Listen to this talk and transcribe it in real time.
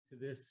to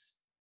this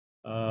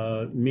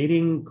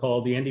meeting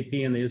called the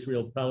NDP and the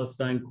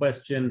Israel-Palestine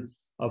Question.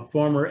 A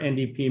former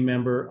NDP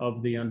member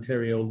of the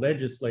Ontario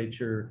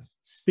Legislature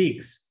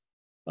Speaks.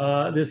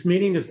 This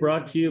meeting is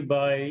brought to you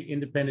by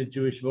Independent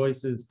Jewish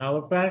Voices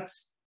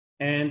Halifax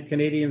and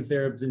Canadians,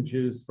 Arabs and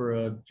Jews for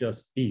a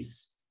Just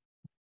Peace.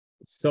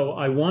 So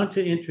I want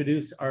to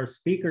introduce our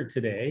speaker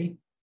today.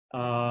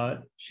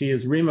 She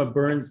is Rima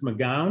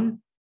Berns-McGown,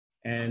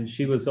 and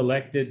she was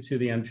elected to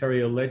the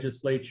Ontario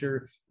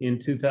Legislature in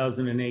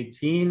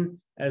 2018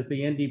 as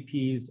the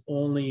NDP's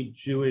only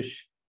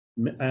Jewish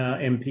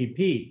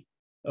MPP,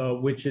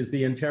 which is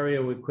the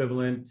Ontario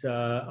equivalent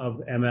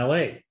of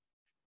MLA.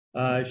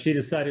 She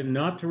decided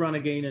not to run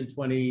again in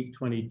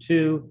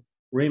 2022.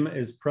 Rima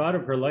is proud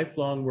of her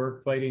lifelong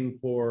work fighting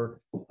for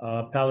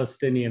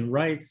Palestinian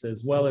rights,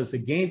 as well as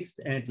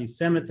against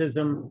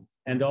anti-Semitism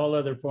and all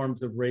other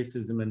forms of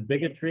racism and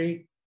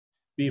bigotry.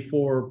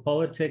 Before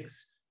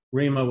politics,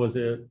 Rima was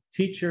a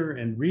teacher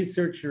and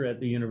researcher at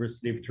the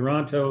University of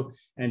Toronto,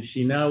 and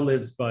she now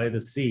lives by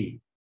the sea.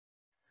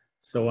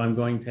 So I'm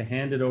going to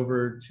hand it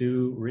over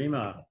to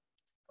Rima.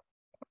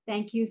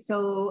 Thank you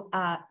so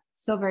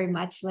very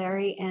much,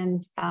 Larry.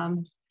 And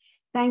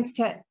thanks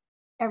to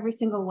every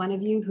single one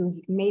of you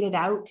who's made it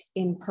out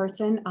in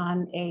person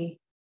on a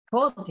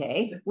cold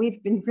day.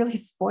 We've been really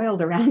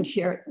spoiled around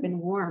here. It's been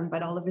warm,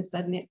 but all of a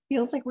sudden it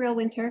feels like real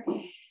winter.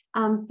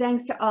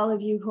 Thanks to all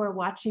of you who are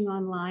watching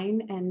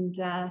online and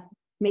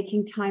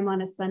making time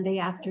on a Sunday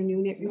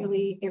afternoon.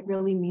 It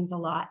really means a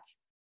lot.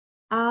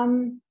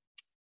 I'm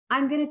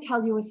going to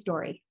tell you a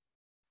story,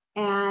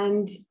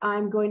 and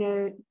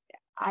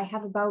I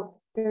have about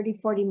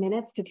 30-40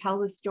 minutes to tell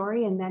the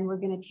story, and then we're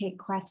going to take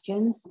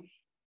questions.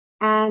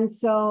 And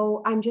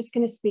so I'm just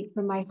going to speak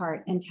from my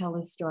heart and tell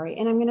the story.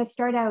 And I'm going to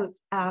start out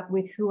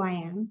with who I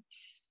am.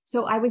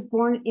 So I was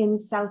born in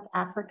South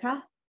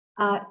Africa.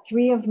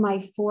 3 of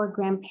my 4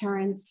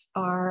 grandparents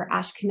are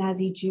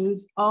Ashkenazi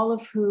Jews, all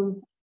of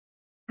whom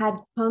had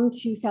come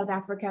to South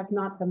Africa, if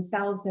not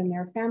themselves and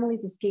their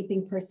families,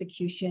 escaping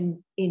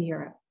persecution in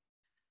Europe.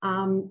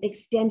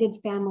 Extended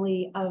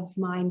family of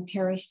mine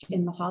perished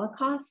in the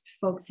Holocaust,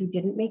 folks who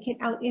didn't make it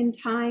out in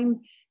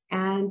time.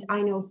 And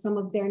I know some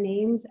of their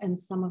names and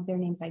some of their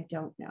names I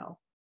don't know.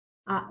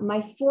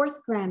 My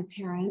 4th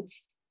grandparent,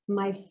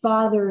 my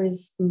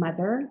father's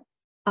mother,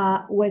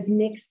 was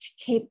mixed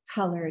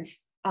Cape-colored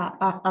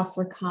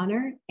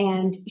Afrikaner,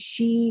 and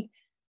she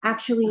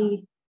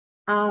actually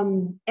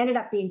ended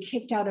up being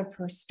kicked out of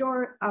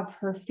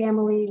her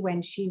family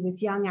when she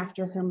was young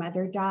after her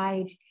mother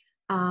died,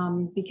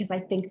 because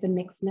I think the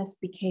mixedness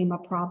became a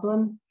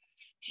problem.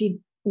 She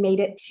made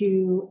it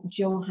to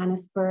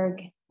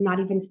Johannesburg, not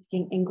even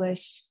speaking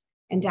English,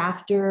 and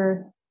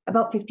after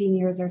about 15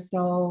 years or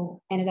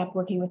so, ended up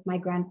working with my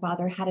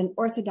grandfather, had an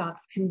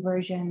Orthodox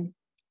conversion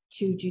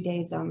to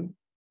Judaism,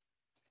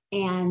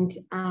 and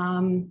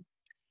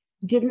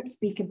didn't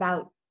speak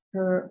about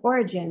her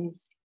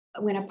origins.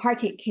 When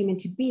apartheid came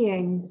into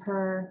being,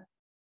 her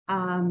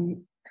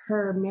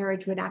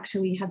marriage would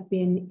actually have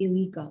been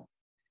illegal.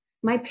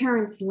 My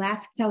parents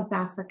left South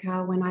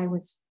Africa when I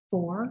was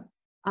 4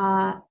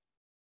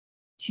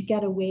 to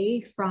get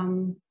away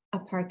from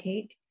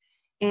apartheid.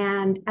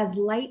 And as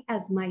light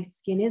as my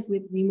skin is,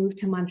 we moved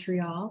to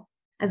Montreal.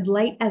 As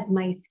light as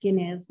my skin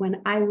is,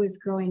 when I was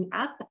growing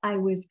up, I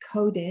was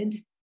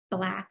coded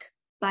Black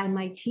by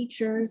my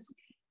teachers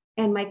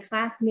and my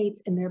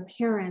classmates and their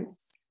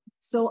parents.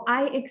 So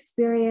I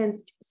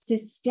experienced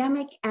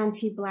systemic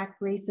anti-Black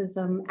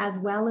racism as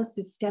well as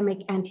systemic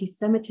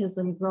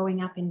anti-Semitism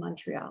growing up in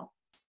Montreal.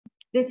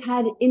 This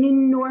had an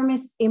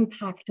enormous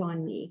impact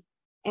on me.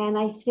 And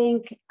I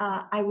think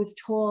I was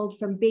told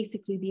from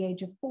basically the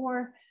age of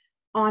 4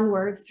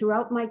 onwards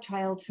throughout my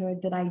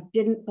childhood that I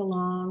didn't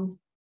belong,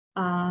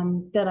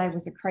 that I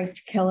was a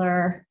Christ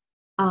killer,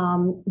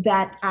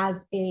 that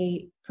as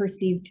a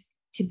perceived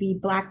to be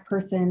Black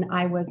person,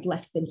 I was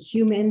less than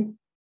human,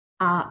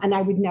 and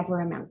I would never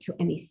amount to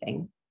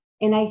anything.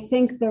 And I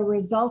think the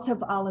result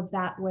of all of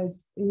that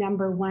was,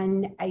 number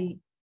one, I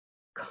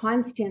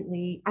was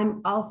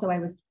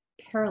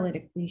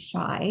paralytically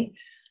shy.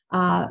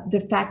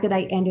 The fact that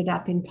I ended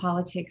up in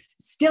politics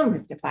still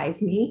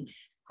mystifies me.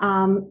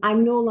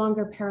 I'm no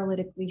longer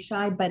paralytically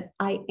shy, but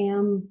I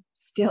am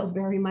still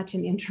very much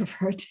an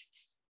introvert.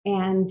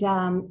 And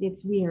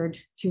it's weird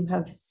to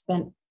have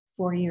spent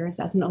 4 years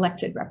as an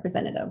elected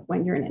representative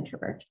when you're an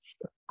introvert.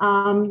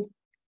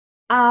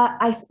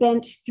 I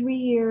spent 3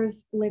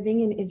 years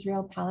living in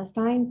Israel,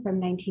 Palestine from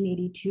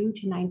 1982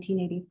 to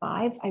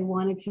 1985. I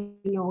wanted to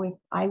know if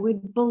I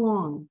would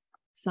belong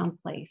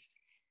someplace.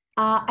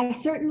 I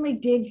certainly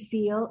did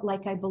feel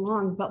like I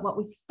belonged, but what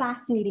was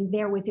fascinating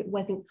there was it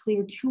wasn't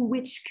clear to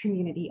which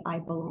community I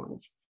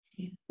belonged.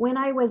 When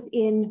I was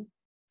in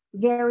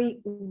very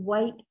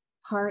white,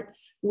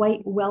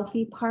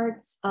 wealthy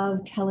parts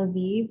of Tel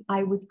Aviv,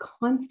 I was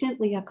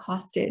constantly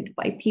accosted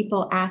by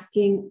people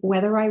asking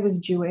whether I was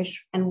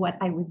Jewish and what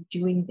I was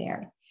doing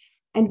there.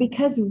 And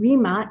because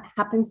Rima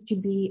happens to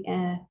be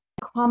a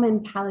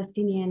common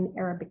Palestinian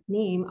Arabic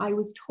name, I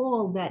was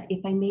told that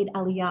if I made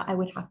Aliyah, I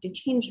would have to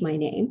change my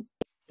name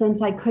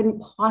since I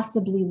couldn't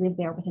possibly live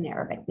there with an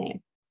Arabic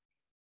name.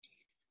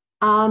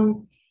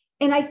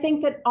 And I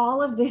think that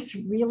all of this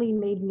really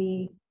made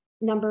me,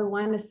 number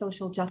one, a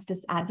social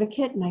justice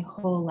advocate my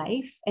whole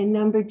life, and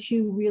number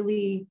two,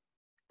 really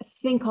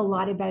think a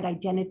lot about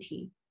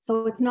identity.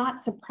 So it's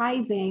not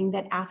surprising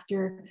that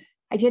after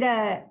I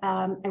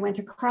went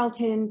to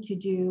Carleton to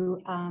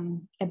do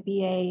a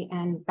BA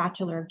and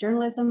Bachelor of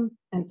Journalism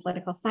and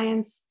Political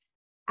Science.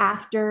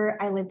 After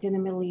I lived in the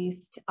Middle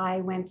East,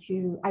 I worked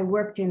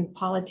in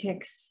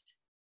politics.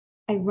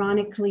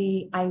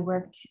 Ironically, I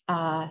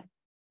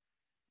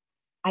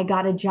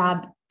got a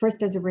job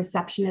first as a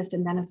receptionist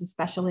and then as a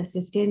special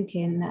assistant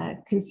in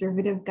the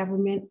conservative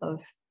government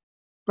of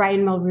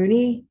Brian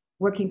Mulroney,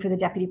 working for the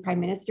Deputy Prime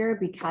Minister,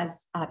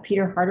 because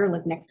Peter Harder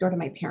lived next door to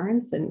my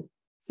parents and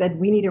said,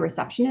 we need a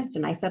receptionist.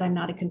 And I said, I'm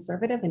not a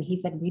conservative. And he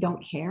said, we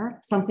don't care,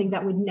 something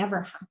that would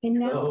never happen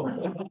now.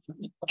 Oh.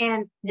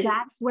 And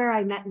that's where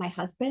I met my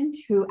husband,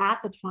 who at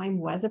the time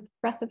was a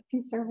progressive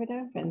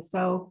conservative.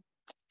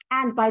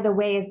 And by the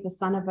way, is the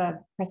son of a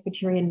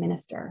Presbyterian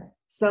minister.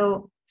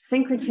 So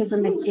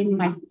syncretism is in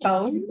my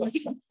bones.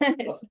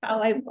 It's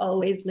how I've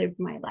always lived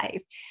my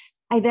life.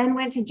 I then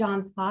went to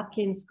Johns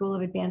Hopkins School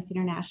of Advanced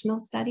International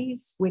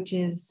Studies, which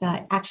is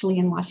actually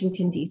in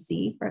Washington,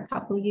 DC for a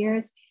couple of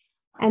years.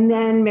 And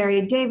then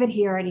married David.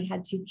 He already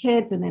had 2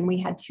 kids, and then we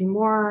had 2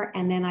 more.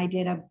 And then I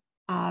did a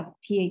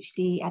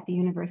PhD at the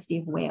University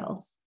of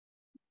Wales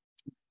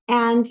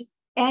and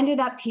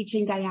ended up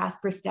teaching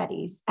diaspora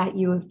studies at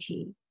U of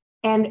T,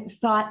 and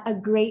thought a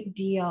great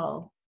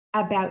deal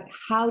about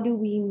how do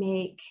we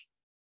make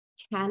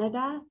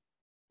Canada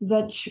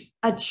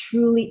a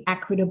truly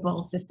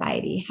equitable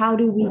society? How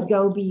do we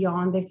go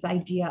beyond this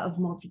idea of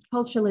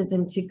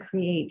multiculturalism to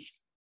create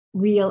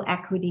real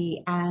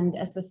equity and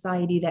a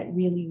society that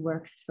really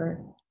works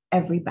for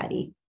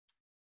everybody?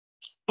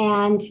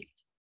 And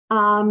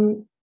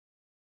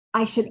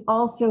I should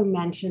also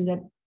mention that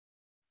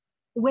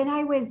when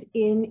I was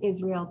in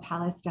Israel,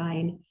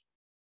 Palestine,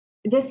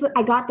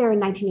 I got there in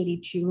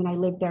 1982 and I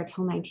lived there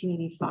till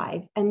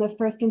 1985. And the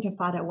first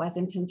Intifada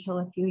wasn't until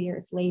a few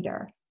years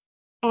later.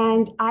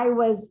 And I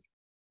was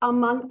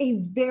among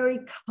a very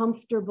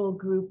comfortable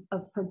group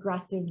of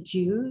progressive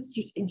Jews.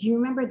 Do you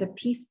remember the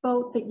peace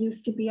boat that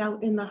used to be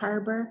out in the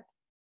harbor?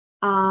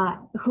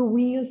 Who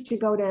we used to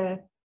go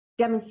to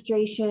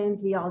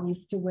demonstrations. We all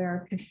used to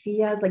wear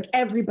keffiyehs, like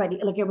everybody,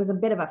 like it was a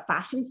bit of a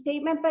fashion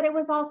statement, but it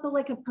was also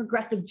like a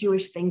progressive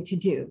Jewish thing to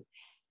do.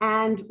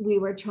 And we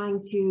were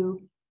trying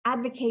to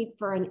advocate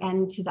for an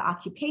end to the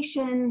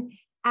occupation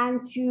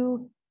and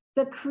to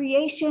the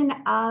creation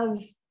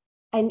of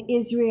an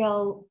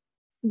Israel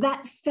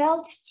that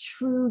felt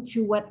true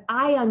to what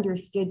I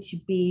understood to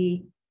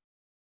be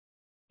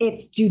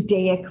its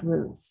Judaic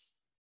roots.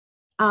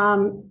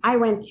 I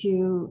went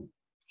to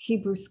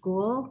Hebrew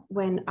school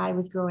when I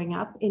was growing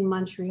up in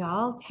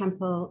Montreal,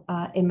 Temple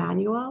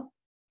Emmanuel,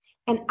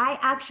 and I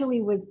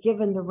actually was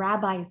given the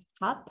rabbi's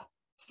cup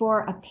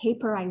for a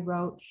paper I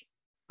wrote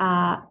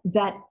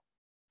that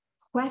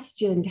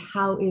questioned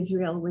how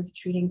Israel was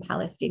treating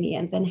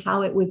Palestinians and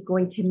how it was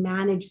going to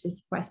manage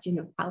this question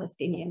of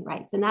Palestinian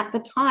rights. And at the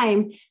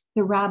time,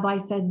 the rabbi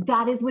said,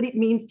 that is what it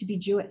means to be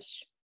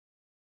Jewish.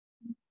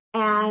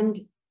 And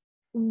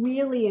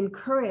really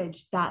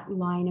encouraged that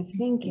line of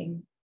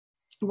thinking.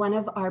 One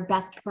of our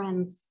best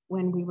friends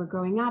when we were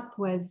growing up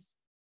was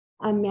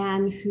a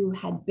man who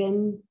had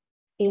been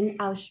in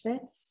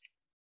Auschwitz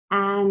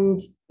and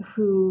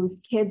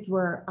whose kids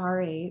were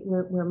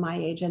were my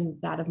age and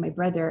that of my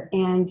brother.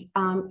 And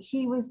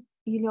he was,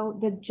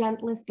 the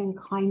gentlest and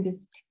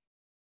kindest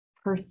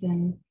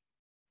person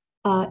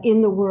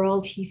in the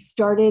world. He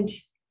started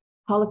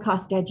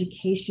Holocaust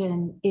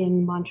education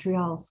in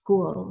Montreal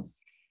schools.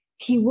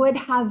 He died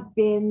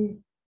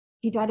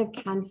of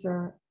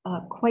cancer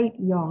quite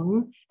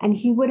young, and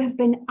he would have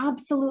been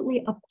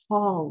absolutely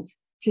appalled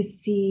to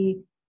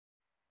see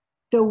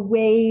the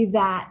way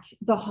that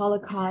the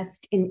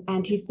Holocaust and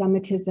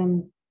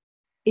anti-Semitism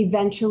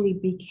eventually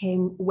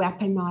became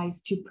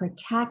weaponized to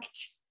protect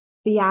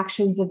the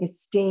actions of a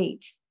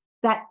state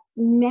that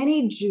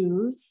many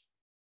Jews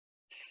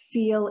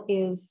feel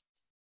is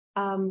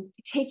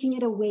taking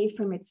it away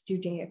from its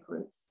Judaic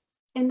roots.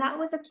 And that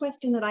was a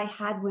question that I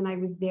had when I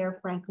was there,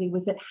 frankly,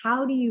 was that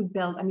how do you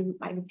build,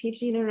 I have a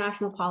PhD in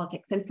international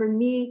politics. And for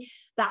me,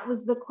 that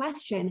was the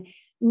question.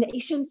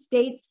 Nation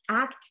states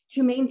act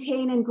to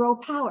maintain and grow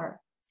power.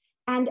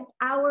 And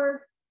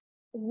our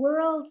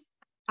world,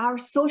 our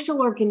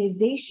social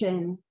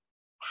organization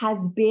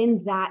has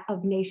been that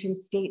of nation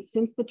states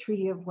since the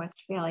Treaty of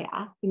Westphalia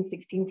in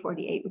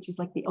 1648, which is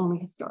like the only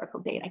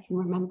historical date I can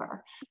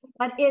remember.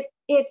 But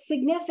it's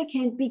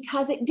significant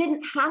because it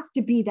didn't have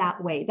to be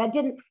that way. That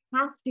didn't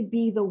have to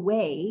be the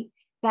way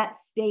that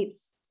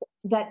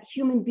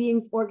human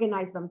beings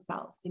organize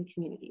themselves in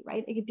community,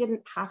 right? It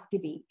didn't have to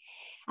be.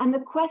 And the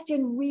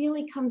question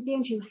really comes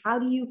down to, how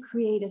do you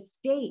create a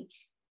state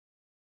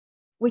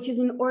which is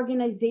an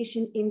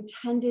organization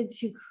intended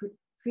to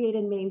create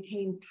and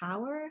maintain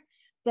power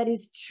that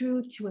is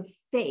true to a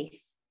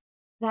faith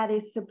that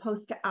is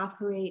supposed to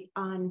operate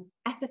on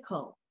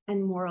ethical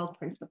and moral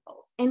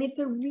principles? And it's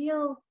a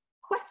real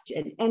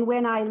question. And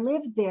when I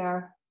lived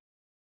there,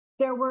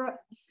 there were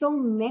so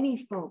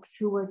many folks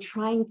who were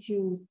trying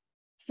to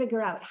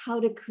figure out how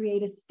to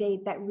create a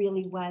state that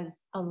really was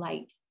a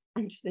light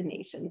unto the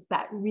nations,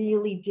 that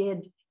really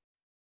did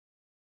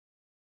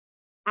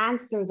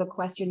answer the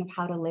question of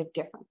how to live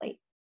differently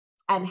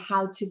and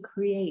how to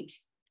create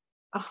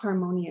a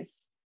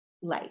harmonious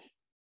life.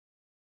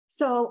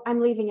 So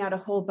I'm leaving out a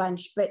whole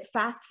bunch, but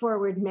fast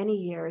forward many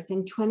years,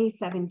 in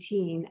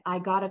 2017, I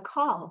got a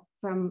call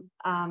from,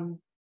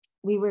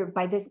 we were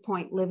by this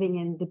point living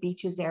in the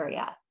Beaches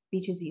area,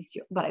 Beaches East,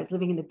 but I was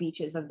living in the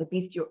beaches of the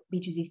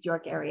Beaches East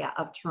York area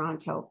of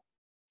Toronto,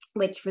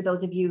 which for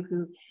those of you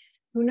who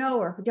know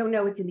or who don't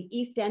know, it's in the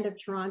east end of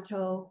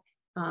Toronto,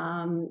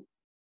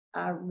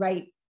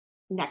 right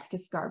next to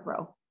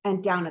Scarborough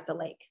and down at the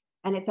lake.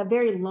 And it's a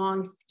very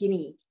long,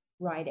 skinny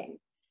riding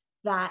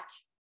that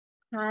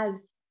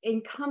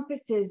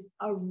encompasses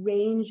a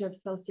range of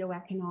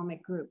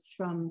socioeconomic groups,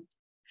 from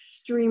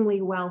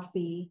extremely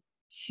wealthy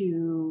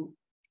to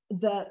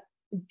the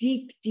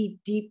deep, deep,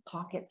 deep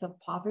pockets of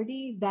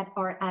poverty that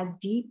are as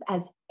deep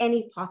as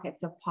any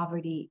pockets of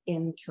poverty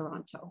in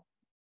Toronto.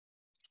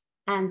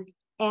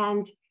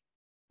 And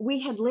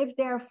we had lived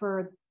there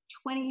for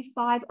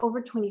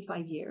over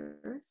 25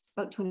 years,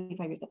 about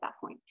 25 years at that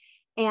point.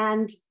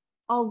 And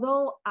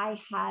although I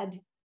had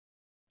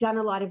done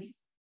a lot of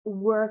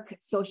work,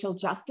 social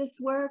justice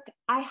work,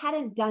 I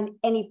hadn't done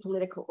any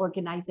political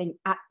organizing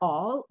at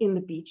all in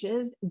the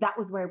beaches. That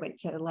was where I went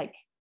to like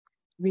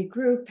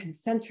regroup and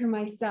center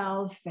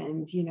myself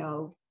and, you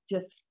know,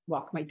 just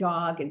walk my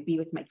dog and be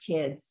with my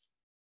kids.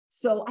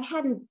 So I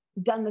hadn't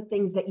done the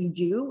things that you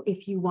do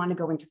if you want to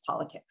go into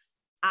politics.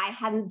 I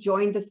hadn't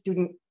joined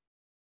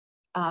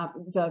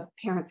the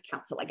parents'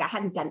 council. Like I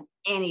hadn't done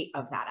any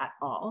of that at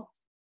all.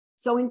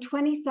 So in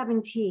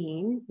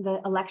 2017,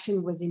 the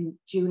election was in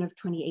June of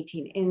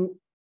 2018. In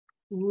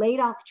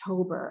late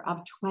October of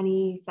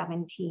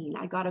 2017,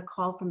 I got a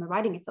call from the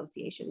Riding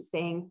Association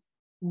saying,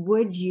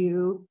 would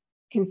you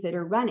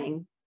consider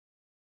running?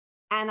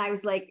 And I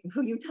was like,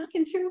 who are you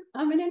talking to?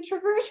 I'm an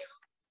introvert.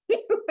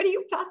 What are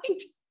you talking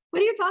to?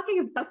 What are you talking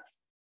about?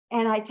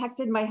 And I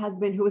texted my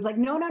husband, who was like,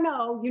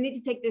 no, you need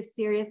to take this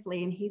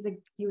seriously. And he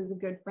was a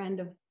good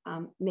friend of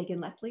Megan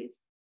Leslie's.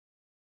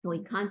 So he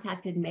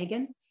contacted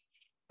Megan.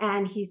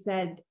 And he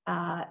said,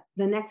 the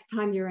next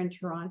time you're in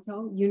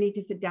Toronto, you need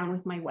to sit down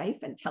with my wife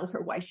and tell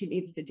her why she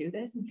needs to do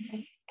this.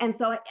 Okay. And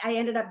so I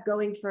ended up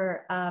going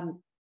for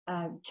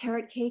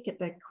carrot cake at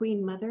the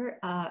Queen Mother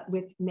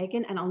with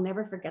Megan. And I'll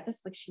never forget this.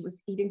 Like she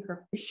was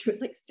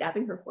like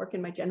stabbing her fork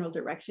in my general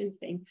direction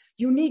saying,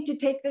 you need to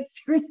take this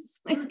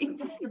seriously.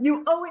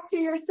 You owe it to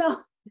yourself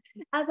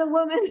as a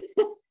woman.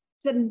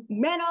 Said,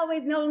 men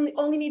always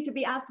only need to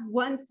be asked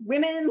once.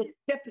 Women, you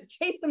have to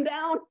chase them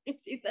down.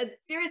 She said,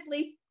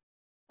 seriously.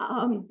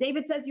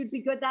 David says you'd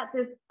be good at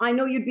this. I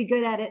know you'd be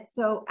good at it.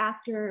 So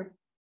after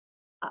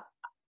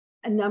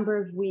a number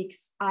of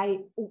weeks, I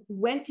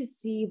went to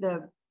see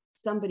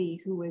somebody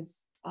who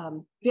was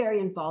very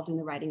involved in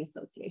the Riding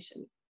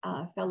Association,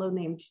 a fellow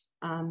named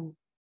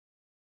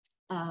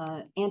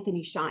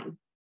Anthony Shine,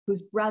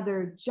 whose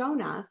brother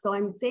Jonah, so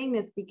I'm saying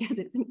this because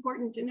it's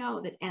important to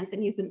know that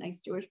Anthony is a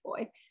nice Jewish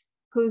boy,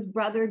 whose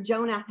brother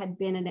Jonah had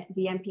been in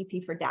the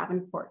MPP for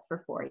Davenport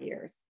for 4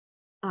 years.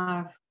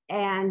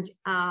 And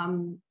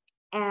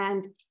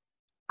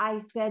I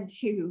said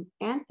to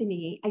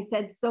Anthony, I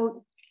said,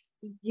 so,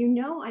 you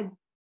know,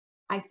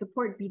 I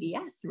support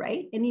BDS,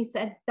 right? And he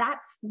said,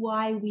 that's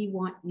why we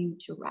want you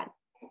to run.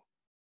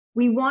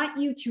 We want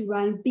you to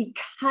run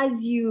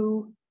because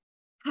you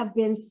have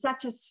been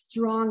such a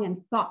strong and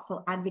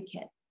thoughtful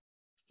advocate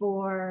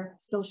for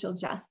social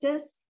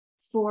justice,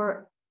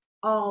 for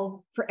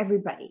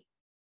everybody.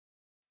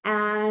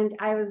 And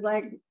I was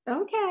like,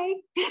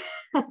 okay.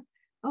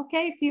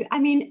 Okay,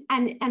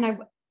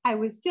 I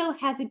was still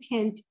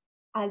hesitant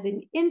as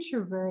an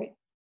introvert,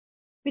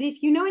 but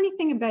if you know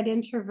anything about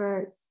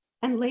introverts,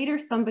 and later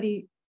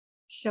somebody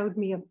showed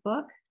me a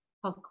book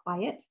called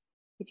Quiet.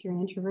 If you're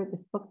an introvert,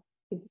 this book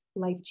is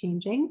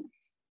life-changing.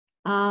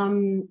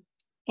 And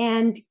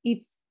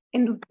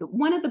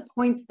one of the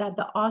points that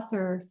the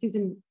author,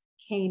 Susan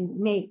Cain,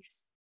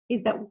 makes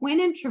is that when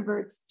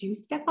introverts do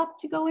step up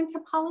to go into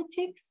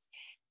politics,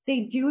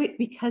 they do it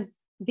because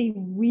they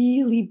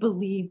really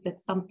believe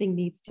that something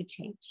needs to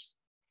change.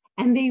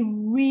 And they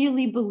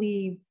really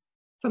believe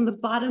from the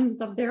bottoms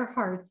of their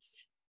hearts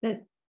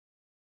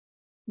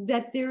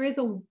that there is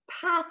a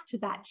path to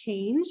that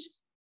change,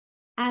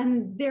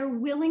 and they're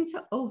willing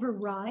to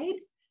override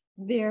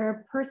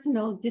their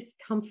personal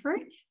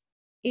discomfort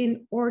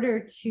in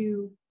order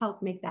to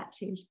help make that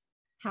change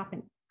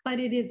happen. But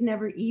it is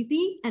never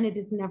easy and it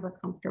is never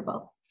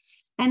comfortable.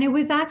 And it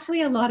was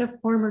actually a lot of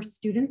former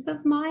students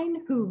of mine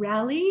who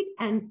rallied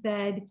and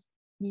said,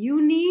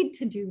 you need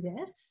to do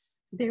this.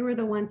 They were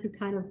the ones who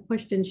kind of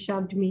pushed and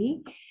shoved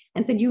me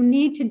and said, you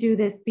need to do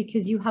this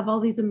because you have all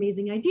these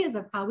amazing ideas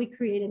of how we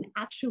create an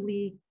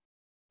actually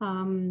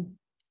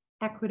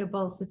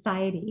equitable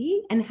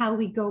society and how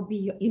we go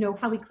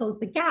how we close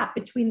the gap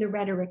between the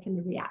rhetoric and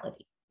the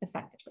reality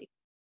effectively.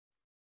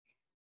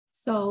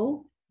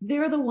 So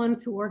they're the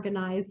ones who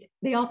organized.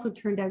 They also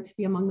turned out to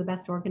be among the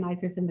best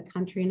organizers in the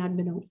country, and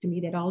unbeknownst to me,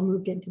 they'd all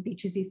moved into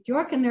Beaches East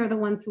York, and they're the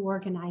ones who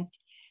organized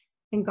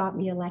and got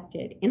me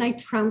elected. And I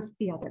trounced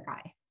the other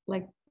guy,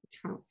 like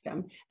trounced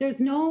him. There's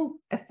no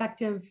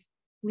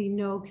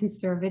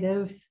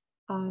conservative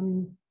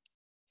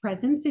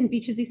presence in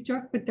Beaches East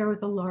York, but there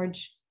was a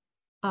large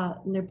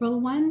liberal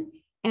one.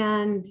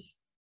 And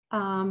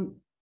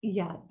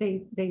yeah,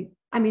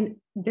 I mean,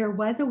 there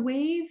was a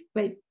wave,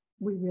 but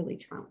we really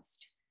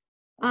trounced.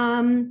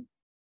 And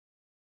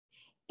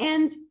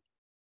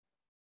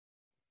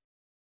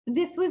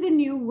this was a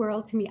new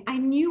world to me. I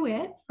knew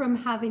it from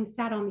having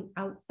sat on the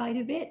outside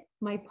of it.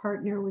 My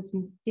partner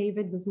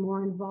David was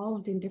more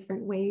involved in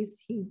different ways.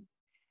 He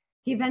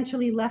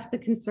eventually left the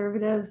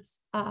Conservatives.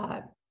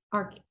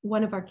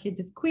 One of our kids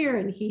is queer,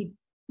 and he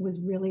was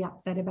really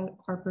upset about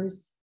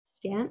Harper's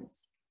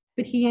stance,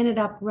 but he ended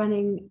up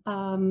running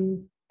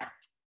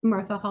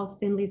Martha Hall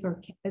Findlay's,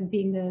 or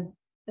being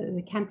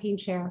the campaign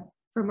chair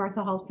for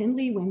Martha Hall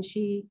Findlay when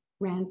she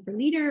ran for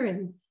leader,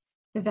 and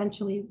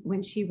eventually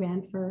when she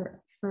ran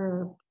for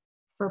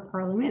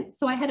Parliament.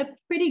 So I had a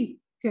pretty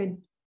good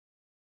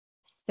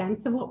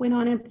sense of what went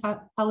on in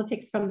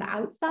politics from the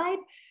outside,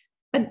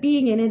 but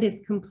being in it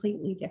is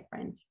completely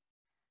different.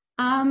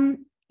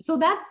 So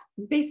that's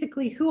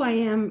basically who I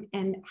am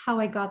and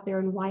how I got there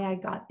and why I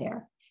got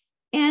there.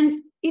 And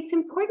it's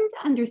important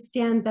to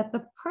understand that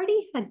the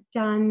party had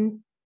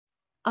done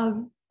a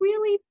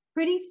really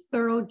pretty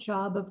thorough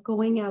job of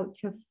going out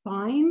to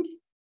find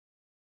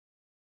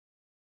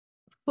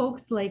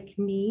folks like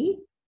me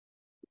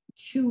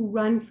to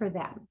run for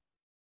them.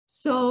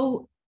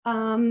 So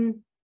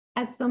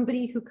as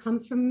somebody who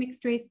comes from a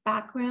mixed race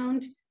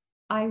background,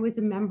 I was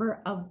a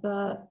member of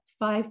the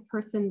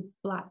 5-person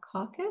Black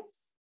Caucus.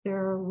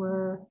 There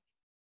were,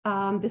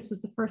 this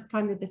was the first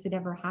time that this had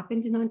ever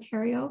happened in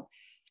Ontario.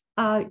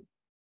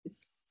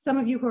 Some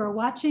of you who are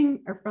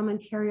watching are from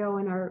Ontario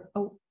and are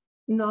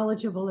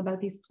knowledgeable about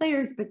these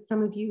players, but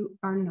some of you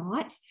are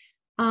not.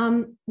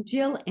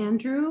 Jill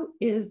Andrew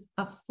is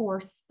a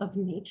force of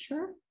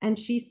nature, and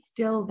she's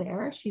still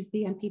there. She's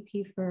the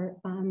MPP for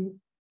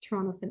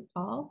Toronto St.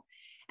 Paul.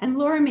 And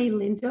Laura May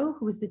Lindo,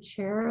 who was the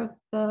chair of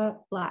the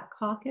Black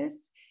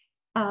Caucus.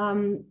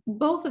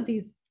 Both of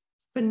these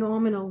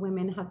phenomenal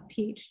women have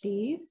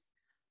PhDs,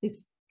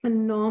 these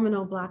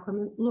phenomenal Black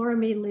women. Laura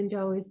May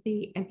Lindo is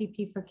the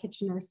MPP for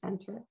Kitchener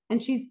Centre,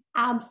 and she's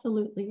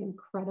absolutely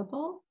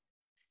incredible.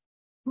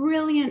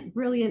 Brilliant,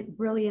 brilliant,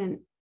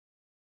 brilliant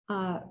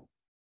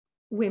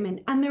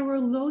women. And there were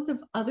loads of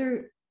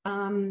other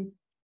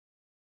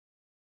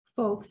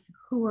folks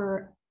who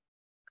were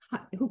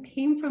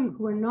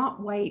not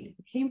white,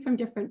 who came from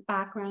different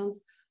backgrounds,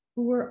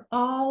 who were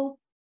all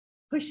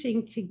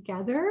pushing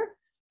together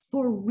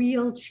for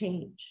real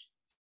change.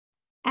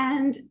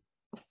 And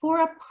for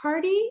a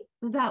party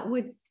that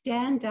would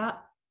stand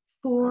up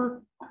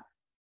for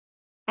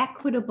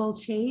equitable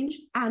change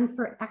and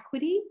for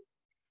equity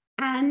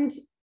and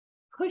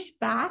push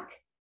back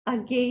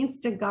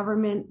against a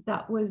government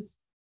that was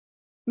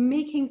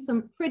making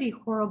some pretty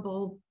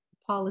horrible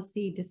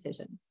policy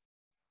decisions.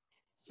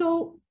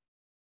 So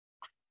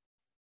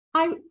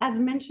as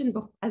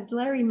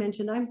Larry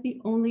mentioned, I was the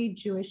only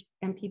Jewish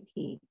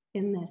MPP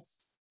in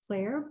this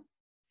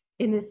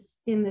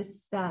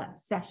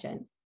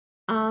session.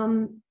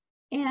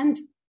 And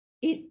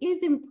it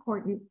is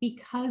important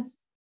because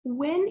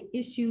when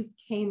issues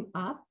came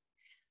up,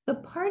 the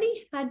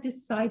party had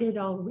decided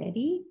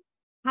already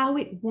how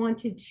it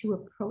wanted to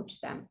approach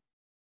them.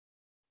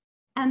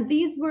 And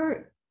these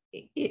were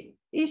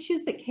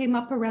issues that came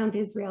up around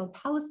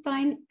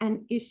Israel-Palestine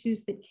and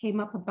issues that came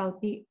up around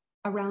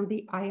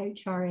the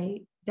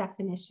IHRA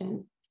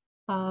definition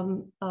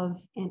of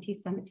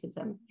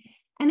anti-Semitism.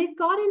 And it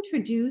got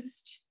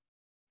introduced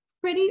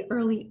pretty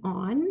early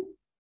on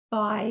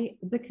by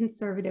the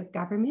Conservative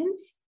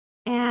government.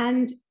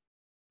 And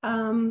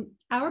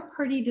our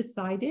party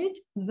decided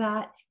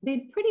that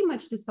they'd pretty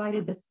much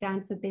decided the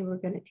stance that they were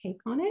going to take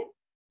on it,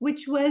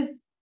 which was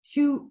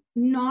to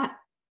not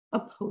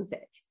oppose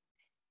it.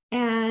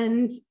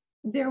 And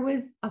there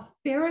was a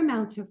fair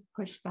amount of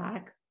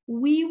pushback.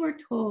 We were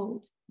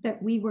told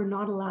that we were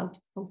not allowed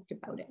to post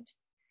about it.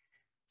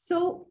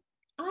 So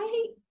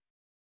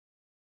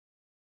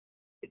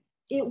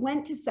it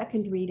went to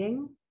second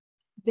reading.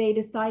 They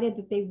decided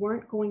that they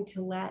weren't going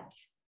to let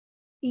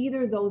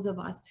either those of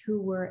us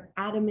who were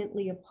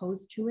adamantly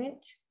opposed to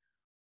it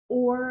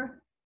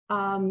or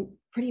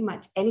pretty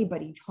much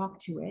anybody talk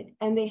to it.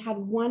 And they had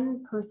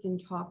one person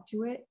talk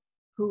to it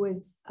who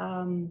was,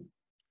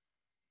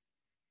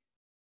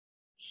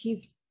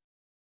 he's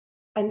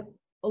a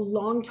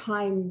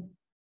longtime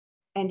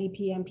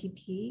NDP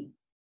MPP,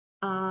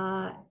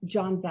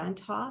 John Van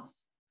Toff,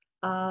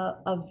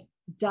 of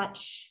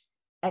Dutch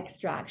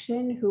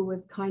extraction, who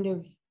was kind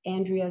of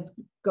Andrea's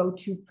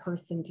go-to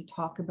person to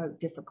talk about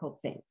difficult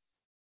things.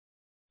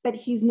 But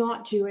he's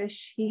not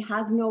Jewish. He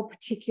has no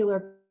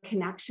particular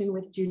connection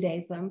with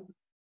Judaism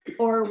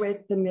or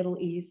with the Middle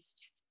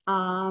East.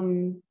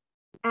 And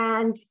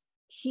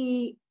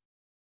he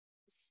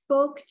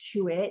spoke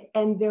to it,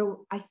 and there,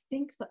 I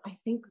think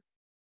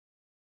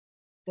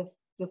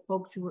the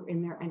folks who were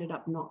in there ended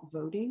up not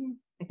voting.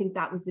 I think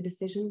that was the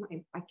decision.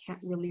 I can't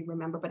really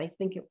remember, but I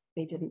think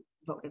they didn't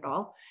vote at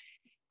all.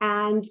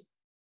 And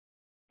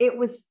it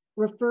was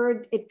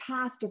referred, it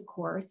passed, of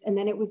course, and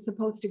then it was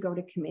supposed to go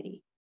to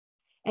committee.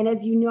 And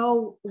as you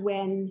know,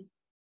 when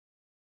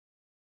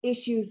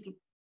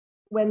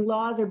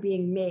laws are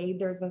being made,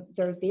 there's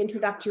the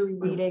introductory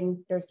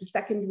reading, there's the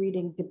second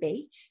reading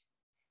debate,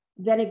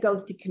 then it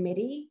goes to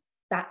committee.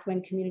 That's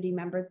when community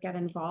members get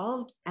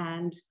involved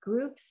and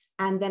groups,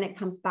 and then it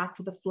comes back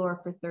to the floor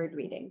for third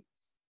reading.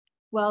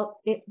 Well,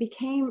 it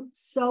became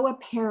so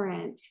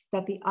apparent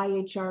that the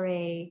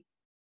IHRA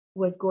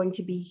was going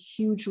to be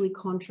hugely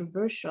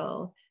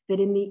controversial that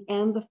in the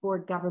end, the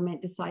Ford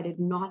government decided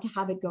not to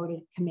have it go to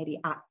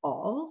committee at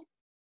all,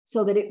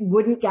 so that it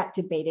wouldn't get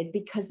debated,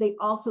 because they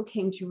also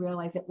came to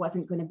realize it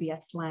wasn't going to be a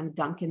slam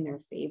dunk in their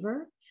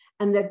favor,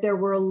 and that there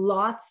were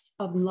lots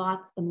and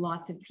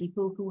lots of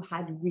people who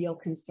had real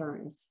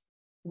concerns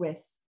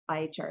with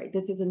IHRA.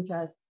 This isn't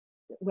a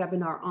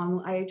webinar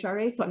on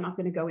IHRA, so I'm not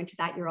going to go into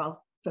that. You're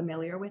all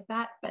familiar with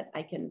that, but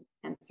I can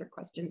answer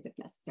questions if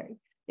necessary,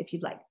 if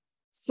you'd like.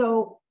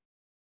 So,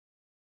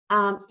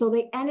 so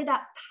they ended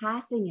up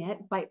passing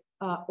it by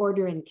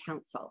order in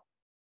council.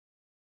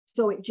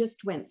 So it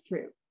just went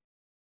through.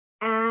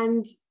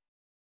 And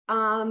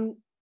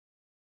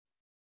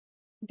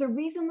the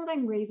reason that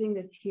I'm raising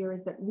this here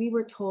is that we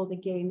were told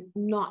again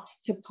not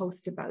to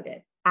post about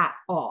it at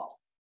all.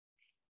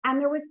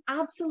 And there was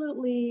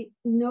absolutely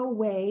no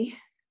way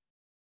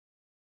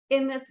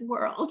in this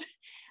world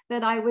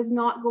that I was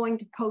not going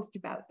to post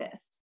about this.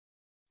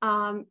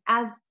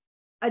 As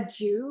a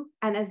Jew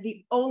and as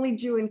the only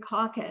Jew in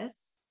caucus,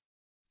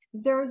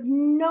 there's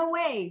no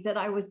way that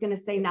I was going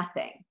to say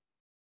nothing.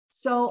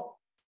 So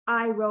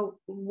I wrote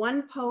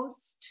one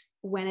post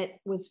when it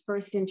was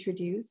first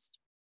introduced.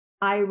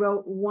 I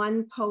wrote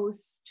one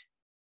post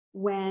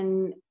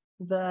when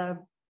the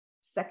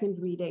second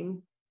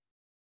reading,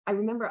 I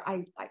remember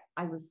I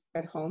was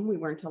at home. We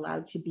weren't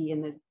allowed to be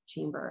in the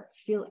chamber.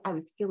 I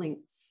was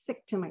feeling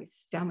sick to my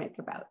stomach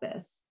about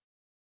this.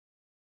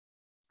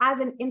 As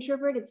an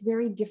introvert, it's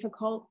very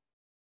difficult.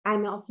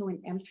 I'm also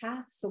an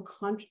empath, so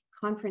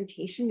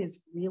confrontation is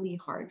really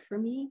hard for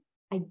me.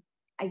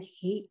 I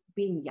hate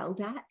being yelled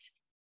at,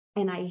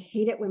 and I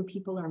hate it when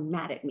people are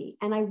mad at me.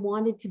 And I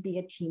wanted to be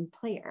a team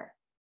player.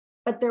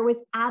 But there was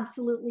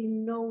absolutely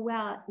no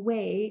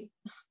way,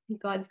 in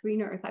God's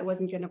green earth, I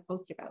wasn't going to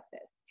post about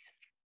this.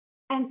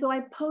 And so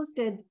I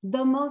posted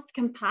the most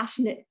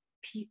compassionate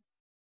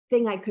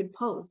thing I could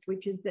post,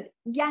 which is that,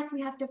 yes, we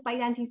have to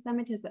fight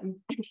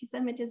anti-Semitism.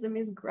 Anti-Semitism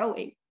is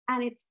growing,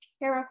 and it's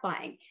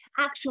terrifying.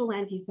 Actual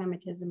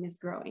anti-Semitism is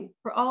growing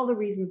for all the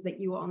reasons that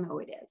you all know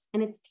it is,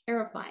 and it's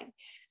terrifying.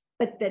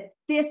 But that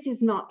this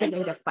is not the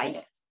way to fight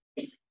it.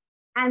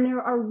 And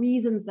there are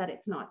reasons that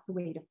it's not the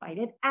way to fight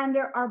it. And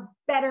there are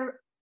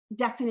better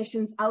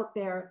definitions out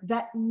there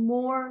that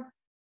more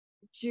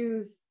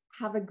Jews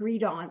have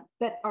agreed on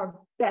that are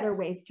better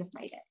ways to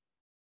fight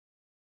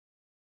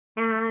it.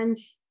 And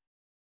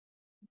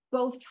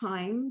both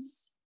times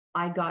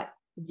I got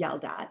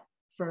yelled at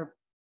for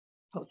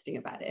posting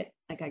about it.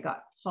 Like I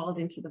got hauled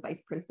into the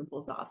vice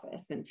principal's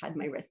office and had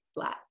my wrists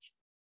slapped.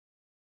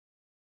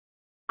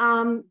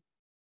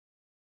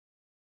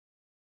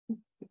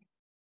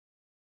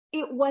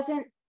 It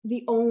wasn't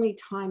the only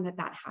time that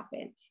that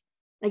happened.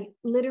 Like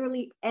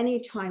literally any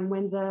time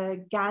when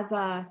the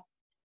Gaza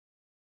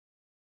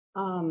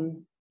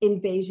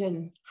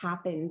invasion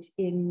happened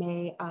in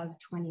May of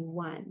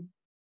 21,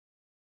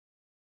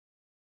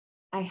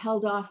 I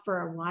held off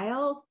for a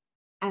while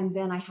and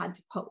then I had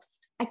to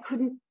post. I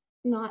couldn't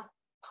not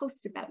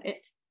post about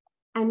it.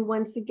 And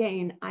once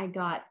again, I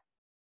got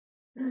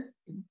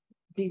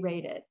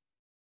berated.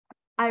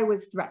 I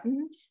was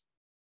threatened.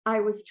 I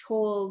was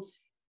told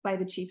by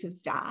the chief of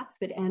staff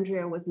that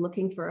Andrea was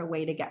looking for a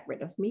way to get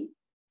rid of me.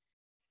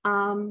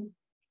 And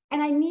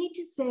I need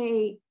to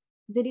say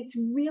that it's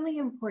really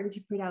important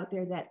to put out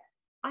there that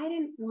I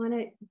didn't want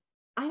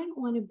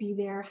to be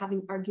there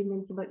having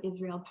arguments about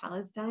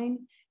Israel-Palestine.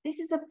 This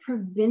is a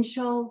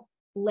provincial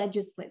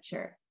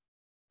legislature.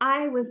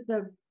 I was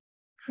the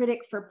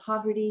critic for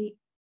poverty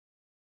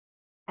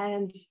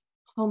and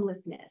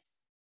homelessness.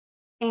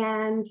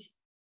 And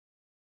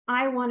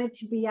I wanted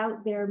to be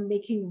out there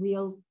making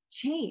real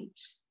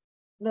change.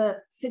 The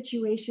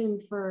situation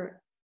for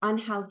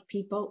unhoused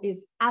people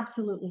is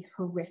absolutely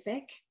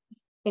horrific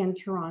in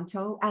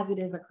Toronto, as it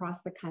is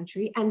across the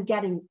country, and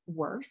getting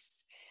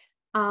worse.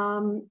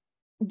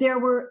 There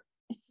were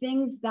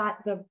things that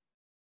the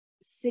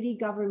city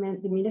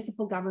government, the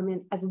municipal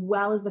governments, as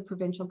well as the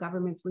provincial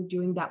governments were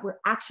doing that were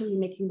actually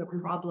making the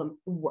problem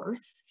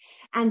worse.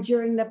 And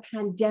during the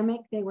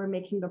pandemic, they were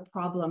making the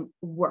problem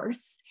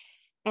worse.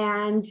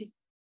 And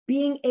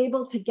being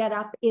able to get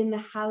up in the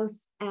House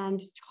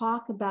and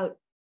talk about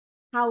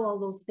how all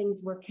those things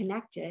were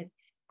connected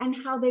and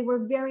how they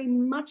were very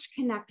much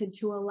connected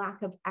to a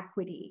lack of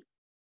equity.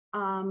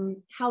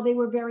 How they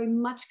were very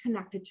much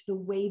connected to the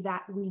way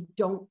that we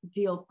don't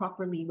deal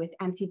properly with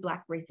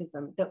anti-Black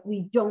racism, that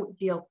we don't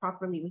deal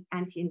properly with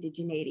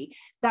anti-Indigeneity,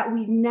 that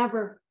we've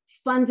never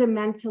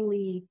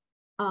fundamentally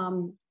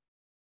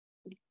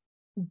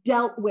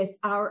dealt with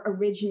our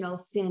original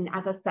sin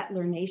as a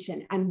settler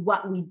nation and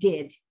what we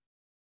did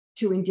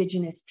to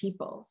Indigenous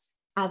peoples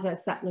as a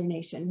settler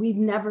nation. We've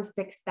never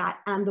fixed that,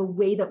 and the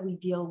way that we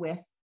deal with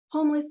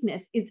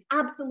homelessness is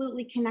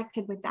absolutely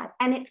connected with that,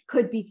 and it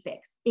could be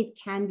fixed. It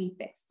can be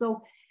fixed.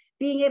 So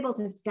being able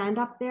to stand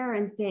up there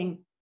and saying,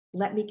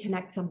 let me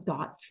connect some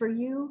dots for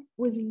you,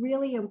 was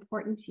really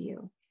important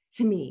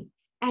to me.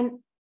 And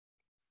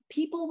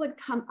people would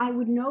come, I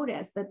would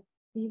notice that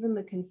even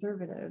the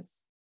conservatives,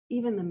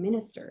 even the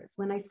ministers,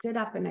 when I stood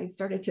up and I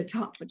started to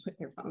talk, would put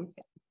their phones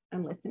down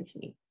and listen to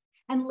me.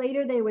 And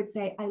later they would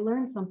say, I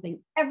learned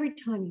something every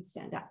time you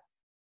stand up.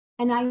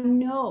 And I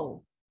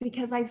know,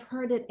 because I've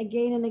heard it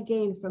again and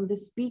again from the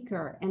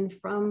speaker and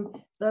from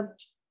the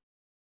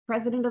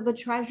president of the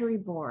Treasury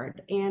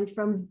Board and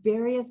from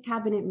various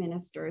cabinet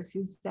ministers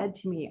who said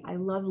to me, I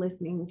love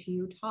listening to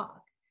you talk,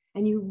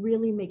 and you're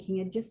really making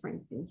a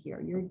difference in here.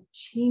 You're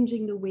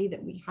changing the way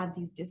that we have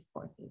these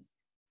discourses.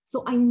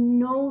 So I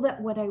know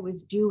that what I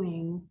was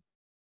doing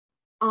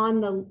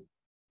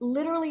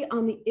literally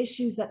on the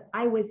issues that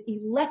I was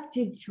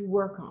elected to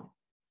work on,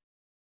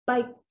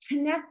 by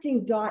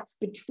connecting dots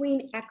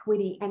between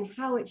equity and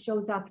how it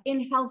shows up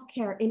in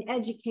healthcare, in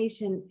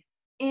education,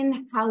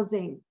 in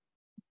housing.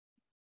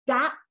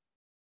 That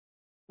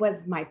was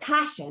my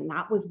passion.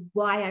 That was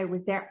why I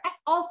was there. I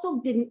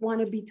also didn't want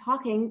to be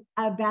talking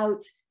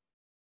about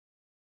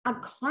a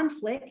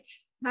conflict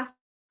halfway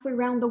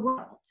around the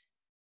world.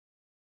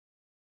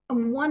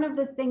 And one of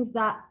the things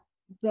that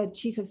the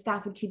chief of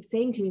staff would keep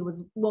saying to me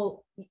was,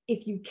 well,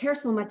 if you care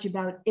so much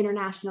about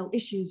international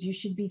issues, you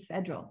should be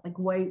federal. Like,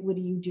 what are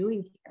you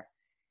doing here?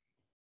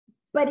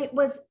 But it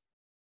was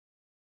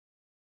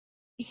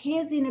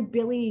his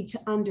inability to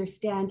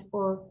understand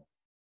or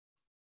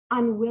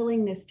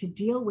unwillingness to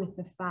deal with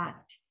the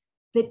fact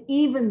that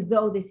even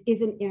though this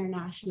is an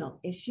international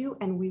issue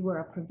and we were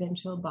a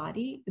provincial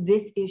body,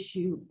 this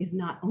issue is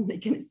not only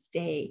going to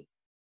stay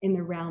in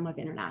the realm of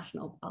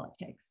international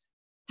politics.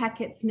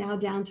 Heck, it's now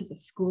down to the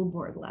school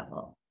board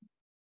level.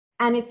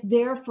 And it's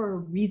there for a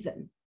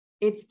reason.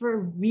 It's for a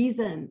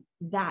reason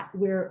that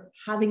we're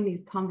having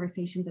these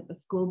conversations at the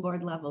school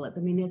board level, at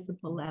the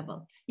municipal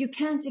level. You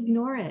can't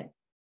ignore it.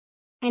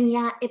 And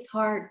yeah, it's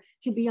hard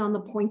to be on the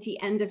pointy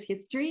end of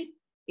history.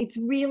 It's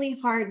really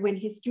hard when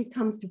history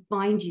comes to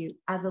find you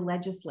as a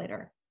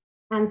legislator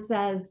and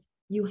says,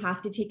 you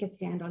have to take a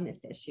stand on this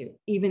issue,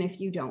 even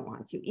if you don't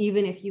want to,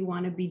 even if you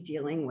want to be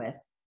dealing with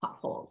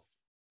potholes.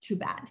 Too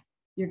bad.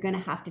 You're going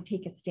to have to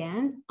take a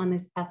stand on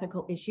this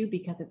ethical issue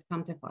because it's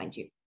come to find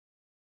you.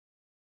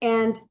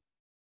 And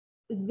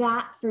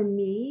that for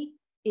me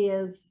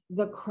is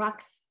the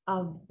crux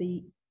of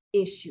the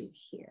issue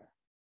here.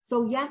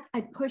 So yes,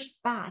 I pushed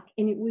back,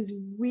 and it was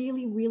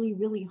really, really,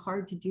 really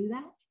hard to do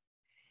that.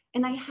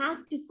 And I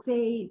have to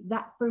say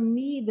that for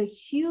me, the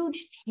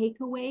huge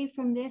takeaway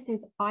from this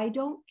is I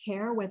don't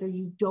care whether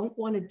you don't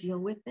want to deal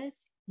with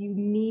this, you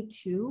need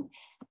to.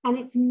 And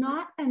it's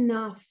not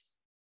enough.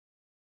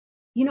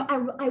 You know,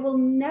 I will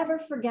never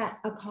forget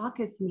a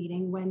caucus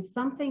meeting when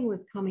something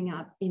was coming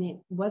up, and it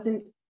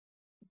wasn't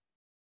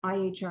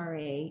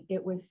IHRA.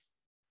 It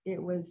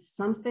was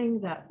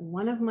something that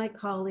one of my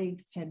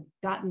colleagues had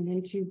gotten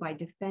into by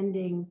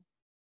defending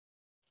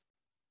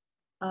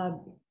a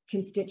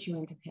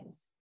constituent of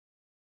his.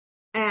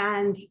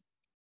 And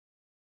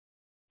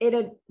it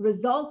had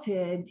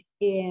resulted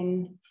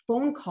in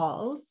phone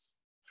calls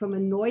from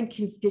annoyed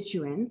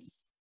constituents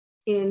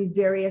in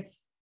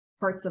various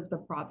parts of the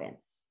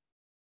province.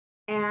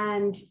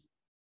 And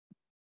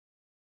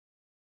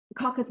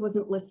caucus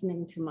wasn't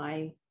listening to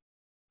my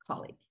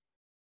colleague.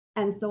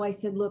 And so I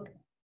said, look,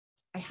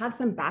 I have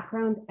some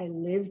background.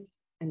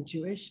 I'm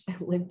Jewish. I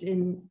lived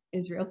in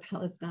Israel,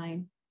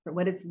 Palestine. For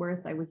what it's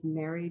worth, I was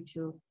married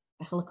to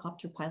a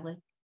helicopter pilot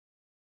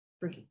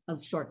for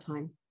a short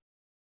time.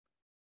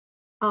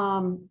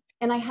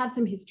 And I have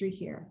some history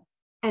here.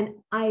 And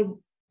I've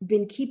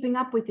been keeping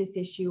up with this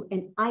issue,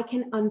 and I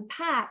can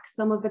unpack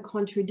some of the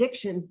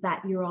contradictions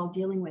that you're all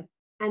dealing with.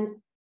 And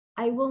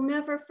I will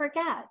never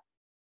forget,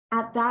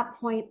 at that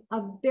point,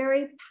 a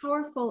very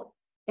powerful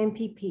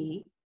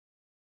MPP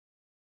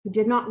who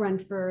did not run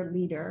for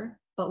leader,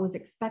 but was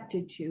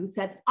expected to,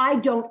 said, I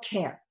don't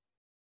care.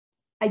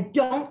 I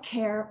don't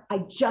care. I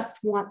just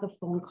want the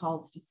phone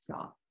calls to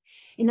stop.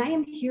 And I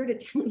am here to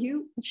tell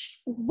you,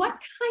 what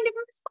kind of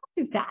a response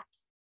is that?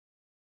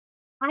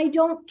 I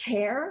don't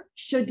care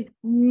should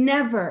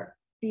never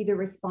be the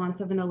response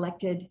of an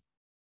elected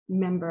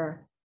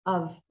member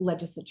of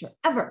legislature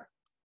ever.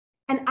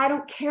 And I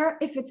don't care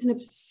if it's an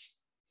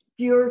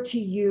obscure to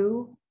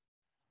you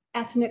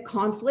ethnic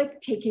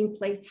conflict taking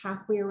place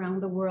halfway around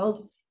the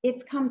world.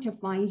 It's come to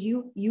find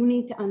you. You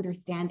need to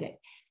understand it.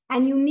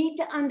 And you need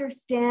to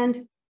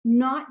understand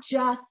not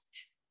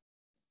just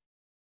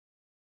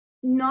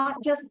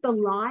the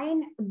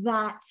line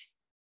that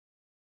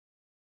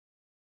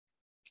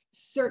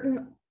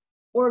certain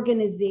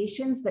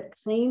organizations that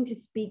claim to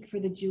speak for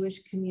the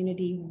Jewish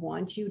community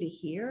want you to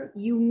hear.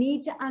 You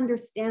need to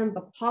understand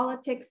the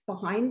politics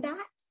behind that.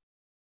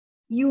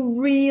 You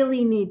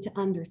really need to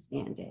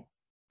understand it.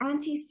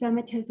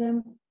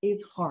 Anti-Semitism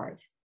is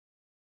hard.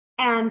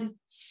 And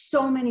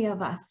so many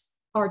of us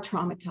are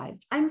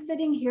traumatized. I'm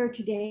sitting here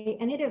today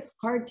and it is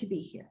hard to be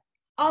here.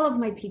 All of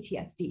my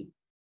PTSD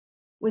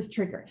was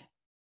triggered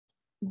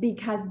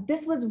because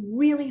this was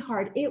really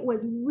hard. It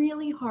was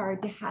really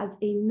hard to have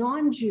a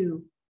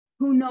non-Jew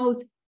who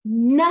knows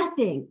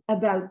nothing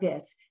about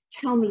this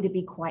tell me to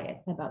be quiet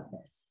about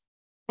this.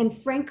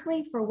 And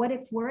frankly, for what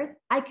it's worth,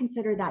 I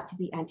consider that to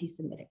be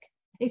anti-Semitic.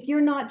 If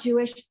you're not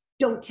Jewish,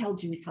 don't tell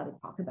Jews how to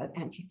talk about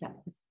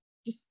anti-Semitism.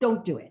 Just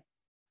don't do it.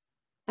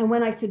 And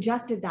when I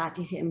suggested that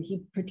to him,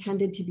 he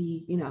pretended to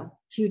be,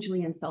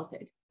 hugely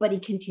insulted, but he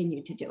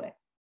continued to do it.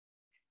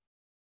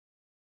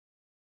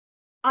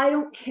 I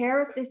don't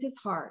care if this is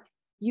hard.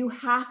 You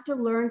have to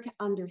learn to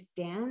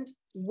understand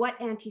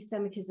what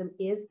anti-Semitism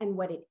is and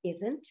what it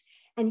isn't.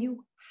 And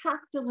you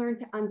have to learn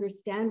to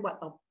understand what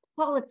the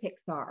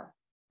politics are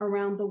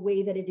around the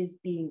way that it is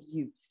being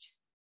used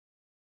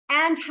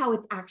and how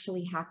it's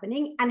actually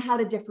happening and how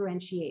to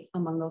differentiate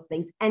among those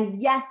things.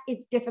 And yes,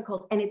 it's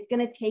difficult and it's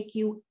going to take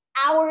you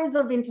hours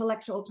of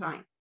intellectual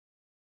time.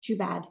 Too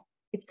bad.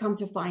 It's come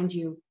to find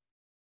you.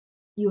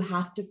 You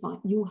have to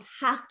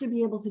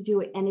be able to do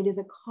it. And it is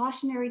a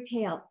cautionary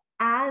tale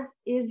as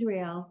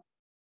Israel,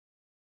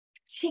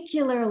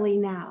 particularly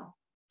now,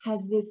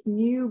 has this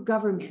new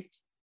government.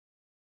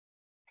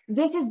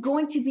 This is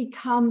going to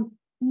become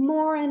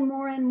more and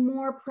more and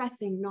more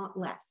pressing, not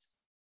less.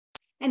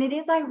 And it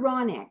is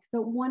ironic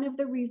that one of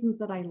the reasons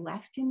that I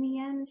left in the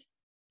end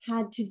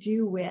had to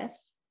do with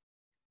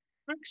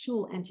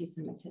actual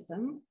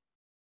anti-Semitism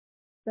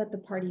that the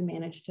party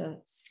managed to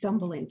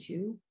stumble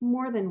into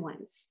more than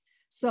once.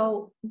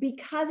 So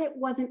because it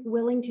wasn't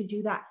willing to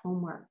do that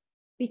homework,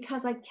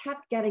 because I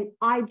kept getting,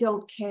 I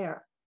don't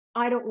care,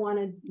 I don't want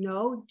to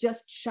know,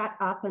 just shut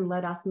up and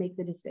let us make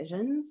the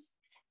decisions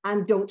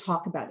and don't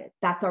talk about it.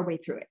 That's our way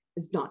through it,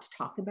 is not to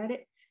talk about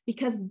it,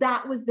 because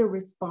that was the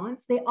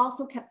response. They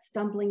also kept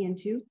stumbling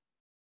into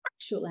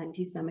actual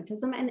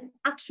anti-Semitism and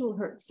actual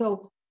hurt.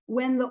 So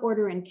when the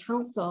Order in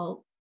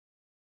Council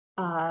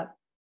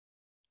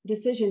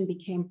decision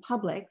became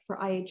public for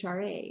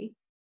IHRA,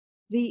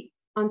 the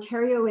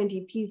Ontario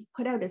NDPs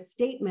put out a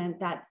statement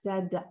that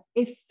said that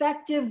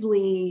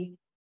effectively,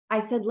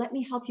 I said, let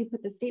me help you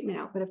put the statement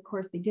out, but of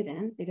course they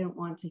didn't. They didn't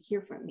want to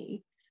hear from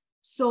me.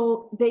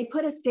 So they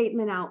put a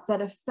statement out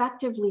that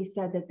effectively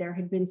said that there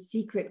had been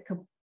secret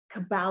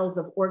cabals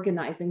of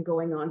organizing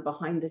going on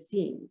behind the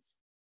scenes.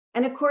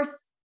 And of course,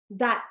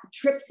 that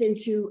trips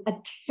into a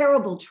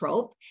terrible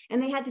trope,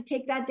 and they had to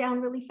take that down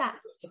really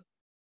fast.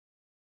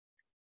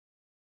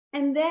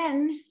 And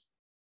then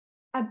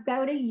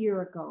about a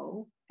year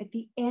ago, at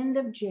the end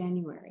of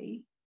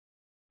January,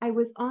 I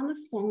was on the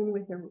phone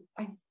with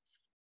I'll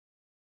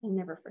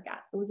never forget,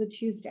 it was a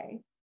Tuesday.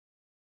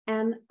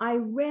 And I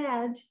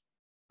read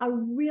a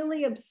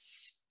really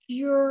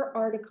obscure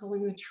article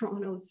in the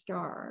Toronto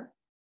Star.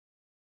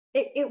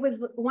 It was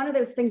one of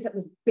those things that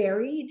was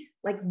buried,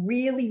 like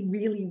really,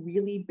 really,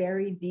 really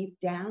buried deep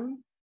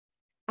down,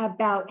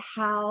 about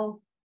how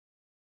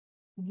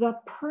the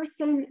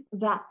person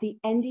that the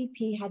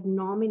NDP had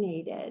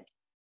nominated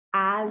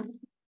as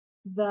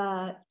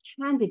the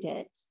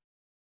candidate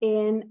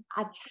in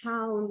a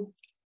town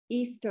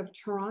east of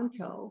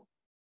Toronto,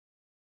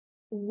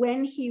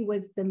 when he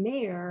was the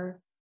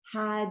mayor,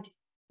 had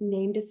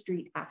named a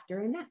street after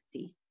a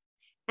Nazi.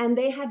 And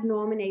they had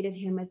nominated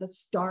him as a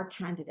star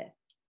candidate.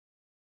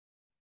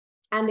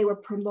 And they were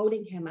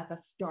promoting him as a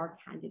star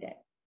candidate.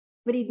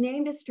 But he'd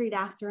named a street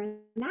after a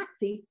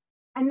Nazi.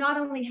 And not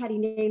only had he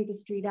named the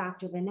street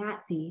after the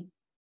Nazi,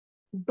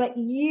 but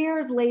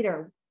years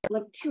later,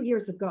 like 2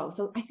 years ago,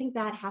 so I think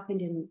that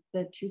happened in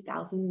the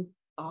 2000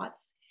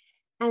 aughts.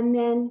 And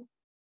then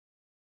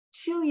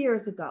 2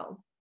 years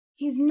ago,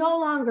 he's no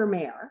longer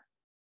mayor,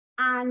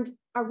 and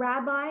a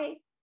rabbi,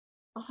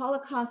 a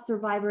Holocaust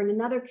survivor, and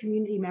another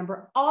community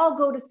member all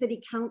go to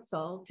city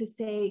council to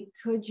say,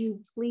 could you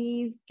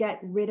please get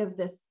rid of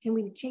this? Can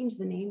we change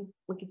the name?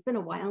 Like, it's been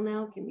a while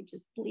now. Can we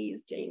just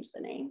please change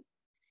the name?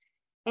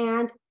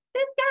 And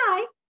this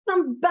guy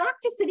comes back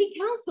to city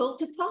council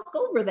to talk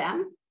over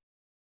them,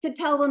 to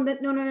tell them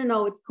that,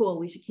 no, it's cool.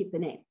 We should keep the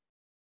name.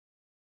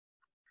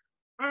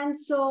 And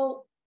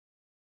so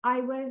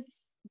I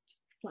was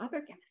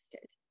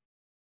flabbergasted.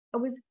 I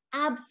was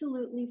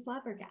absolutely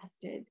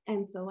flabbergasted.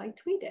 And so I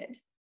tweeted,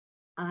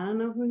 I don't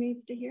know who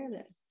needs to hear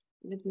this.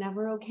 It's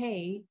never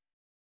okay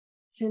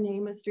to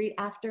name a street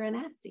after a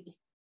Nazi.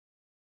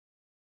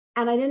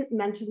 And I didn't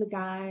mention the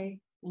guy,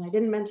 and I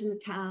didn't mention the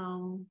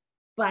town,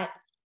 but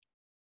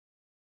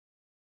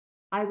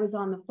I was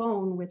on the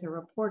phone with a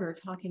reporter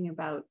talking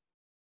about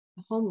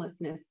the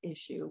homelessness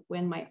issue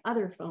when my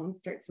other phone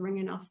starts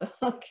ringing off the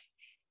hook.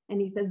 And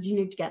he says, do you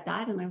need to get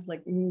that? And I was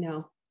like,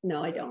 no,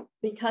 I don't.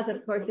 Because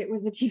of course it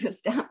was the chief of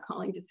staff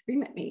calling to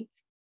scream at me.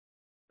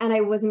 And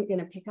I wasn't going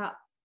to pick up.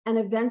 And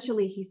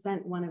eventually he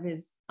sent one of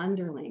his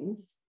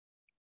underlings,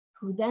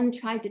 who then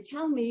tried to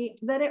tell me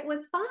that it was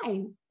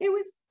fine. It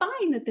was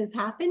fine that this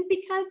happened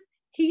because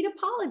he'd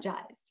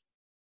apologized.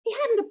 He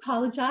hadn't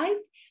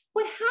apologized.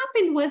 What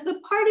happened was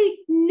the party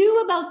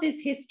knew about this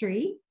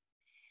history,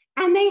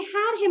 and they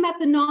had him at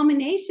the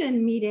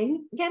nomination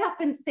meeting get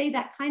up and say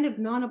that kind of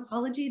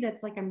non-apology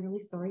that's like, I'm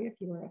really sorry if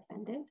you were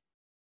offended.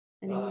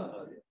 And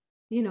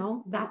you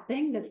know, that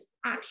thing that's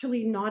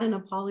actually not an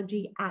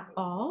apology at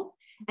all.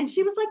 And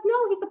she was like,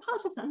 no, he's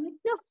apologized. I'm like,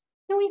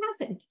 no, he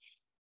hasn't.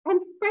 And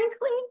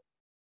frankly,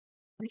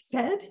 I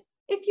said,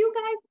 if you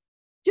guys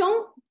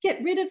don't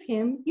get rid of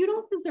him, you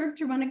don't deserve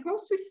to run a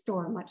grocery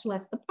store, much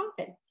less the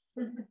profits.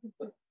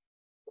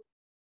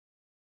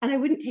 And I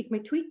wouldn't take my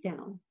tweet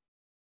down.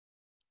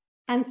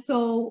 And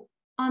so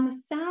on the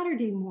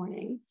Saturday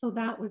morning, so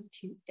that was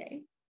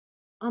Tuesday,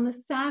 on the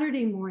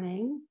Saturday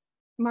morning,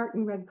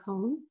 Martin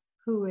Redcone,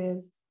 who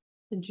is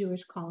the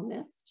Jewish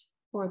columnist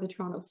for the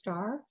Toronto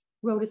Star,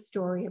 wrote a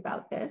story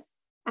about this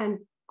and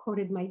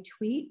quoted my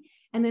tweet.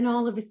 And then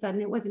all of a sudden,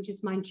 it wasn't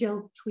just mine,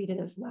 Jill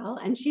tweeted as well.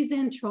 And she's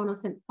in Toronto,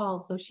 St.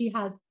 Paul. So she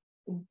has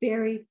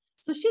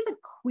she's a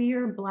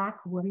queer Black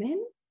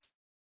woman,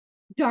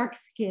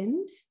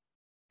 dark-skinned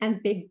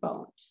and big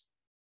boned.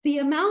 The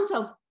amount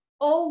of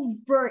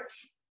overt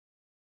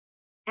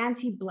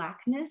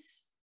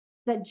anti-Blackness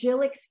that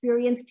Jill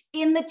experienced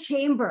in the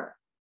chamber,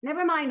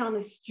 never mind on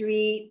the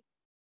street,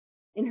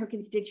 in her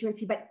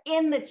constituency, but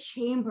in the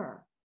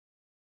chamber,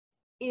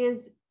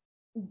 is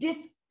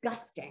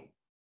disgusting.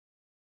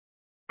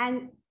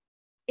 And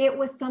it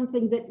was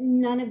something that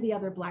none of the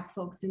other Black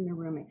folks in the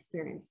room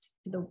experienced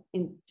to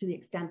the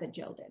extent that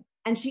Jill did.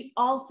 And she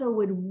also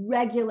would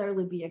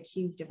regularly be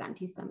accused of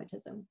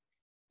anti-Semitism.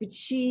 But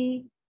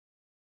she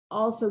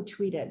also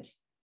tweeted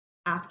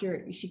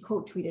after, she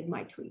quote tweeted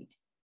my tweet,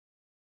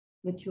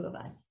 the two of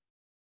us.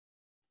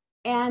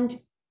 And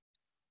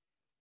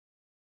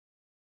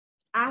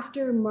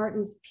after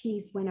Martin's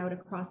piece went out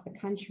across the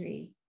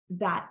country,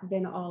 that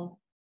then all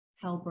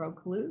hell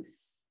broke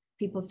loose.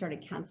 People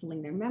started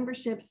canceling their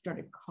memberships,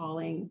 started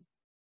calling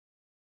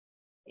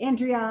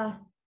Andrea,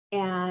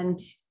 and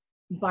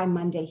by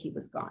Monday he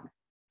was gone.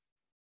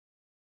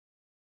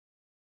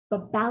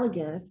 But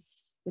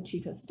Balagas, the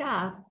chief of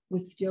staff,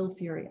 was still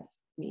furious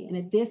with me. And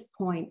at this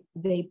point,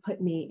 they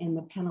put me in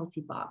the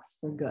penalty box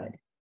for good.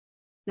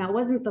 Now, it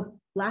wasn't the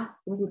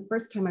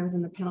first time I was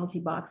in the penalty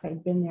box.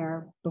 I'd been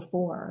there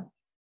before.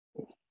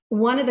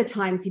 One of the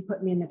times he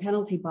put me in the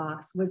penalty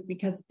box was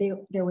because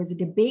there was a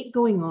debate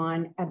going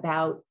on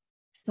about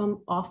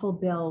some awful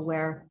bill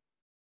where,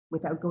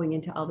 without going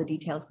into all the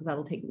details, because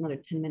that'll take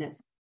another 10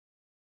 minutes,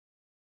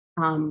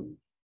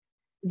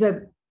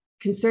 the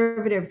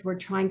Conservatives were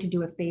trying to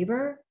do a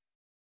favor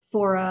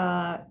for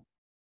a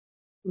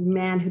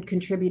man who'd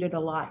contributed a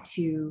lot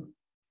to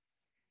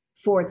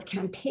Ford's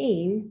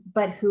campaign,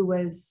 but who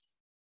was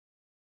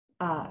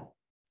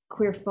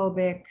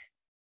queerphobic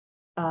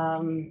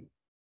and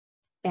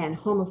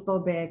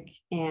homophobic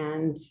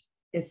and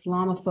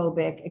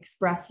Islamophobic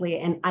expressly,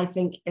 and I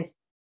think is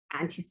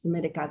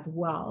anti-Semitic as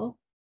well.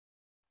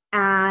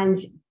 And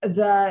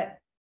the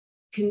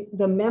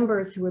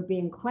members who were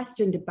being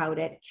questioned about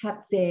it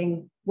kept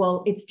saying,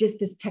 well, it's just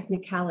this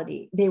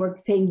technicality. They were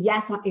saying,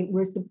 yes,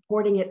 we're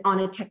supporting it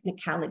on a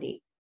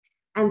technicality.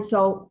 And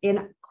so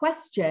in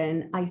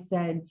question, I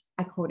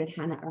quoted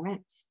Hannah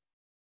Arendt,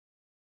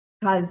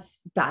 because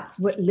that's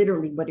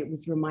literally what it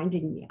was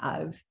reminding me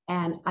of.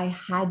 And I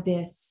had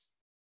this,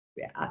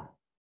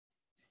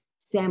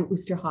 Sam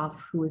Oosterhoff,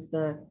 who was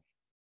the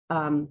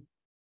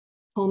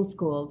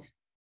homeschooled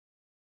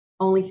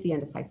only to the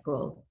end of high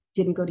school,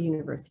 didn't go to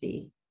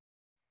university,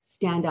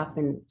 stand up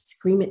and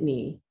scream at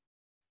me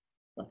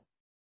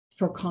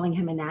for calling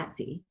him a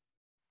Nazi.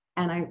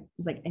 And I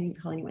was like, I didn't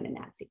call anyone a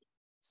Nazi.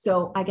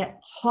 So I get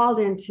hauled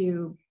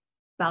into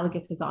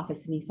Balagas's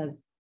office and he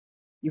says,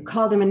 you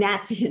called him a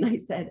Nazi. And I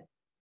said,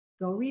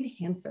 go read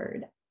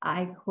Hansard.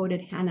 I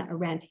quoted Hannah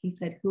Arendt. He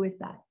said, who is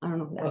that? I don't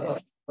know who that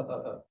is.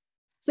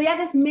 So you have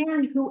this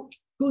man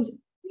whose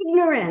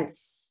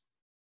ignorance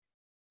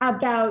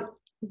about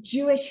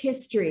Jewish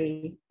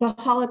history, the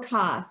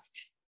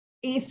Holocaust,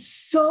 is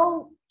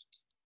so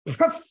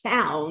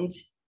profound,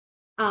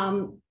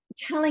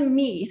 telling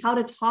me how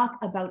to talk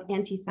about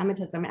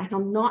anti-Semitism and how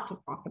not to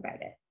talk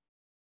about it.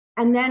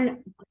 And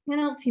then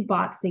penalty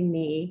boxing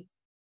me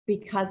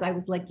because I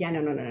was like, yeah,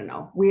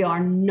 no. We are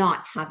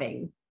not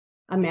having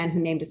a man who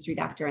named a street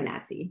after a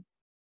Nazi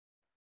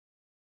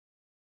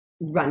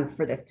run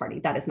for this party.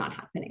 That is not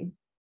happening.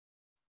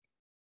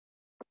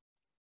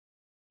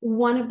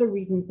 One of the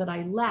reasons that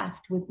I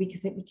left was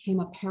because it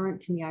became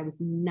apparent to me I was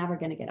never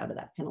going to get out of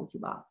that penalty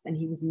box, and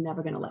he was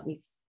never going to let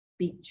me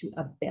speak to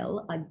a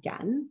bill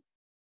again,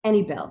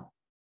 any bill.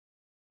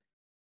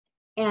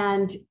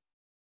 And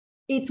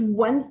it's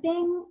one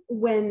thing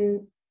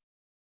when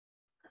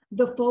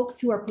the folks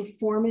who are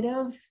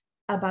performative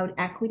about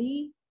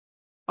equity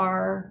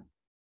are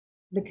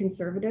the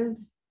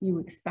Conservatives. You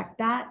expect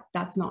that.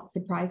 That's not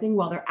surprising.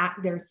 While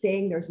they're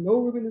saying there's no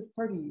room in this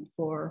party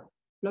for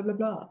blah, blah,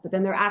 blah, but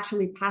then they're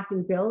actually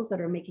passing bills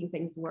that are making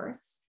things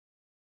worse.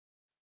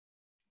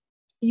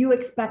 You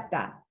expect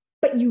that,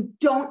 but you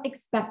don't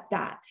expect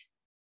that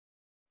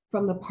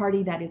from the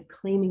party that is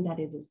claiming that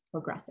is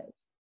progressive.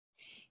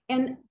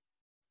 And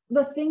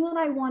the thing that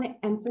I want to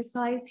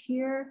emphasize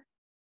here,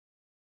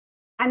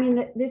 I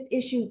mean, this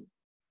issue,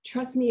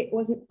 trust me, it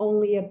wasn't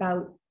only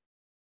about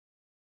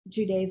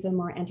Judaism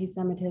or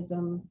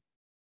anti-Semitism.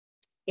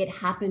 It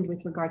happened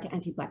with regard to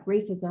anti-Black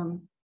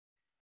racism.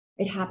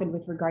 It happened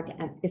with regard to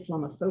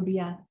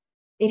Islamophobia.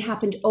 It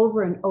happened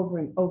over and over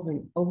and over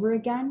and over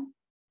again.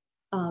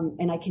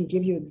 And I can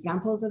give you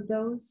examples of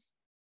those.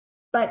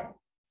 But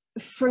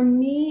for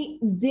me,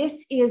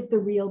 this is the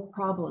real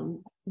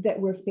problem that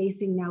we're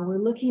facing now. We're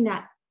looking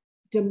at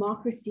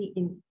democracy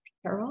in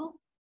peril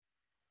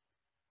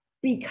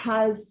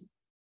because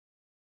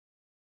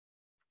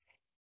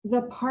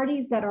the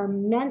parties that are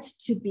meant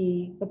to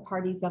be the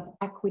parties of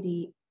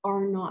equity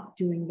are not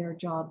doing their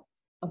job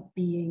of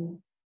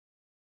being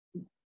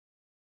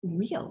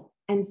real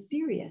and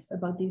serious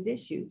about these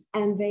issues.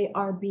 And they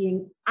are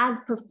being as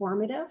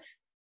performative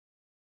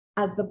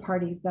as the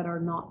parties that are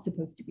not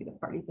supposed to be the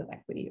parties of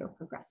equity or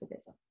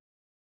progressivism.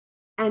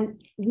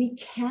 And we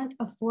can't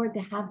afford to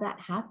have that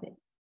happen.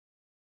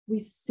 We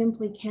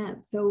simply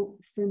can't. So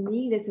for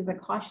me, this is a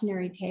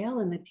cautionary tale,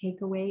 and the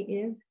takeaway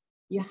is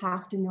you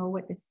have to know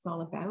what this is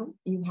all about.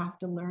 You have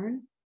to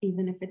learn,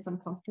 even if it's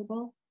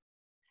uncomfortable.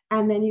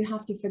 And then you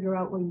have to figure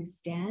out where you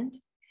stand.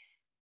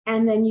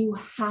 And then you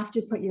have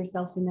to put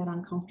yourself in that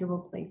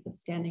uncomfortable place of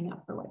standing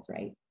up for what's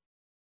right.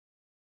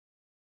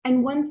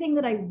 And one thing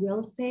that I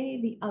will say,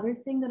 the other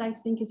thing that I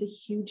think is a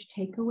huge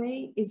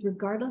takeaway is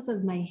regardless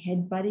of my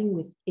headbutting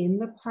within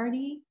the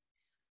party,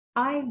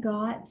 I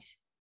got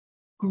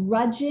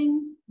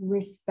grudging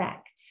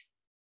respect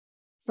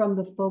from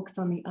the folks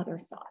on the other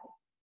side.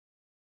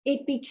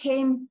 It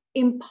became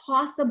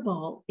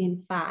impossible,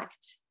 in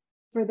fact,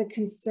 for the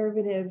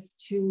Conservatives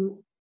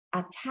to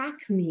attack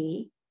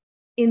me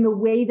in the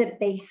way that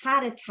they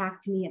had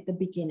attacked me at the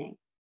beginning.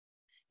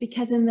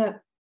 Because in the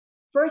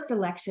first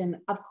election,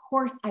 of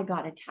course, I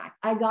got attacked.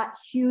 I got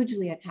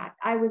hugely attacked.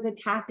 I was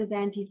attacked as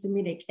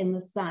anti-Semitic in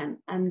the Sun.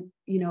 And,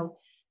 you know,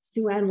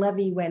 Sue Ann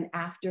Levy went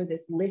after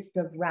this list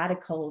of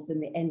radicals in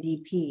the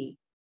NDP,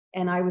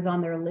 and I was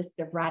on their list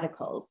of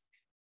radicals.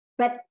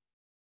 But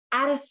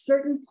at a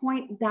certain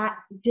point, that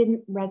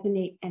didn't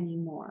resonate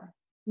anymore.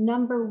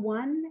 Number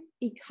one,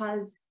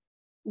 because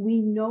we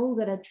know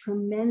that a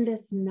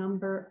tremendous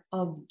number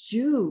of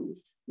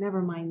Jews,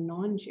 never mind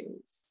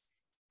non-Jews,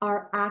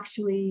 are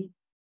actually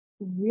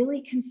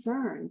really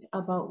concerned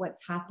about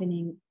what's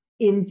happening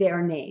in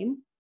their name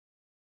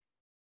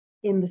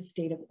in the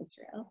state of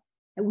Israel.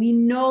 And we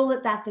know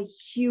that that's a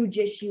huge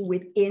issue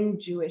within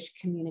Jewish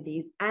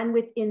communities and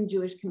within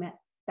Jewish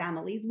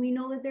families. We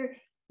know that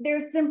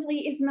there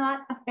simply is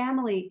not a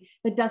family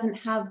that doesn't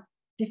have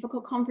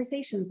difficult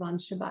conversations on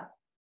Shabbat.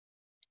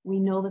 We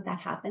know that that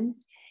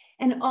happens.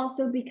 And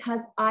also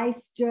because I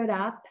stood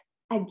up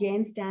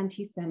against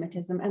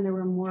anti-Semitism, and there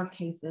were more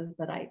cases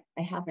that I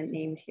haven't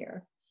named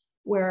here,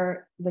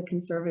 where the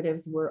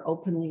Conservatives were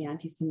openly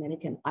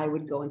anti-Semitic, and I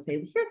would go and say,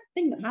 here's the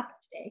thing that happened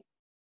today.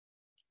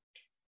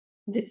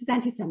 This is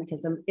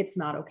anti-Semitism, it's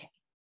not okay.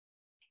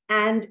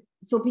 And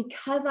so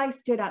because I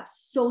stood up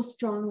so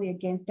strongly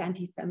against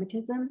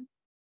anti-Semitism,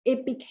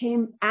 it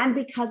became, and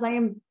because I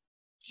am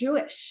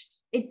Jewish,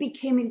 it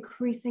became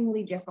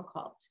increasingly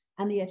difficult,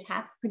 and the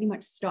attacks pretty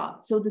much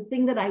stopped. So the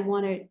thing that I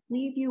want to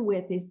leave you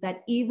with is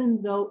that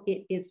even though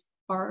it is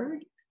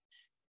hard,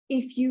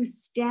 if you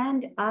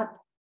stand up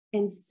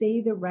and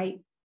say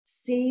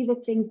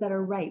the things that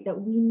are right, that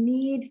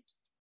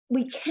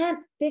we can't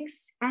fix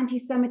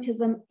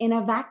anti-Semitism in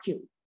a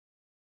vacuum.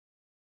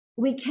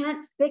 We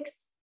can't fix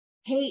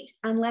hate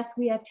unless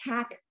we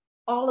attack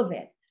all of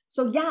it.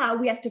 So yeah,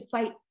 we have to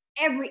fight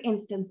every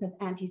instance of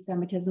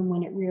anti-Semitism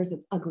when it rears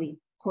its ugly,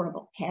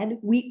 horrible head.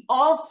 We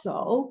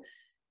also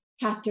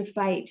have to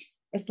fight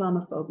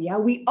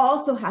Islamophobia. We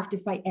also have to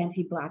fight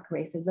anti-Black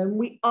racism.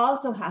 We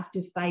also have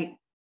to fight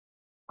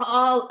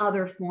all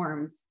other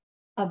forms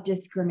of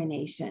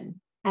discrimination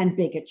and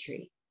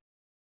bigotry.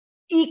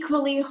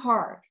 Equally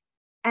hard.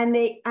 And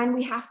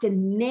we have to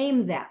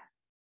name them,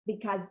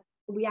 because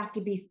we have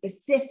to be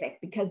specific,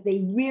 because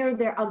they rear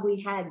their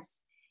ugly heads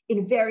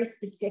in very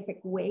specific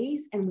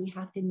ways, and we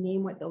have to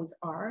name what those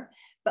are.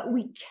 But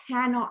we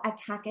cannot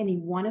attack any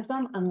one of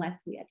them unless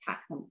we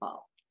attack them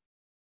all.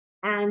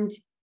 And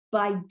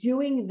by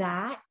doing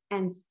that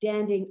and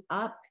standing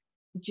up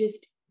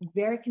just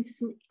very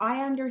consistently,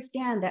 I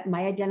understand that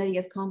my identity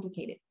is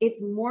complicated.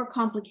 It's more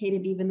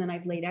complicated even than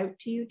I've laid out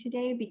to you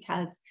today,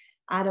 because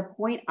at a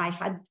point I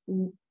had,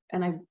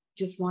 and I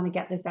just want to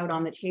get this out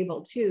on the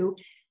table too,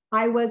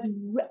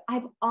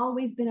 I've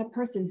always been a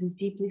person who's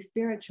deeply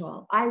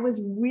spiritual. I was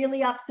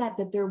really upset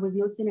that there was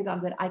no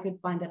synagogue that I could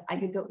find that I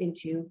could go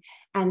into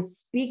and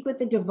speak with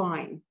the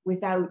divine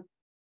without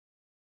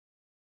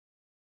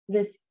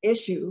this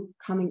issue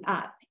coming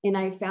up. And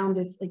I found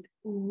this like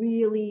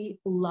really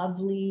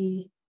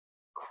lovely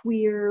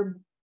queer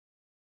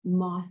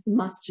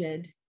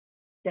masjid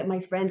that my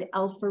friend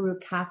El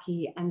Farouk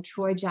Kaki and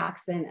Troy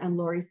Jackson and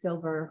Laurie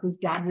Silver, whose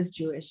dad was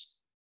Jewish,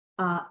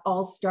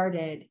 all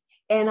started.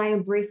 And I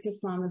embraced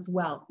Islam as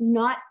well,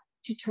 not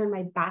to turn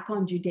my back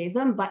on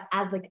Judaism, but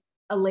as like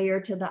a layer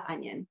to the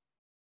onion.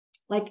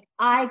 Like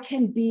I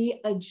can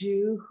be a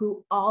Jew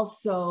who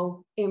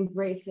also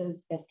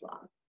embraces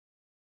Islam.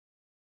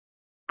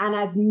 And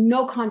as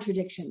no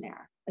contradiction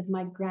there. As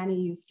my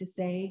granny used to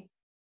say,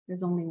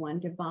 there's only one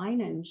divine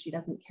and she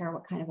doesn't care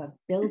what kind of a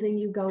building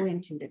you go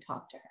into to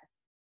talk to her,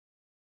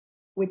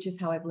 which is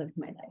how I've lived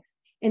my life.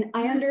 And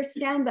I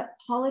understand that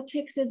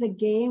politics is a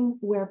game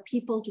where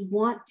people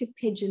want to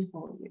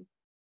pigeonhole you.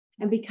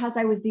 And because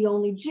I was the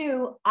only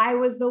Jew, I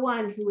was the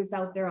one who was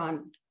out there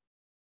on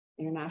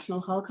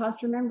International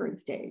Holocaust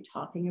Remembrance Day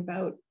talking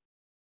about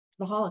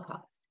the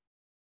Holocaust.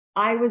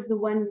 I was the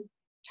one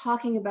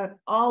talking about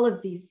all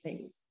of these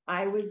things.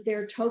 I was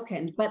their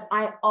token, but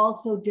I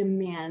also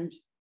demand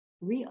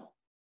real.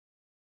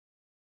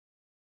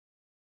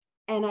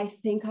 And I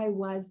think I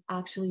was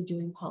actually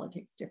doing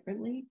politics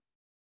differently.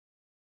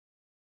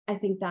 I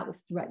think that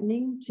was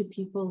threatening to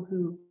people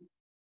who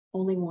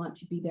only want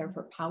to be there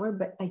for power.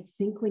 But I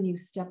think when you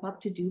step up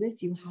to do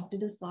this, you have to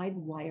decide,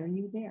 why are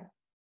you there?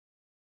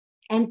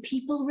 And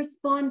people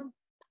respond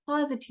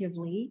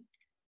positively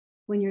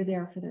when you're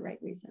there for the right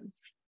reasons.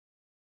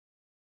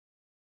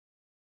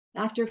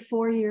 After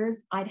 4 years,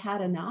 I'd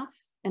had enough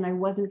and I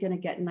wasn't going to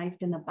get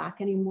knifed in the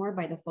back anymore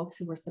by the folks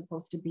who were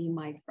supposed to be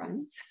my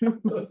friends on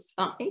my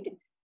side.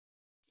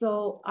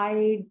 So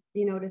I,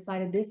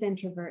 decided this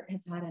introvert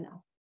has had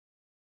enough.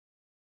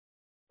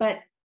 But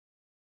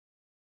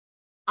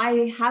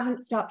I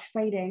haven't stopped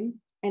fighting,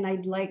 and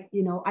I'd like,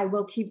 I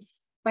will keep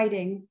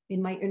fighting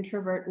in my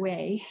introvert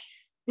way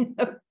in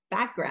the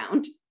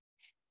background.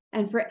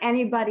 And for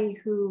anybody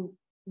who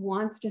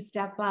wants to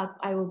step up,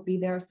 I will be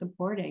there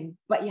supporting,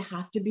 but you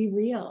have to be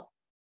real.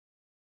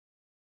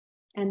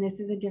 And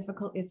this is a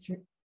difficult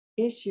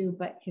issue,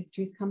 but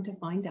history's come to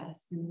find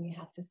us and we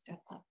have to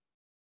step up.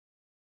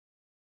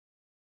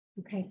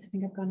 Okay, I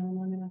think I've gone on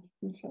long enough.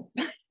 Thank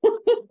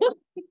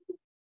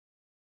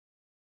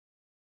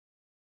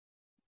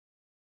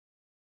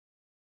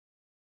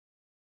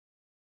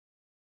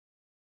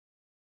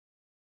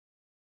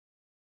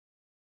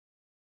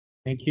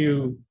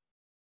you.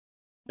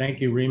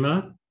 Thank you,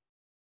 Rima.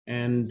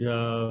 And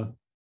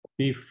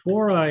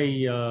before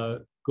I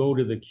go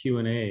to the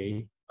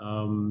Q&A,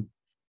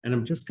 and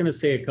I'm just going to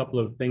say a couple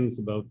of things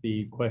about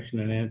the question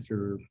and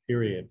answer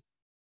period.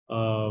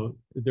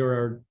 There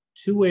are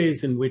two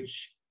ways in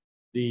which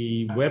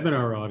the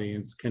webinar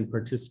audience can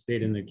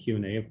participate in the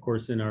Q&A. Of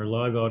course, in our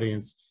live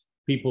audience,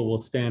 people will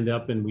stand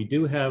up, and we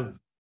do have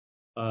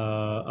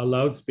a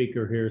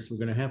loudspeaker here, so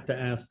we're going to have to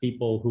ask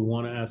people who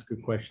want to ask a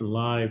question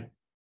live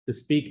to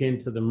speak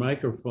into the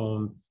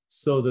microphone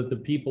so that the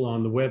people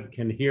on the web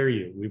can hear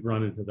you. We've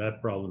run into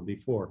that problem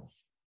before.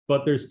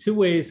 But there's two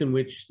ways in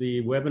which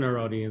the webinar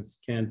audience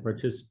can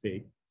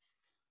participate.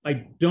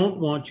 I don't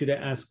want you to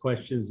ask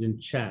questions in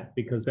chat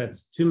because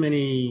that's too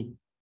many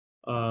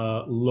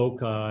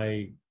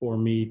loci for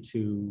me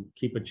to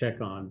keep a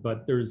check on.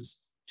 But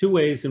there's two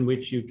ways in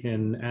which you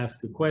can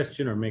ask a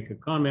question or make a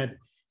comment.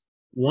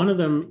 One of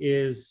them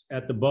is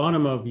at the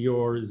bottom of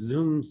your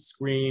Zoom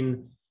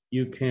screen,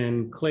 you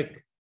can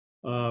click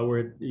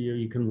where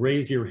you can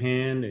raise your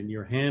hand and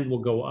your hand will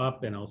go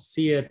up and I'll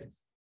see it.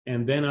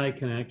 And then I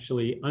can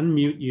actually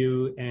unmute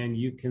you and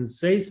you can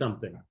say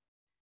something.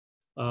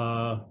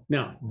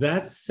 Now,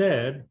 that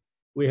said,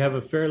 we have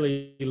a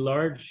fairly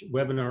large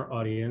webinar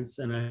audience,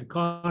 and I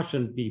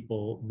caution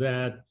people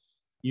that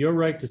your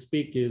right to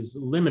speak is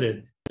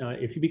limited.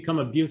 If you become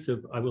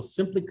abusive, I will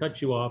simply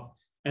cut you off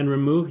and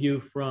remove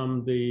you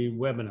from the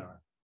webinar.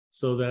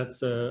 So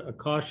that's a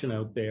caution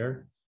out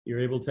there. You're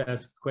able to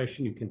ask a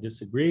question, you can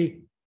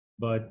disagree,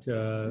 but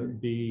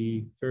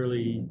be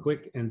fairly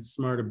quick and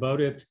smart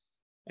about it.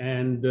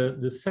 And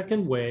the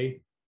second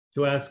way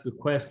to ask a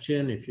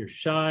question, if you're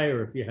shy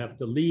or if you have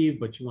to leave,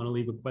 but you want to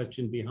leave a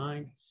question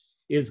behind,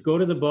 is go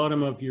to the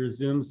bottom of your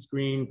Zoom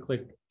screen,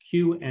 click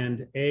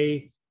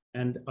Q&A,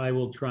 and I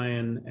will try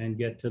and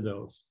get to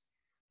those.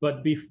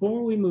 But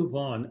before we move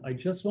on, I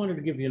just wanted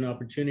to give you an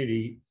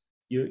opportunity.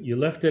 You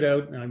left it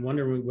out, and I'm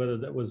wondering whether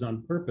that was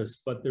on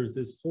purpose, but there's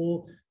this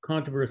whole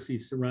controversy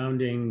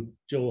surrounding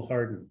Joel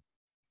Harden,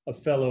 a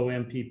fellow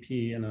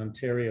MPP in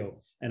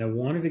Ontario. And I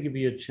wanted to give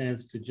you a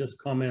chance to just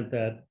comment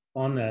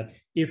on that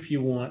if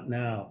you want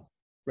now,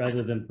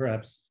 rather than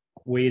perhaps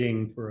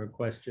waiting for a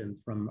question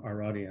from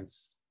our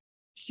audience.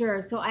 Sure.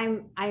 So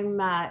I'm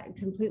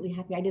completely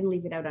happy. I didn't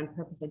leave it out on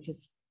purpose.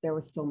 There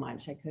was so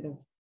much I could have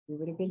we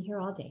would have been here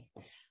all day.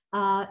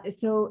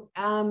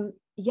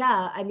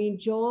 Yeah, I mean,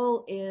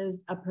 Joel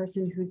is a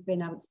person who's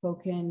been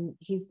outspoken.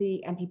 He's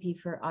the MPP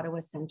for Ottawa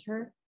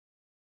Centre.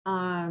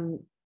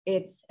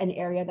 It's an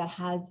area that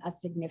has a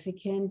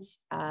significant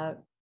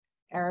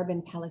Arab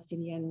and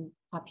Palestinian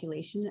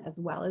population, as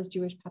well as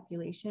Jewish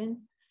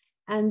population.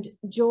 And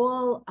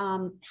Joel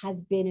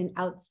has been an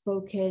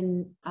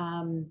outspoken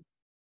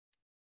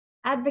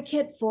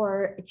advocate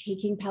for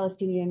taking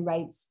Palestinian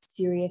rights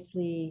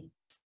seriously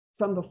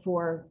from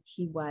before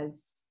he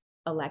was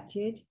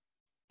elected.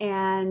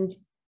 And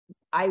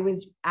I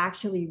was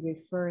actually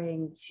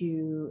referring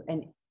to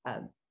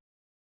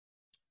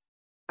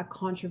a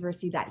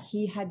controversy that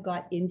he had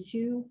got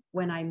into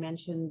when I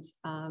mentioned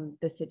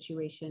the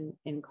situation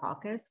in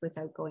caucus,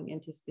 without going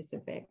into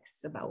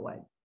specifics about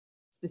what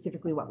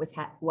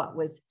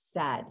was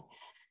said.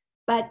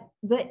 But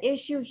the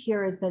issue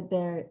here is that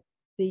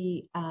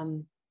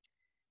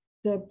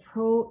the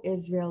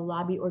pro-Israel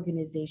lobby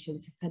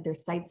organizations have had their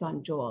sights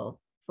on Joel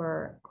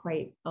for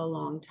quite a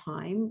long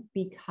time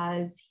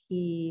because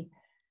he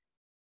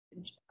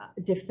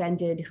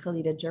defended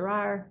Khalida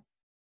Jarrar,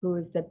 who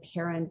is the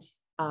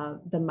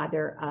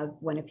mother of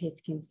one of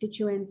his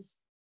constituents,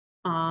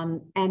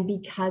 and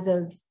because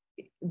of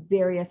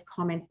various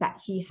comments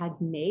that he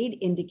had made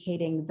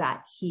indicating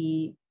that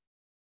he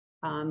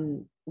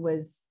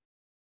was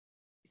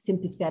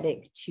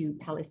sympathetic to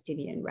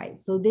Palestinian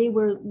rights. So they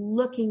were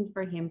looking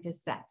for him to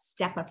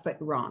step a foot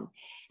wrong.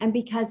 And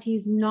because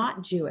he's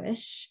not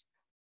Jewish,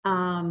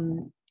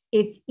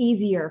 it's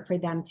easier for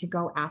them to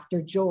go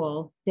after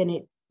Joel than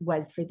it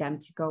was for them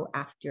to go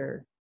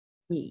after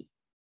me.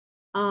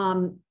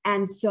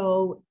 And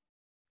so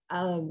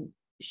a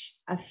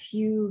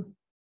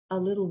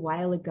little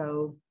while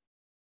ago,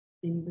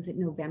 was it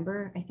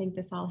November? I think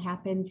this all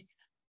happened.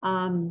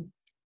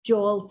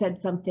 Joel said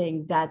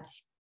something that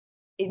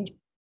he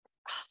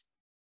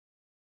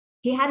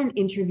had an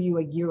interview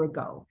a year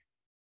ago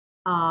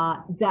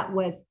that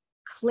was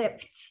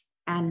clipped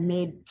and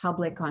made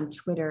public on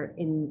Twitter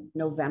in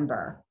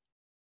November.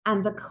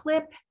 And the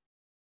clip,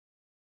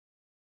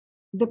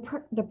 the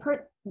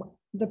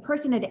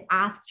person had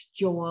asked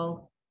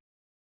Joel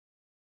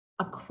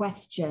a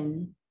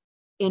question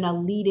in a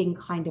leading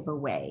kind of a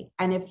way.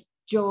 And if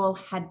Joel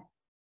had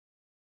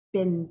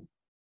been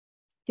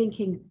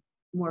thinking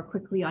more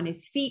quickly on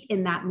his feet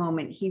in that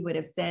moment, he would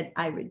have said,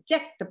 "I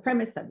reject the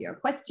premise of your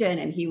question,"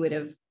 and he would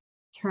have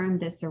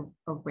turned this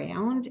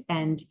around.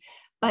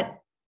 But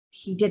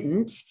he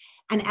didn't.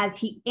 And as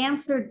he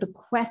answered the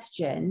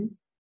question,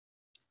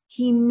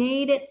 he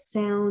made it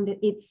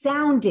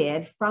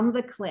sounded from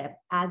the clip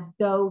as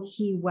though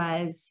he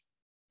was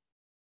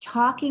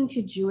talking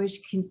to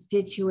Jewish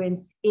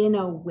constituents in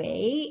a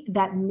way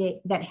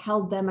that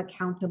held them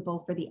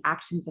accountable for the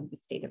actions of the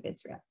state of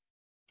Israel.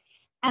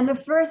 And the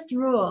first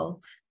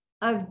rule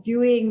of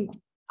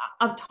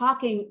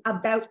talking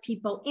about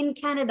people in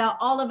Canada,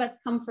 all of us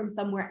come from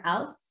somewhere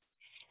else.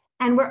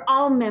 And we're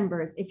all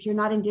members. If you're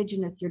not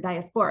Indigenous, you're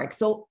diasporic.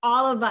 So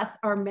all of us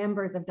are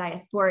members of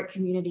diasporic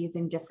communities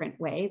in different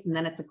ways. And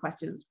then it's a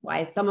question of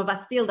why some of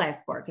us feel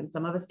diasporic and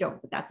some of us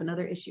don't, but that's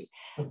another issue.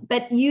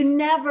 But you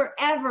never,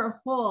 ever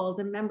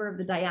hold a member of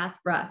the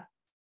diaspora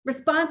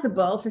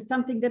responsible for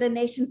something that a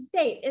nation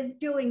state is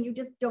doing. You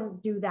just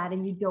don't do that,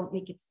 and you don't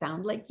make it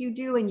sound like you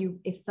do. And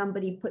if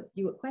somebody puts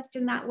you a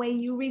question that way,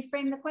 you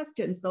reframe the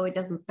question so it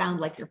doesn't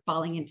sound like you're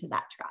falling into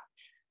that trap.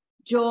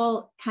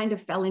 Joel kind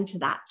of fell into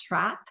that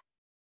trap.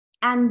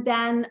 And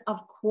then,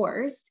 of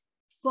course,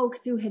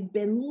 folks who had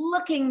been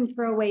looking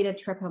for a way to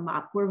trip him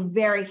up were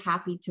very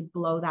happy to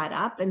blow that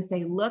up and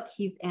say, look,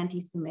 he's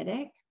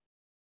anti-Semitic.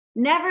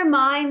 Never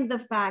mind the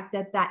fact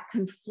that that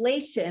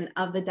conflation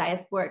of the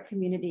diasporic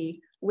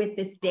community with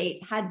the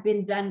state had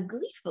been done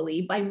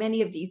gleefully by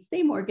many of these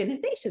same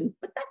organizations,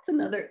 but that's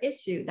another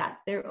issue.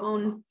 That's their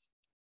own,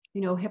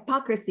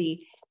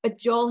 hypocrisy. But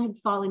Joel had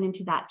fallen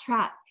into that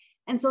trap.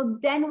 And so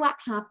then what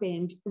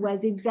happened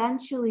was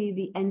eventually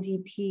the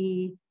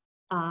NDP,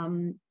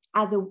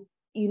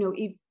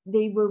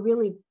 they were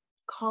really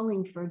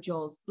calling for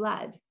Joel's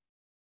blood.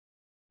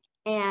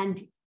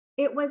 And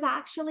it was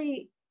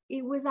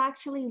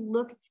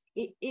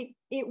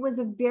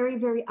a very,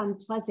 very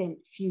unpleasant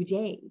few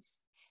days.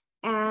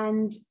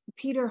 And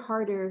Peter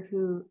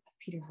Tabbins,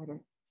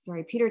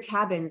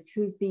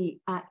 who's the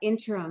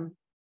interim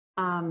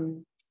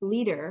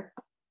leader,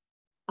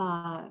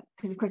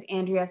 because of course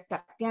Andrea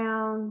stepped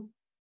down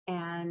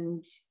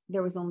and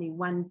there was only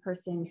one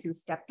person who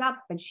stepped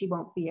up, and she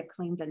won't be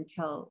acclaimed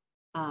until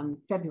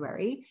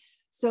February.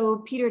 So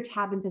Peter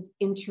Tabbins, as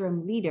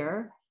interim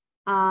leader,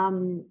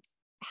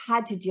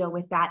 had to deal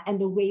with that. And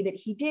the way that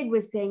he did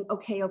was saying,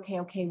 okay,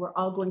 we're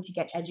all going to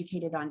get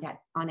educated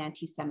on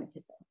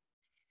anti-Semitism.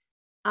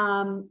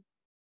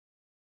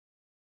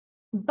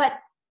 But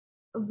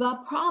the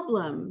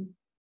problem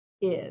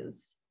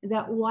is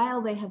that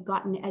while they have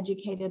gotten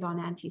educated on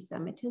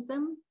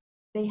anti-Semitism,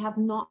 they have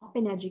not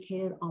been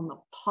educated on the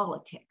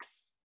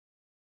politics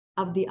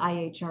of the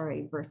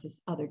IHRA versus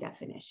other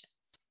definitions.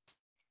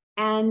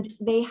 And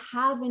they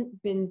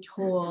haven't been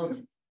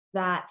told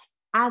that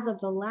as of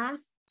the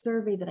last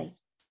survey that I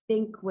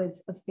think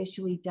was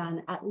officially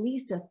done, at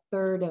least a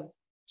third of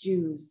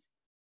Jews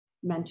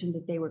mentioned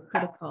that they were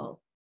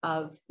critical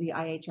of the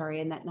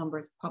IHRA, and that number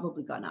has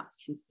probably gone up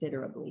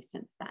considerably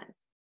since then.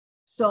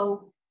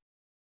 So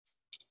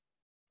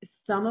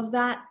some of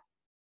that,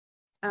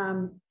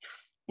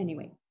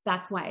 anyway,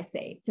 that's why I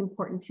say it's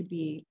important to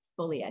be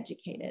fully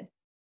educated.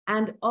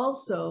 And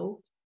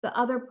also the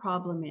other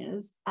problem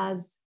is,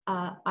 as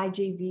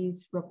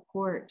IJV's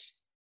report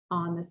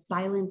on the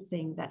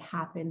silencing that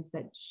happens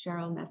that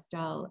Cheryl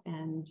Nestel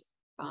and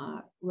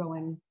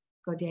Rowan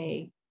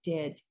Godet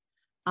did,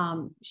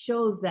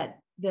 shows that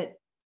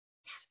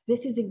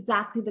this is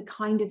exactly the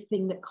kind of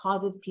thing that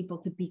causes people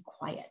to be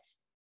quiet.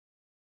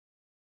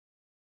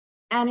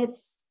 And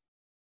it's,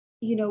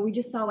 you know, we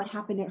just saw what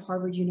happened at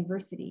Harvard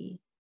University,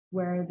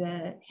 where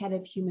the head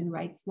of Human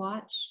Rights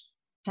Watch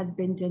has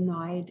been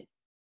denied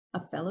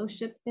a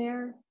fellowship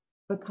there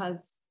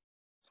because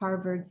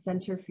Harvard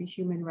Center for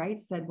Human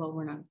Rights said, well,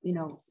 we're not, you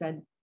know,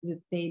 said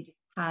that they'd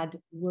had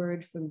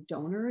word from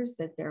donors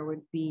that there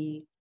would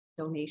be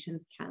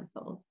donations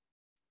canceled.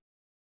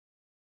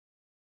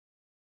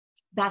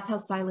 That's how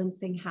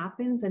silencing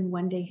happens, and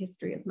one day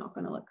history is not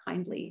going to look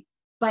kindly.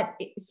 But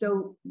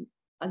so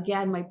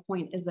again, my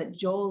point is that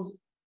Joel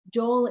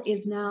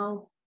is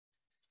now,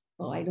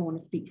 well, I don't want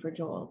to speak for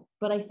Joel,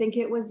 but I think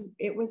it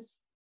was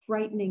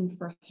frightening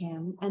for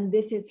him. And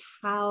this is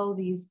how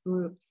these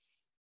groups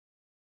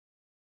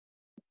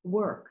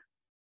work.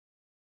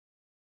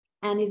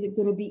 And is it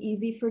going to be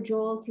easy for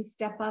Joel to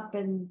step up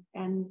and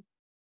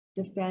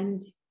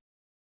defend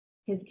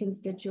his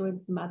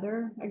constituent's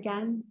mother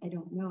again? I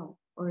don't know.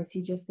 Or is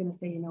he just going to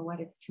say, you know what,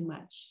 it's too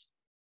much?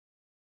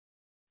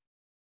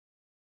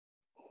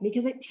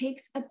 Because it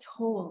takes a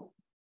toll.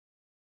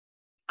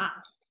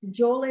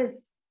 Joel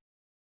is,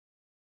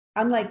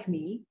 unlike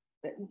me,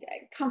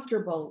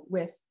 comfortable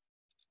with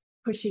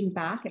pushing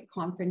back at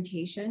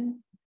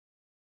confrontation.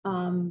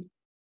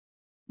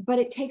 But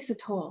it takes a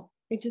toll.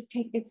 It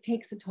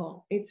takes a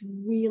toll. It's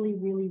really,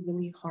 really,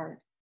 really hard.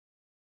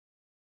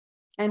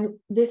 And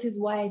this is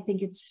why I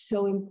think it's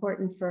so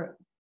important for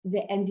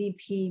the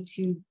NDP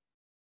to,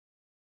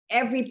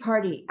 every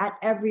party at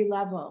every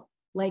level,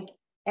 like,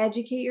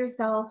 educate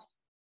yourself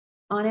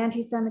on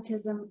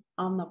anti-Semitism,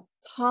 on the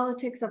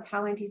politics of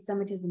how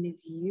anti-Semitism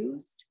is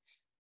used,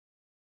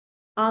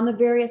 on the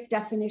various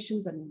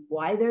definitions and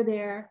why they're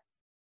there,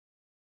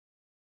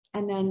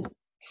 and then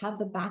have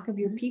the back of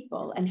your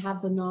people and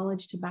have the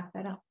knowledge to back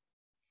that up.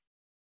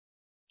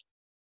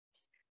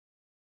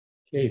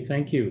 Okay,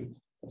 thank you.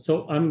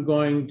 So I'm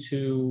going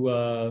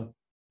to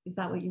is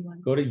that what you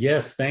want? Go to,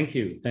 yes, thank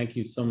you. Thank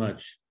you so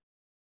much.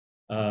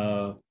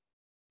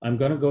 I'm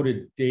going to go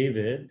to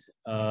David.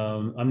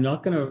 I'm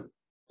not going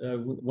to,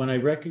 when I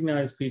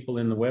recognize people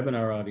in the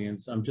webinar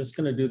audience, I'm just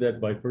going to do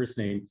that by first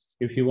name.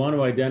 If you want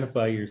to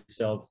identify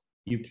yourself,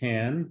 you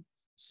can.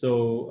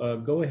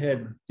 So go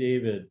ahead,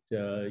 David.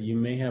 You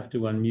may have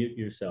to unmute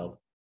yourself.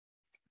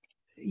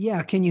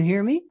 Yeah, can you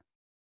hear me?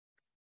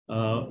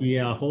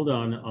 Yeah, hold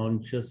on.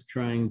 I'm just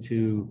trying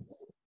to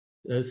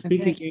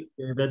speak again,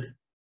 David.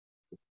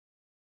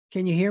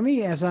 Can you hear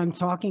me as I'm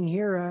talking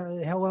here?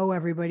 Hello,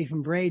 everybody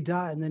from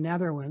Breda in the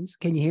Netherlands.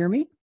 Can you hear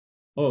me?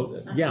 Oh,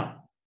 yeah.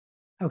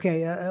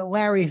 Okay,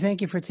 Larry,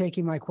 thank you for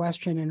taking my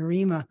question. And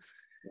Rima,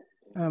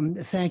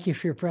 thank you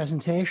for your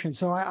presentation.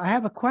 So I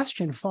have a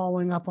question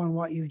following up on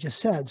what you just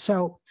said.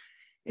 So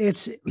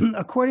it's,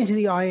 according to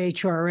the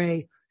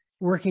IHRA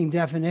working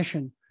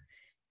definition,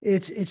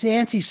 it's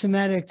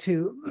anti-Semitic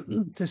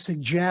to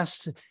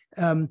suggest,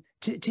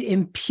 to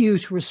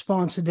impute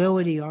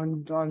responsibility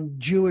on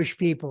Jewish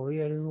people,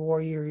 you know,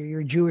 or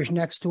your Jewish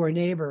next door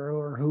neighbor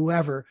or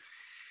whoever,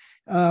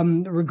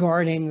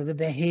 regarding the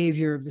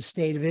behavior of the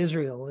state of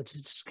Israel.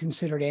 It's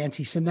considered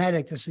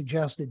anti-Semitic to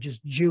suggest that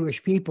just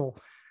Jewish people,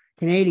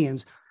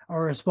 Canadians,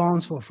 are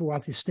responsible for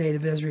what the state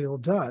of Israel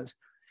does.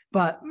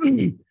 But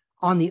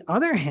on the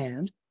other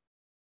hand,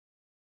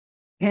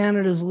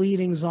 Canada's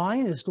leading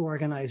Zionist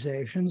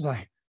organizations,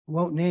 I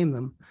won't name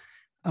them,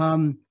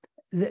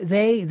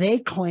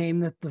 they claim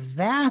that the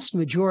vast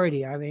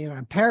majority, I mean,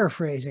 I'm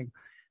paraphrasing,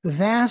 the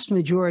vast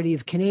majority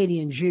of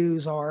Canadian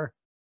Jews are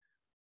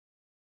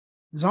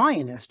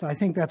Zionist. I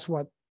think that's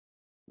what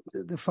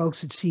the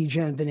folks at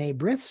CGen B'nai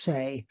B'rith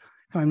say,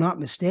 if I'm not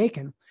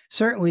mistaken.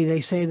 Certainly they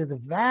say that the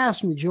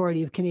vast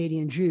majority of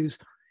Canadian Jews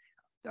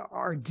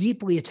are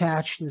deeply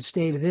attached to the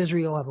state of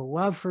Israel, have a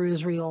love for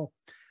Israel,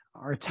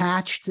 are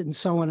attached, and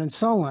so on and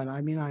so on. I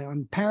mean,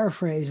 I'm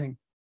paraphrasing.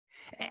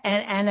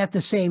 And at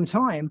the same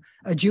time,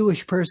 a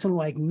Jewish person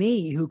like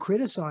me who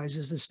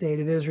criticizes the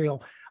state of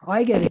Israel,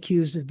 I get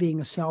accused of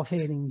being a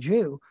self-hating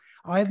Jew.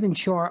 I've been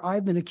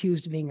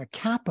accused of being a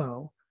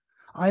capo.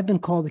 I've been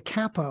called a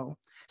capo.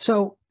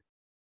 So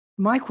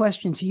my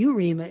question to you,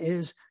 Rima,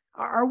 is,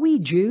 are we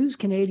Jews,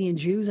 Canadian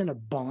Jews, in a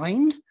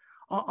bind?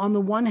 On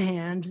the one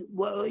hand,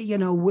 well, you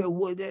know,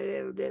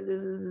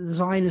 the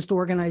Zionist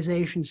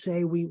organizations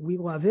say we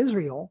love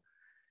Israel.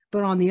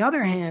 But on the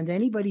other hand,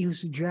 anybody who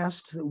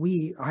suggests that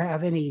we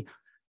have any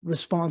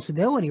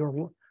responsibility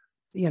or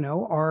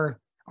are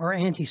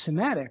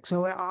anti-Semitic.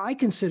 So I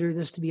consider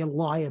this to be a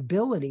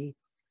liability.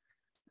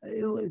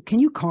 Can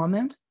you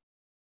comment?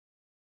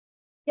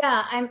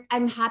 Yeah,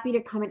 I'm happy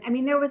to comment. I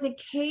mean, there was a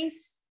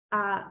case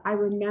I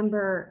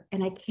remember,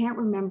 and I can't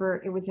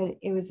remember. It was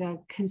a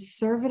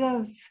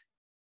conservative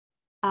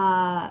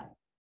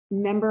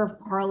member of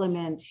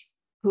parliament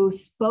who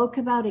spoke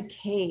about a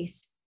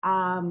case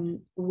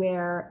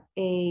where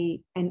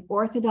an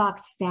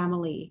Orthodox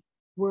family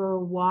were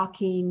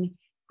walking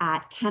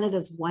at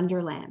Canada's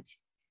Wonderland,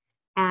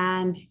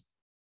 and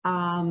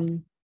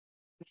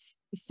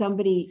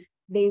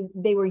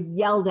they were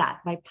yelled at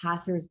by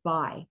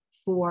passersby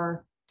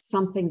for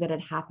something that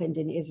had happened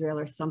in Israel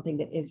or something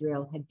that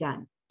Israel had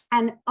done.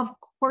 And of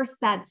course,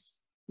 that's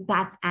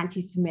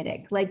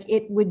anti-Semitic. Like,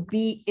 it would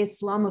be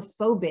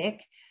Islamophobic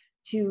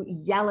to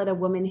yell at a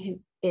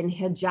woman in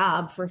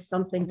hijab for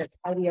something that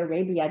Saudi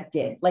Arabia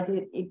did. Like,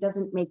 it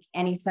doesn't make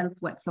any sense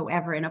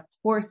whatsoever. And of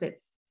course,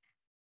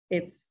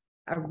 it's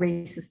a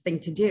racist thing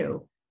to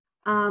do.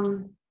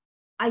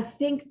 I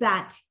think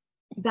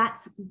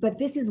but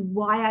this is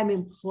why I'm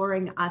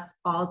imploring us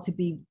all to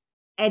be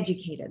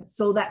educated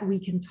so that we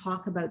can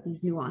talk about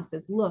these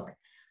nuances. Look,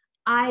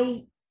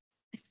 I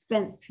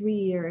spent 3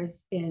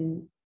 years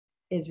in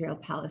Israel,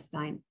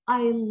 Palestine.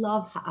 I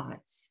love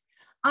Haaretz.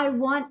 I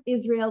want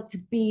Israel to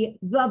be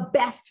the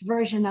best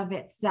version of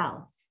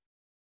itself.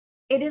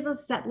 It is a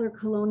settler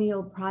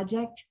colonial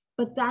project,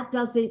 but that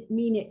doesn't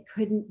mean it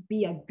couldn't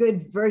be a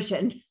good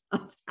version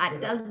of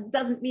that.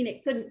 Doesn't mean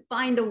it couldn't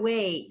find a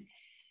way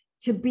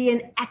to be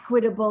an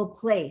equitable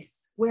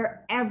place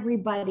where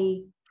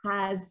everybody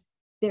has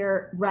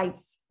their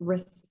rights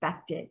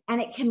respected,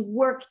 and it can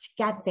work to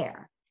get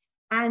there.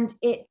 And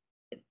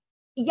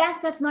yes,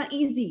 that's not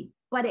easy,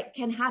 but it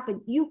can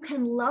happen. You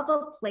can love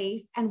a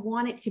place and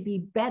want it to be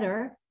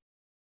better.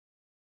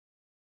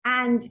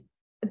 And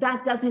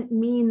that doesn't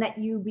mean that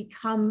you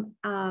become,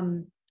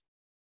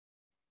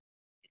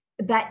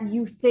 that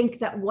you think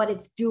that what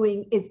it's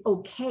doing is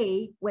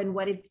okay when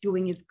what it's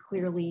doing is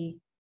clearly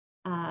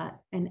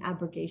an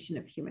abrogation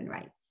of human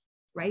rights,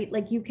 right?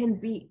 Like, you can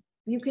be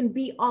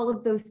all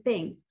of those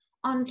things.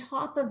 On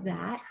top of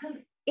that,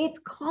 it's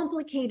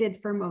complicated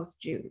for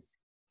most Jews.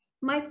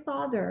 My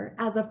father,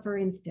 for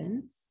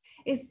instance,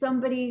 is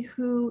somebody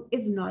who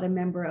is not a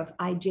member of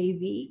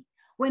IJV.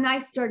 When I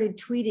started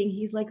tweeting,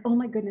 he's like, oh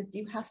my goodness, do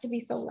you have to be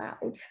so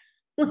loud?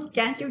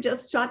 Can't you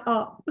just shut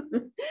up?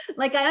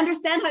 Like, I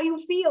understand how you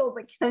feel,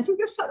 but can't you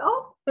just shut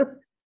up?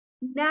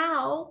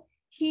 Now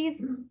he's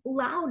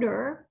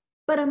louder,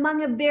 but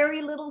among a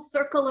very little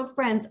circle of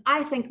friends.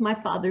 I think my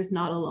father's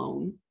not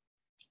alone.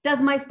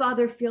 Does my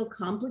father feel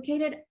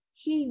complicated?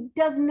 He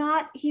does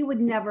not. He would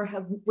never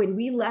have. When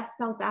we left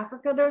South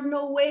Africa, there's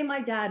no way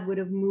my dad would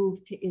have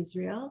moved to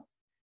Israel.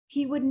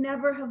 He would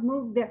never have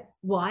moved there.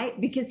 Why?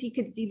 Because he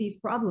could see these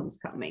problems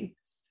coming.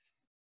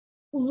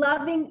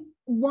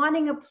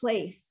 Wanting a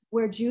place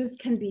where Jews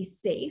can be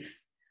safe,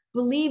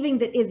 believing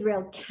that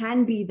Israel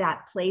can be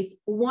that place,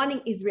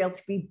 wanting Israel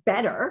to be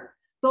better,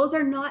 those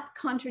are not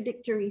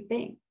contradictory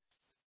things.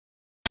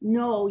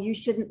 No, you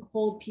shouldn't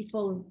hold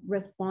people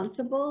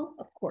responsible.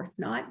 Of course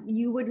not.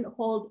 You wouldn't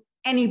hold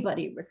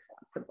anybody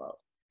responsible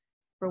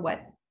for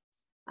what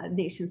a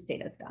nation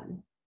state has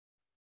done.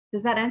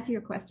 Does that answer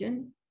your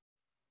question?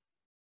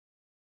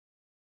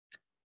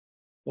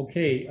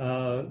 Okay,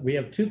 we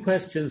have 2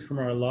 questions from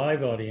our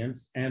live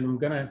audience, and I'm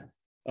gonna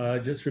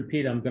just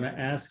repeat, I'm gonna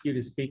ask you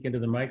to speak into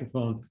the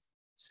microphone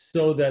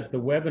so that the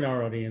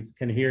webinar audience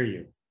can hear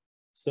you.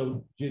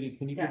 So Judy,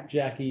 can you get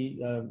Jackie,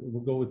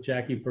 we'll go with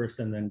Jackie first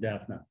and then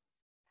Daphne.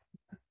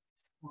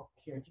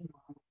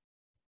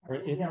 Or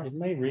it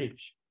may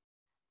reach.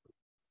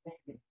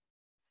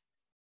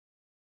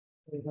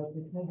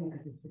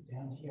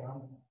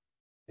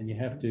 And you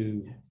have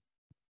to.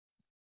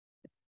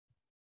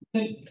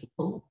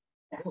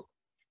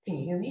 Can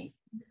you hear me?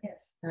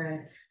 Yes. All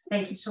right.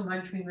 Thank you so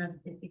much, Rima.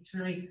 It's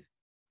really,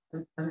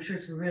 I'm sure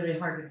it's really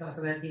hard to talk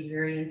about these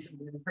very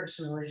intimate and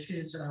personal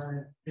issues on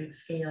a big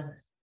scale.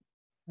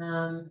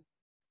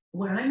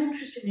 What I'm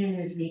interested in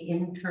is the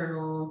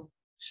internal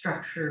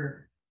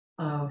structure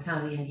of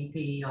how the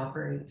NDP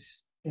operates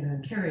in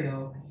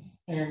Ontario.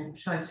 And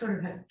so I sort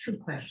of have 2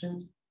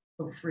 questions,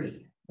 or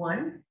 3.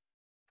 1,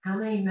 how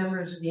many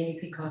members of the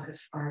NDP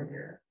caucus are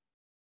there?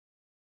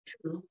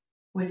 2,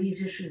 were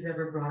these issues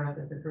ever brought up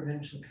at the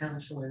provincial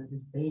council and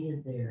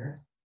debated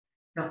there?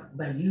 Not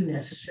by you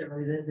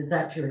necessarily,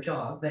 that's your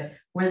job, but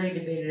were they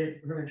debated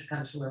at the provincial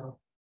council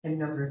level? And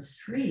number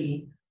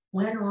 3,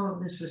 when all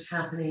of this was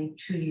happening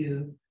to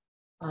you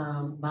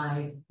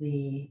by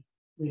the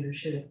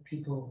leadership,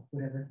 people,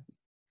 whatever,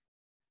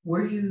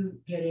 were you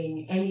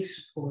getting any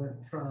support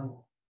from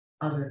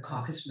other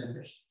caucus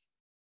members?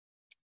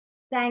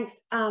 Thanks.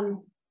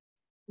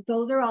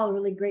 Those are all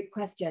really great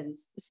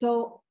questions.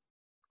 So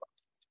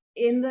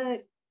in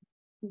the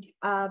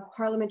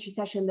parliamentary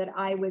session that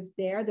I was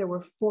there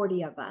were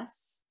 40 of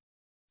us.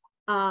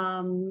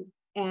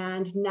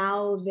 And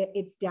now that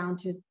it's down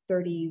to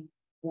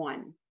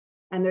 31.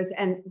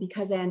 And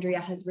because Andrea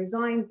has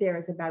resigned, there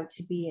is about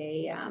to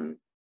be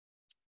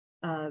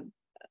an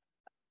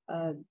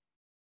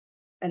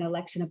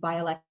election, a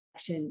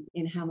by-election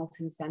in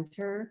Hamilton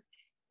Center.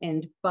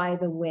 And by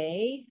the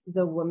way,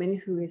 the woman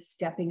who is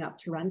stepping up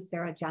to run,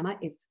 Sarah Jama,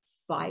 is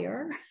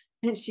fire,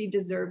 and she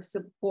deserves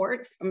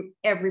support from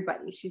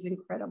everybody. She's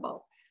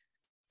incredible.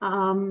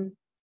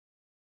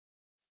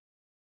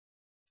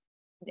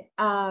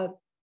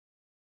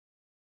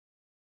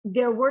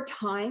 There were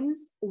times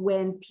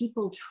when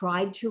people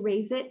tried to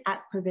raise it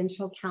at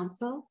provincial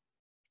council,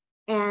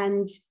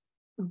 and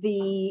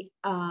the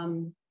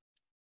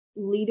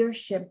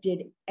leadership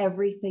did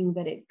everything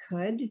that it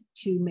could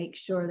to make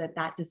sure that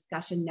that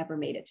discussion never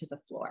made it to the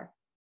floor.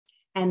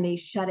 And they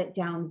shut it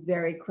down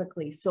very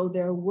quickly. So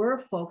there were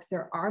folks,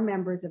 there are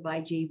members of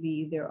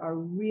IJV, there are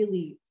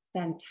really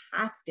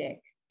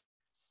fantastic,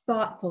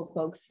 thoughtful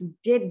folks who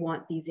did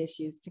want these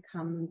issues to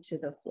come to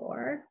the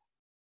floor.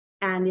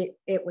 And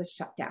it was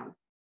shut down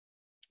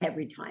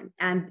every time.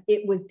 And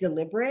it was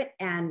deliberate,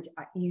 and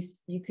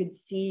you could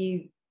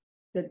see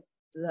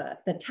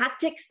the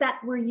tactics that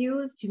were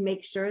used to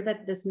make sure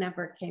that this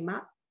never came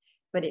up,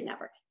 but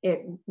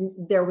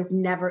there was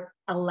never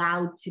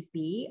allowed to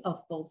be a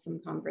fulsome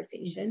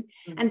conversation.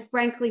 Mm-hmm. And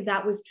frankly,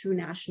 that was true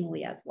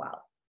nationally as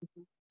well.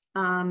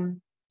 Mm-hmm.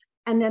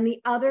 And then the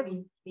other—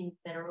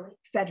 federally?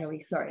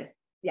 Federally, sorry.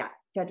 Yeah,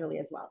 federally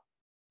as well.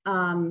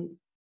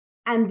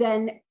 And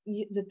then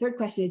the third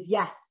question is,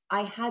 yes,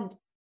 I had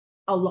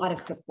a lot of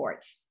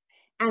support.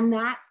 And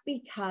that's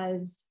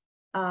because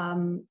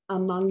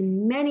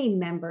among many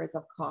members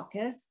of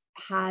caucus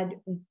had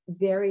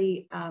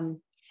very,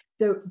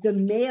 the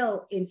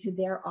mail into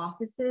their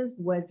offices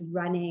was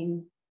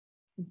running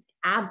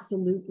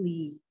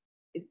absolutely,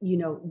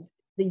 the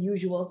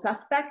usual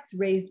suspects,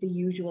 raised the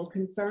usual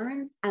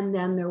concerns. And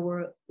then there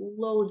were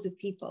loads of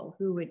people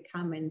who would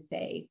come and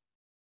say,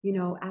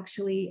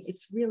 actually,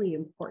 it's really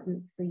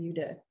important for you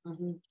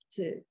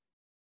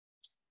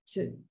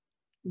to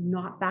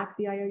not back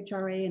the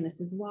IHRA, and this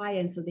is why.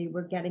 And so they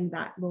were getting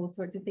those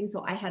sorts of things.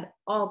 So I had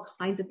all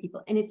kinds of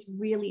people, and it's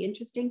really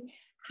interesting.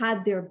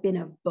 Had there been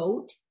a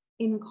vote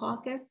in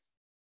caucus,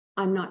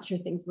 I'm not sure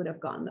things would have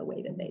gone the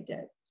way that they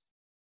did.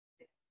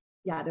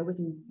 Yeah, there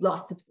was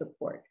lots of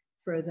support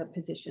for the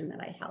position that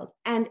I held.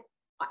 And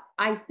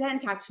I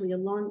sent actually a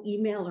long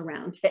email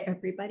around to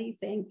everybody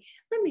saying,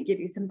 let me give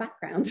you some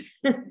background.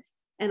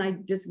 And I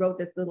just wrote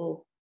this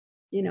little,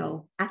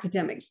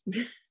 academic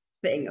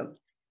thing of,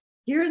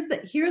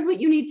 here's what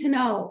you need to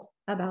know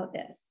about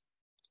this.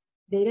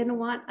 They didn't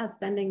want us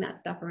sending that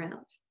stuff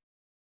around.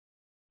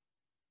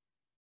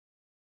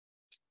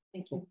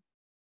 Thank you.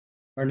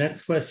 Our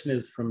next question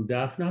is from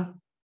Daphna.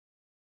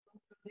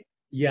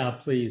 Yeah,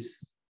 please.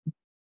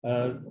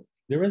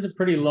 There is a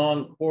pretty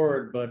long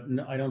cord, but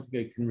I don't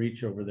think it can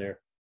reach over there.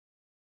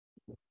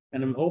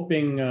 And I'm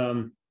hoping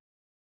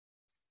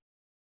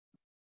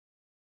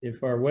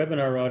if our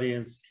webinar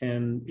audience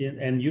can,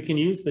 and you can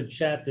use the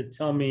chat to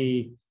tell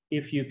me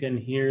if you can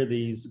hear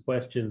these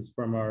questions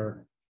from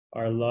our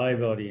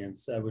live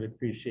audience, I would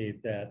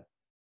appreciate that,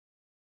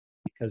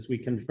 because we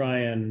can try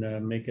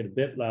and make it a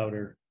bit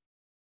louder.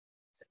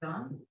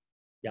 Don?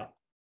 Yeah.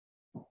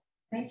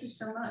 Thank you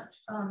so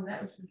much.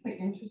 That was really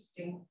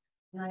interesting.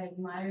 And I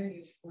admire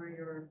you for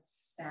your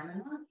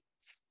stamina.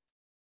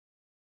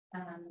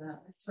 And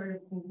it sort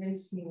of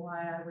convinced me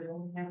why I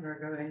would never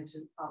go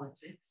into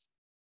politics.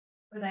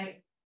 But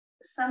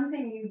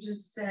something you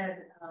just said,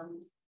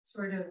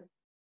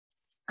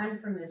 I'm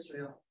from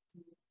Israel.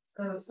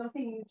 So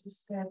something you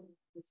just said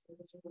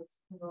was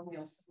a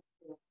colonial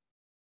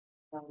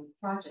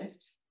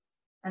project,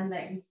 and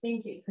that you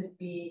think it could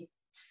be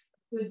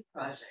a good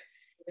project,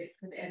 that it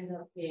could end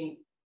up being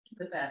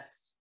the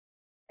best.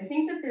 I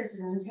think that there's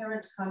an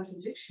inherent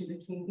contradiction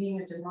between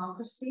being a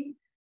democracy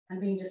and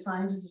being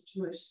defined as a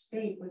Jewish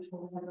state, which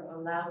will never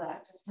allow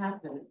that to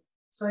happen.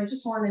 So I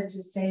just wanted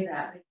to say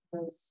that,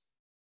 because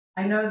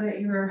I know that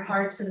your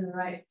heart's in the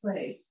right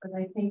place, but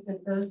I think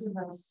that those of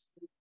us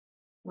who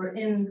were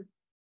in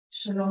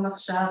Shalom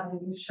Achshav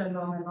and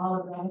Shalom and all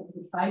of that have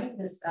been fighting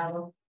this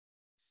battle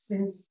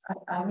since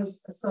I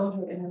was a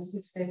soldier in the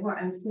 6-Day War,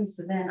 and since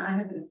then I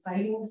have been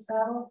fighting this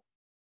battle.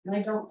 And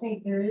I don't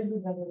think there is a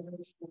better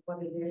version of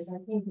what it is.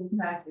 I think, in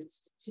fact,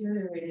 it's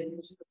deteriorated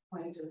into the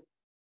point of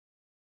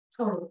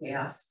total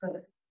chaos,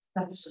 but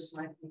that's just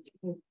my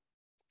thinking.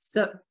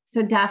 So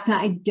Daphna,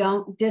 I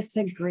don't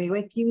disagree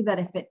with you that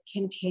if it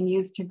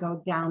continues to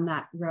go down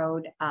that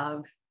road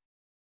of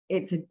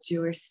it's a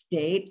Jewish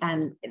state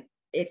and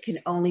it can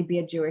only be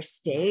a Jewish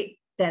state,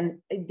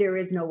 then there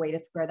is no way to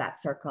square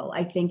that circle.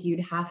 I think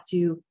you'd have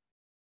to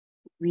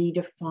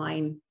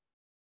redefine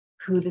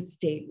who the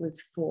state was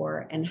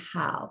for and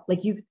how.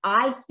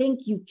 I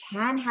think you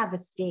can have a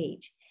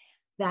state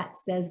that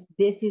says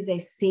this is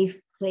a safe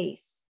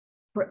place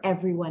for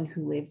everyone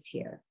who lives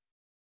here.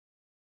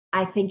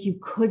 I think you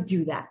could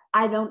do that.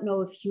 I don't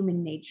know if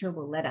human nature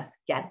will let us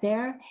get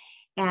there.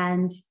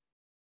 And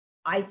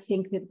I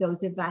think that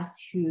those of us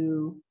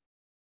who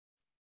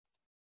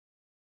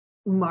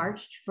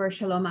marched for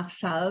Shalom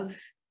Achshav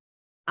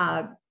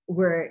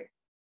were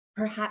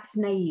perhaps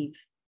naive.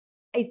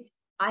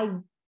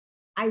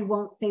 I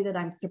won't say that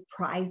I'm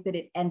surprised that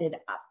it ended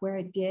up where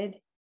it did,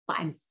 but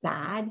I'm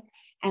sad.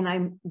 And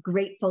I'm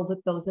grateful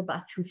that those of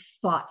us who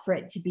fought for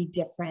it to be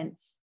different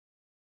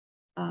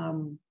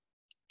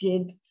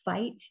did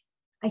fight.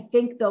 I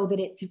think, though, that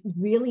it's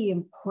really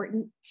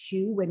important,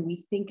 too, when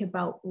we think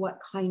about what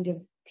kind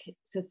of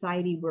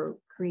society we're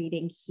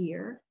creating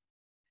here.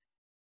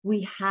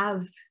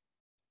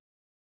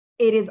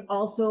 It is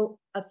also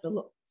a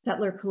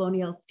settler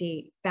colonial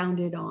state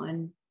founded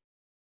on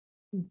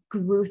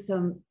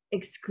gruesome,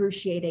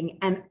 excruciating,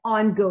 and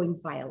ongoing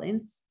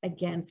violence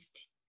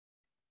against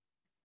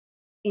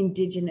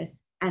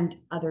Indigenous and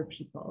other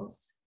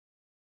peoples.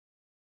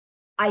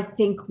 I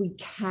think we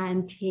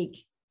can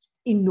take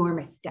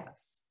enormous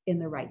steps in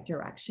the right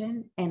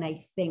direction. And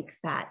I think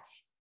that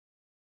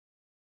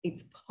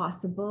it's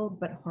possible,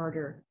 but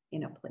harder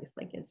in a place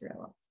like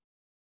Israel.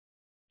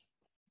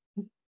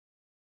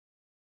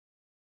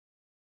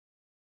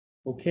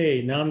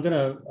 Okay, now I'm going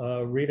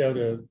to read out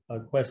a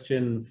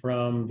question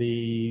from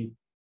the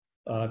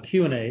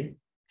Q&A.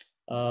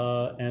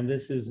 And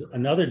this is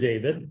another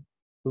David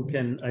who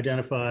can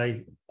identify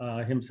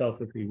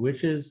himself if he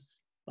wishes.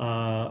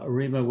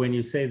 Rima, when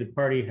you say the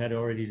party had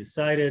already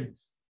decided,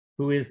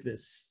 who is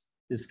this?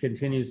 This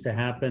continues to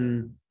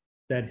happen.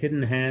 That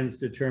hidden hands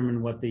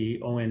determine what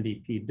the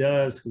ONDP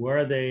does. Who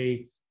are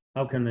they?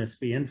 How can this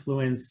be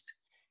influenced?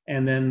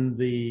 And then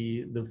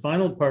the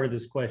final part of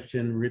this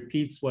question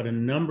repeats what a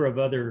number of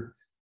other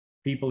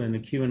people in the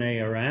Q&A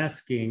are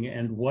asking.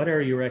 And what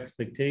are your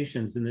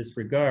expectations in this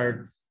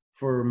regard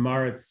for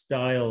Marit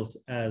Stiles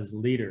as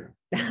leader?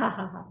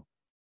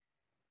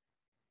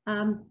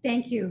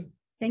 Thank you.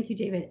 Thank you,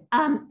 David.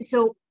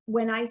 So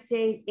when I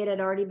say it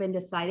had already been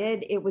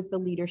decided, it was the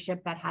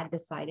leadership that had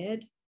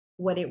decided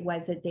what it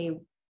was that the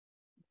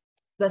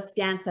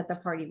stance that the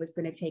party was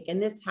going to take.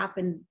 And this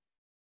happened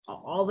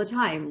all the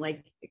time,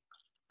 like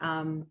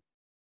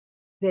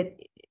that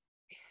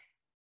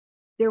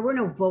there were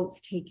no votes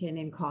taken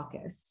in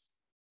caucus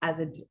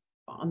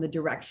on the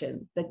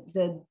direction.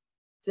 The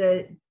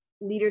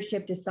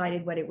leadership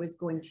decided what it was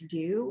going to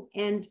do.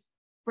 And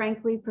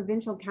frankly,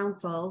 provincial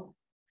council,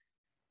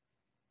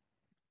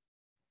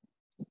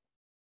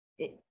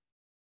 it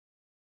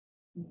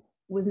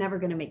was never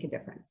going to make a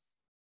difference.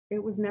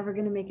 It was never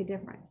going to make a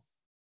difference.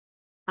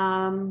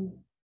 And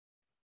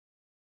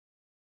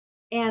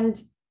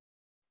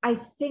I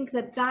think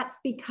that that's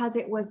because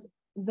it was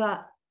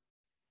the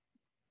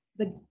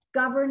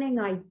governing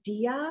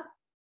idea.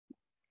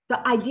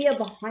 The idea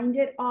behind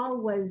it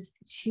all was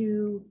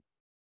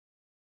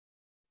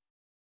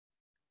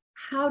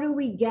how do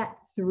we get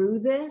through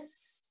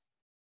this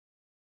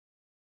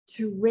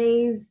to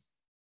raise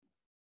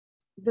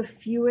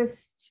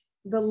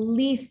the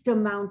least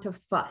amount of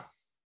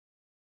fuss?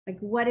 Like,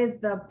 what is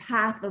the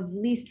path of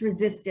least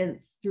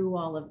resistance through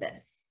all of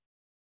this?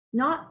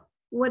 Not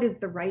what is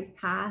the right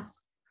path,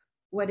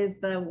 what is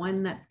the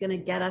one that's going to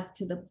get us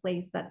to the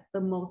place that's the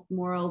most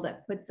moral,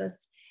 that puts us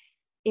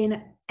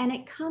in. And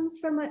it comes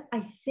from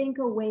I think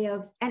a way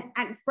of, and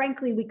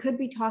frankly, we could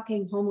be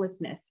talking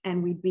homelessness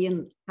and we'd be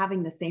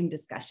having the same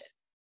discussion,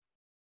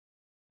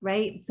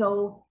 right?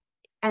 So,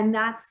 and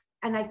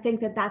I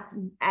think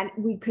and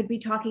we could be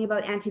talking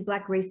about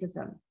anti-Black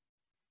racism.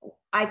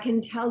 I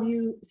can tell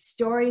you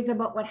stories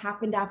about what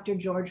happened after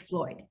George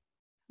Floyd.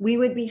 We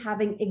would be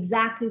having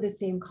exactly the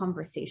same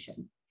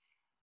conversation.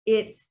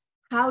 It's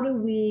how do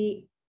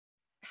we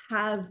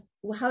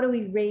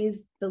raise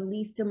the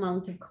least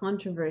amount of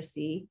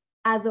controversy,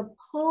 as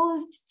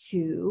opposed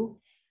to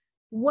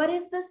what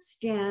is the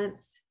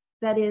stance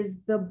that is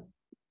the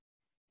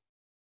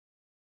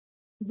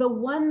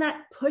one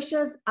that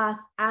pushes us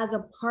as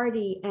a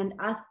party and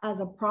us as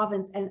a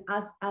province and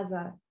us as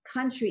a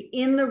country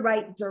in the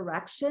right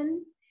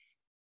direction,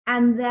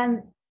 and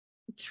then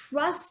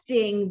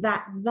trusting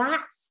that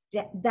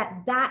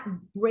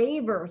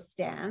braver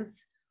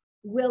stance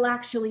will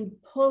actually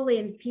pull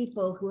in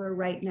people who are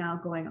right now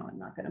going, oh, I'm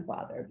not going to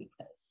bother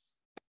because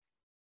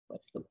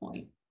what's the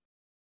point?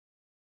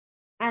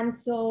 And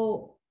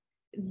so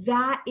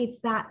it's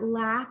that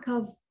lack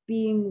of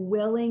being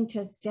willing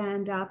to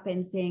stand up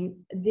and saying,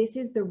 this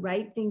is the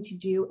right thing to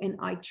do. And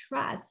I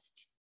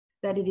trust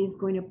that it is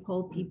going to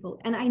pull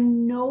people. And I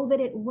know that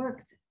it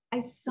works.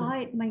 I saw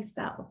it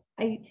myself.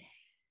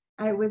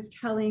 I was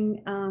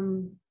telling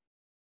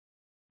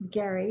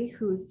Gary,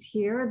 who's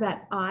here,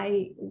 that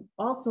I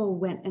also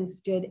went and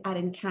stood at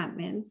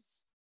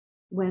encampments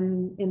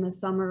when in the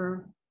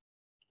summer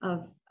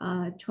of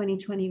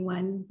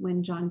 2021,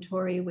 when John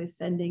Tory was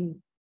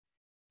sending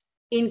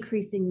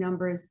increasing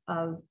numbers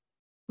of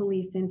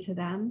police into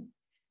them.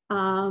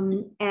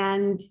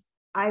 And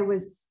I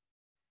was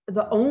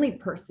the only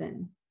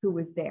person who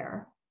was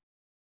there.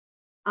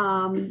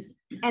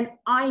 And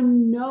I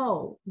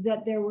know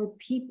that there were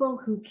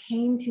people who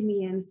came to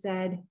me and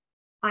said,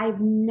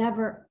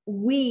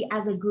 we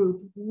as a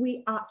group,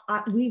 we've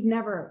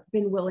never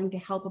been willing to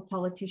help a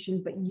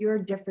politician, but you're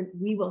different.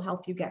 We will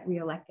help you get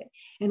reelected.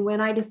 And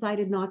when I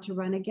decided not to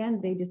run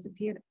again, they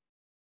disappeared.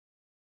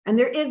 And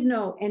there is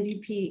no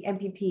NDP,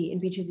 MPP in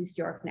Beaches East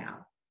York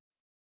now.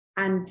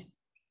 And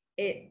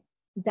it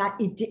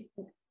did,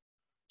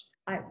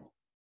 I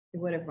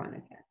would have run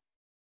again.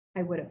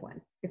 I would have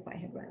won if I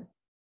had run.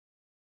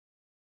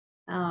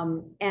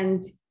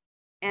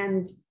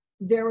 And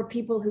there were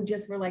people who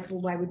just were like,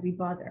 well, why would we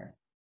bother?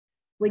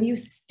 When you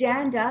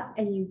stand up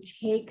and you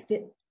take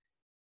the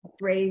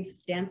brave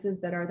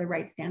stances that are the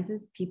right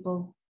stances,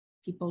 people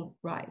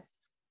rise.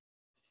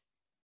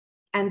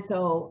 And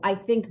so I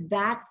think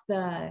that's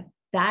where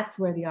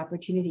the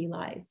opportunity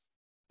lies.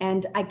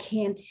 And I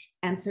can't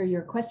answer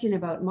your question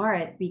about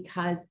Marit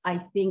because I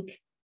think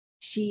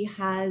she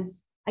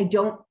has, I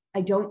don't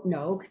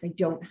know because I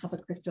don't have a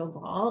crystal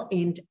ball.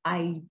 And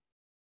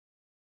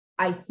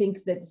I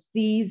think that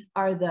these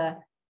are the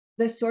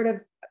sort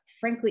of,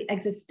 frankly,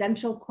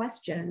 existential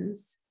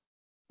questions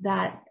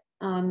that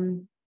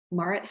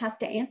Marit has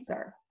to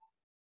answer.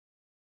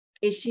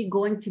 Is she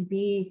going to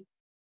be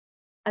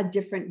a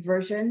different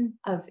version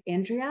of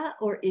Andrea,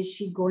 or is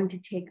she going to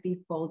take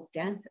these bold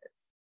stances?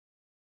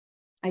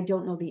 I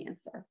don't know the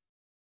answer.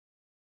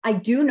 I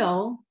do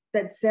know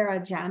that Sarah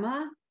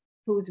Jama,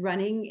 who's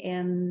running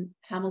in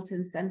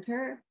Hamilton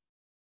Center,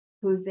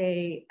 who's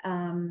a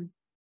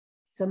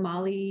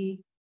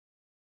Somali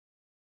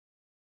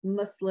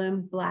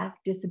Muslim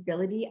Black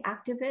disability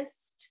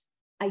activist,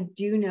 I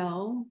do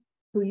know,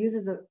 who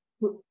uses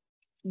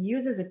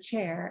a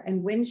chair,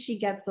 and when she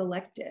gets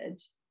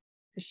elected,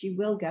 because she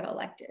will get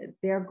elected,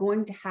 they're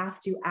going to have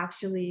to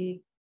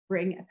actually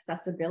bring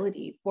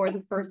accessibility for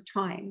the first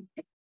time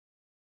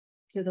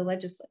to the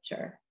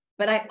legislature.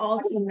 But I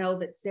also know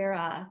that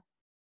Sarah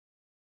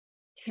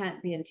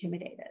can't be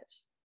intimidated.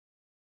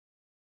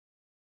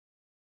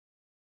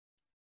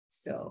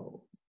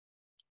 So,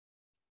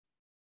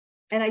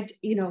 and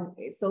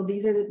so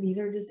these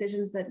are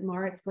decisions that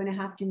Marit's going to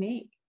have to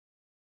make.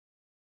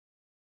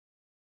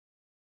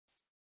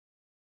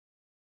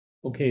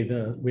 Okay,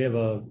 we have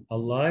a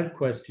live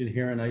question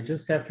here, and I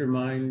just have to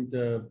remind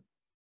the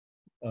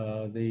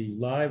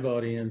live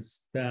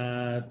audience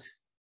that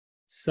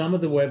some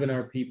of the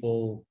webinar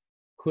people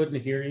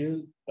couldn't hear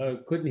you,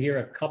 couldn't hear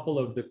a couple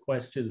of the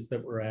questions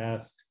that were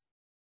asked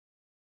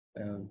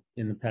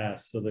in the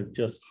past. So they've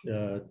just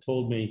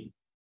told me.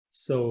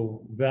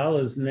 So Val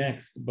is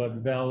next, but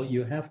Val,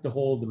 you have to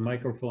hold the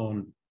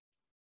microphone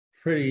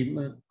pretty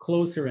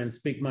closer and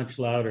speak much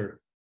louder.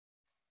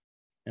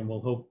 And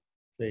we'll hope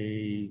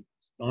the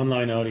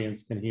online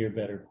audience can hear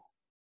better.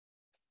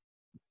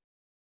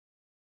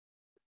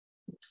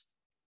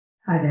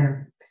 Hi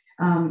there.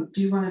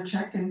 Do you want to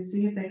check and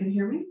see if they can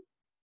hear me?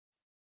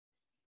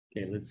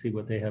 Okay, let's see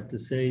what they have to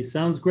say.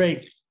 Sounds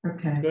great.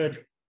 Okay.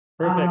 Good.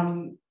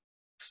 Perfect.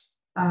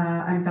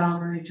 I'm Val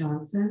Marie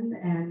Johnson,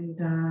 and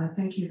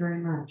thank you very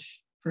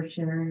much for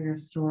sharing your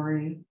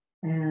story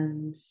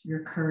and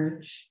your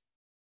courage.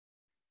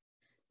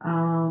 I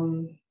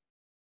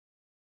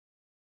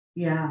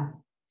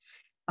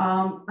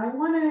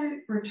want to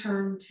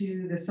return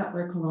to the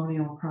settler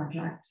colonial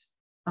project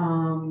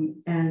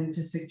and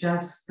to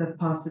suggest the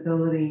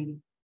possibility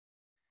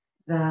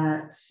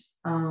that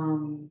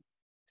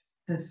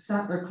the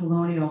settler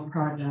colonial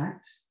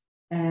project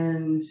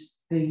and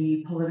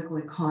the political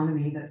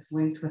economy that's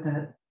linked with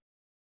it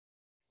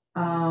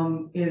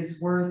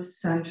is worth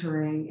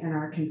centering in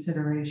our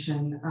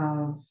consideration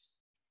of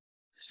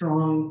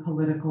strong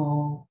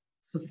political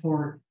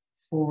support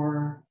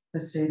for the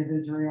state of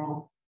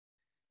Israel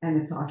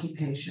and its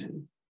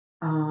occupation.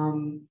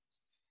 And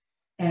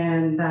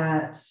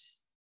that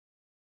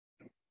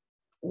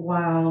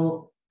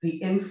while the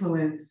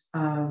influence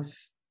of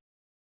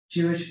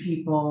Jewish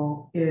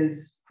people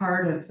is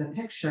part of the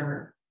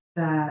picture,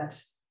 that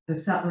the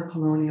settler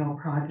colonial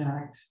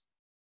project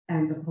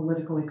and the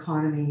political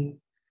economy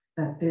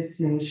that this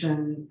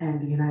nation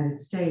and the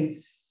United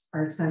States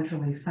are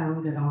centrally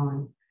founded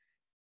on,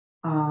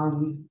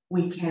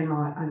 we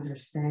cannot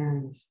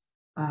understand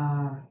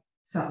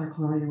settler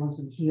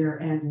colonialism here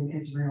and in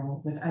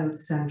Israel without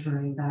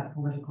centering that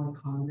political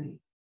economy.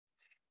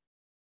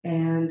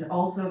 And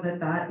also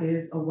that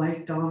is a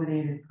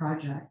white-dominated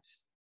project.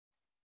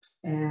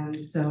 And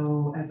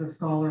so as a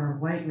scholar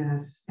of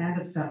whiteness and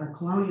of settler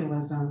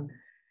colonialism,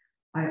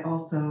 I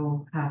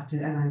also have to,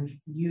 and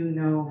you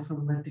know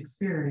from lived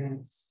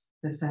experience,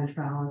 the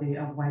centrality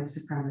of white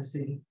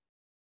supremacy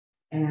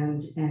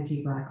and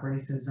anti-Black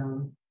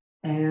racism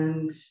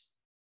and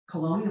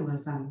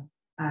colonialism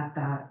at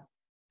that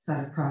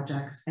set of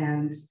projects.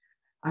 And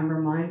I'm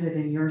reminded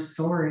in your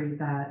story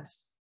that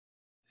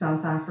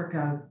South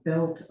Africa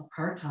built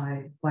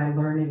apartheid by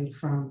learning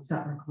from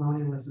settler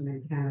colonialism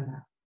in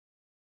Canada.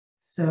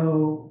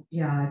 So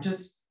yeah, I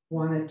just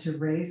wanted to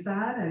raise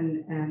that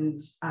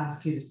and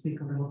ask you to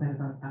speak a little bit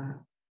about that.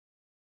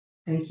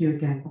 Thank you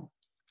again.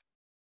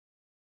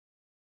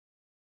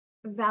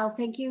 Val,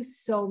 thank you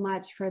so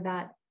much for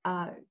that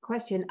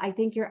question. I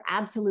think you're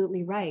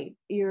absolutely right.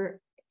 You're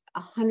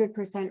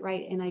 100%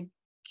 right, and I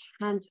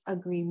can't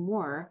agree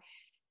more.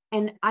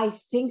 And I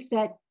think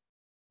that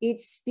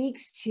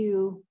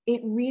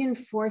it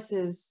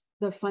reinforces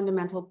the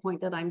fundamental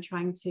point that I'm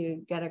trying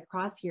to get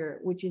across here,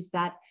 which is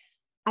that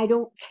I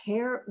don't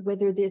care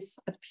whether this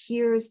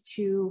appears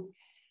to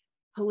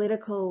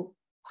political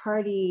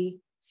party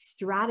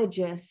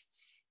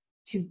strategists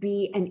to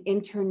be an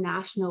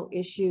international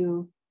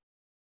issue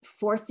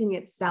forcing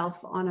itself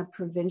on a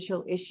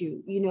provincial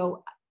issue. You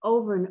know,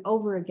 over and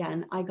over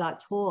again, I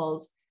got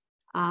told,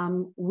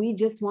 we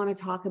just want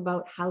to talk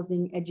about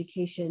housing,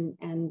 education,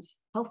 and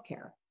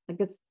healthcare. Like,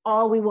 that's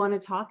all we want to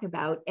talk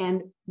about.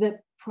 And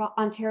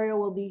Ontario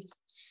will be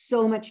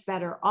so much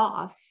better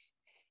off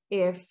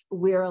if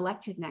we're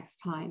elected next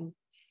time.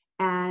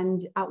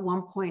 And at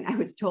one point I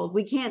was told,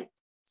 we can't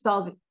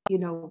solve, you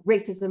know,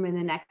 racism in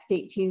the next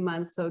 18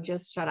 months. So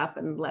just shut up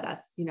and let us,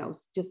 you know,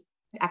 just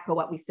echo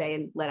what we say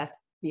and let us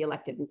be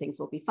elected and things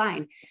will be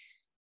fine.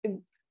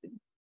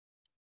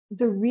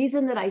 The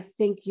reason that I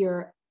think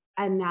your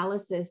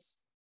analysis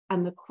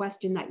and the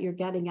question that you're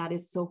getting at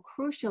is so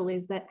crucial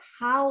is that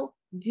how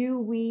do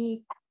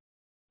we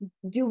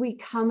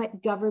come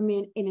at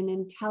government in an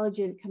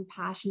intelligent,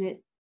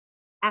 compassionate,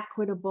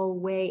 equitable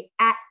way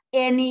at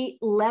any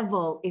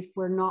level if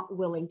we're not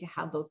willing to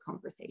have those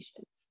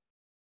conversations?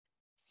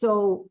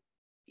 So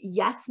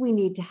yes, we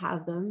need to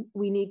have them.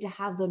 We need to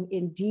have them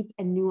in deep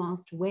and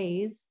nuanced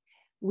ways.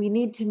 We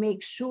need to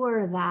make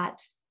sure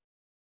that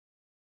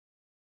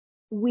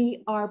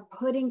we are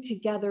putting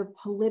together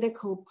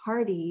political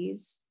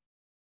parties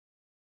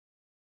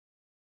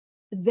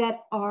that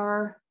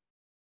are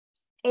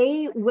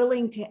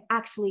willing to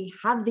actually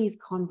have these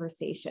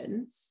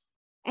conversations.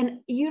 And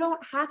you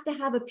don't have to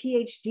have a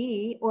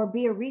PhD or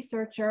be a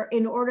researcher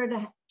in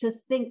order to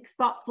think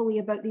thoughtfully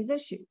about these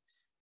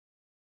issues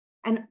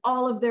and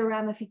all of their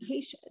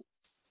ramifications.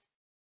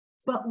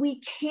 But we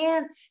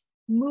can't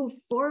move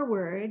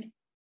forward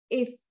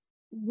if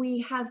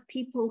we have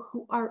people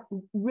who are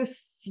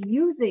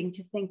refusing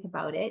to think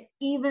about it,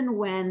 even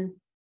when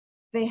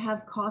they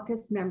have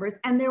caucus members.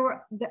 And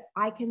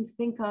I can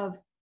think of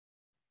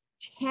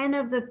 10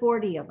 of the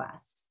 40 of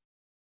us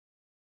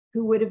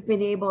who would have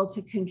been able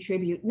to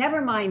contribute, never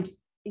mind,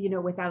 you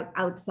know, without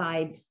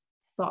outside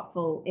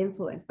thoughtful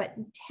influence, but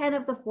 10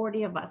 of the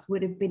 40 of us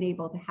would have been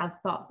able to have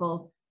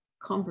thoughtful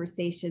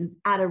conversations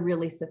at a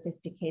really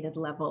sophisticated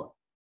level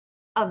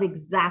of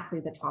exactly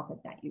the topic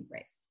that you've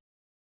raised.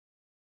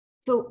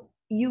 So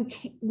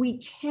we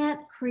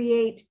can't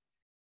create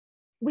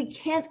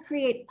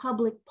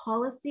public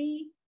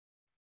policy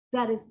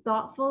that is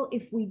thoughtful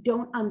if we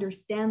don't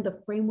understand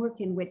the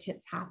framework in which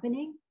it's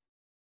happening.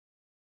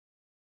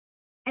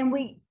 And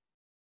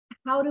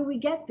how do we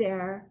get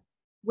there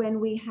when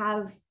we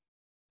have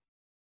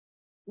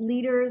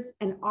leaders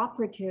and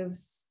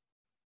operatives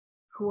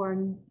who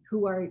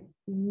are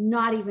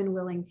not even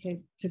willing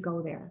to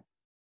go there,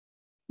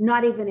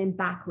 not even in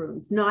back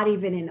rooms, not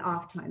even in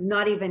off time,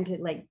 not even to,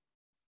 like,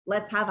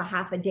 let's have a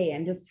half a day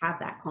and just have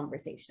that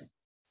conversation,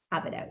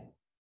 have it out.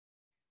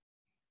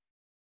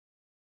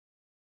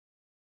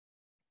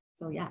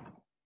 So yeah,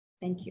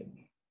 thank you.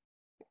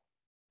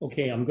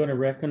 Okay, I'm going to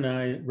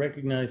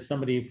recognize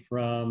somebody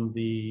from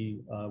the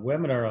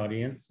webinar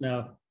audience.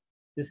 Now,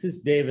 this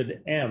is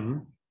David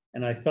M.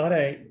 And I thought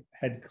I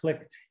had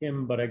clicked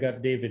him, but I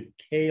got David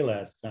K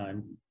last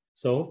time.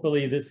 So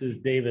hopefully this is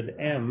David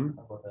M.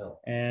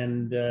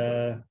 And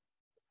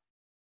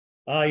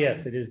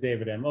yes, it is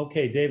David M.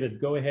 Okay,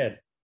 David, go ahead.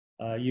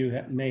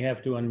 You may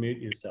have to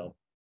unmute yourself.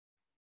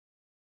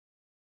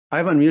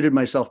 I've unmuted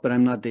myself, but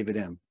I'm not David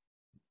M.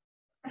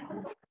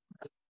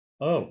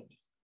 Oh,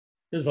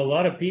 there's a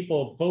lot of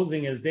people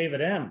posing as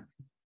David M.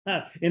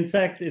 In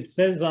fact, it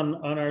says on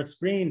our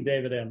screen,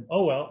 David M.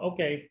 Oh, well,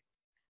 okay.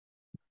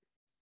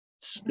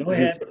 Go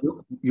ahead.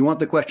 You want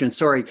the question?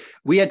 Sorry,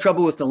 we had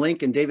trouble with the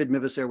link, and David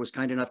Miviser was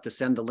kind enough to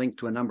send the link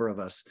to a number of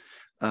us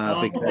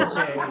because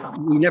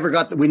we never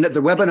got the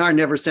webinar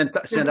never sent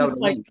out a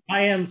link.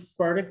 I am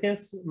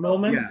Spartacus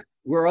moment. Yeah,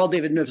 we're all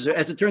David Miviser.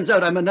 As it turns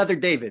out, I'm another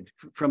David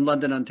from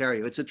London,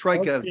 Ontario. It's a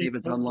troika of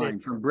Davids online,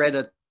 from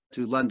Breda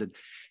to London.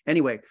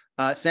 Anyway,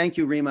 thank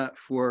you, Rima,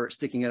 for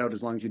sticking it out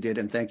as long as you did,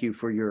 and thank you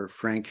for your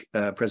frank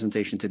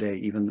presentation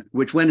today,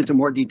 which went into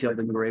more detail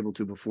than you were able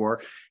to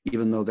before,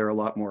 even though there are a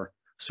lot more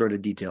sort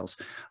of details.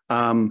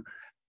 You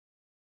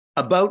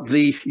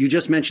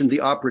just mentioned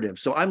the operative.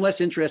 So I'm less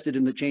interested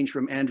in the change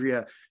from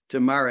Andrea to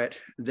Marit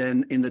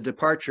than in the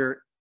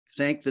departure.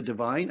 Thank the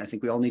divine. I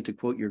think we all need to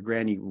quote your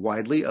granny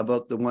widely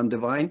about the one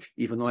divine,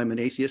 even though I'm an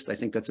atheist. I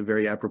think that's a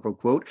very apropos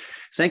quote.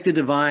 Thank the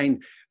divine.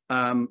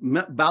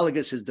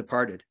 Balagas has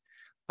departed.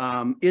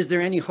 Is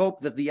there any hope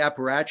that the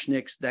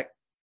apparatchiks that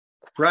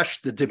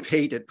crushed the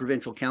debate at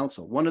provincial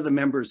council? One of the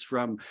members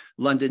from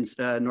London's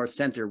North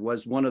Centre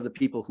was one of the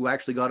people who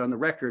actually got on the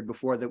record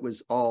before that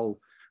was all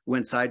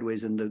went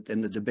sideways and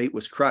the debate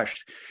was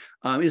crushed.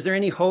 Is there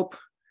any hope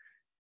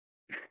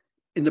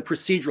in the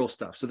procedural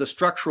stuff? So the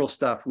structural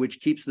stuff, which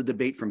keeps the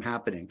debate from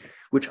happening,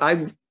 which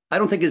I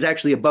don't think is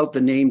actually about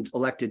the named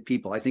elected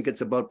people. I think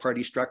it's about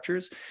party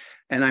structures.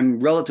 And I'm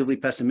relatively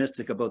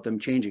pessimistic about them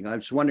changing. I'm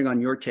just wondering on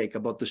your take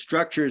about the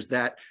structures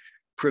that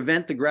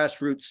prevent the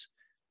grassroots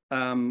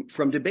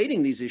from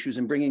debating these issues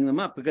and bringing them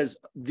up, because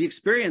the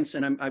experience,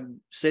 and I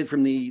say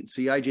from the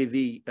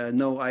IJV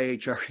No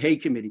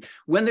IHRA committee,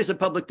 when there's a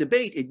public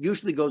debate, it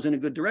usually goes in a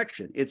good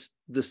direction. It's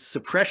the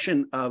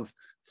suppression of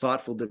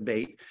thoughtful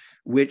debate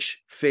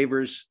which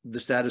favors the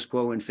status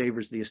quo and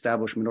favors the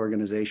establishment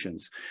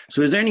organizations.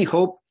 So is there any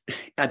hope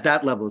at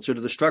that level, sort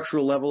of the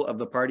structural level of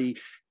the party,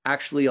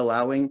 actually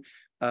allowing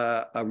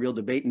a real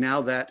debate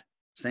now that,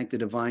 thank the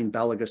divine,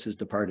 Balagas has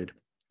departed?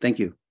 Thank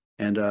you.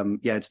 And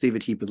yeah, it's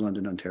David Heap in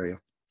London, Ontario.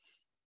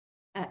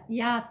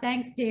 Yeah,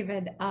 thanks,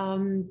 David.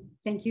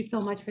 Thank you so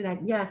much for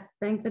that. Yes,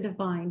 thank the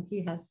divine,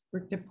 he has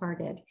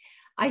departed.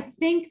 I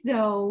think,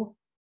 though,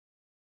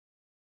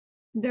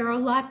 there are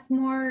lots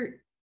more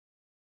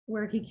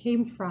where he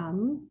came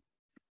from,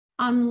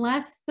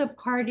 unless the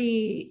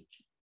party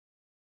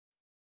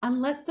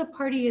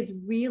is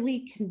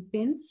really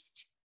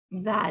convinced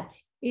that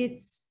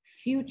its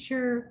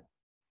future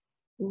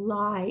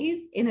lies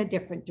in a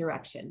different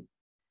direction.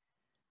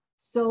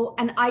 So,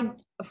 and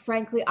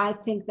frankly, I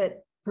think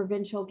that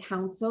provincial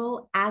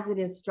council, as it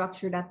is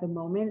structured at the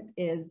moment,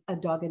 is a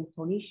dog and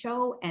pony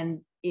show.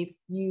 And if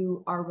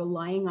you are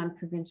relying on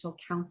provincial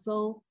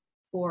council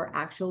for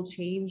actual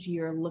change,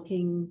 you're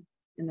looking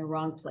in the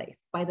wrong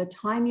place. By the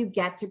time you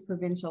get to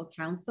provincial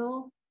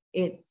council,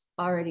 it's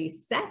already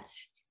set,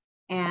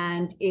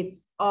 and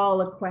it's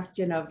all a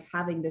question of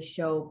having the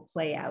show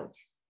play out.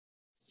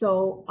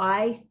 So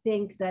I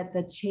think that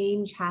the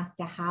change has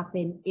to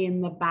happen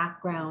in the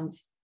background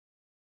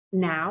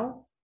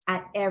now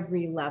at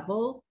every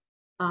level,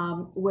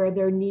 where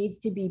there needs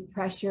to be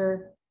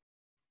pressure.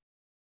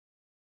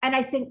 And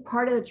I think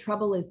part of the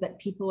trouble is that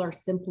people are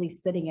simply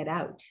sitting it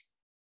out.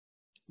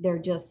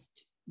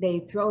 They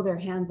throw their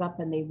hands up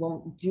and they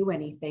won't do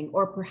anything,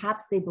 or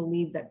perhaps they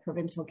believe that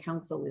provincial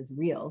council is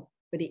real,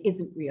 but it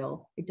isn't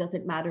real. It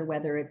doesn't matter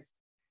whether it's,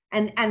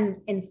 and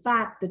in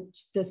fact,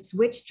 the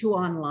switch to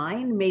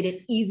online made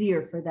it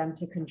easier for them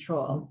to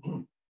control,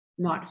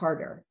 not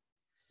harder.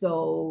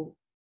 So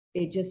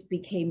it just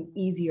became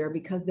easier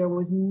because there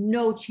was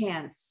no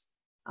chance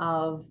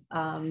of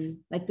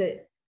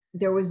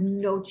there was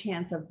no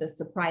chance of the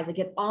surprise. Like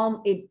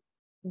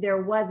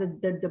there was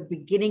the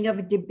beginning of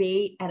a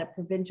debate at a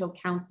provincial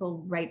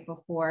council right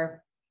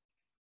before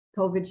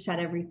COVID shut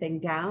everything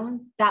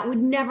down. That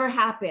would never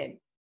happen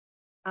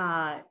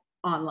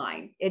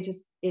online.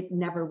 It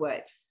never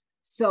would.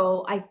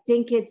 So I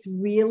think it's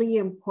really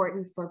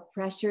important for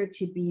pressure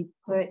to be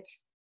put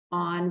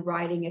on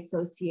riding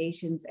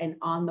associations and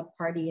on the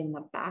party in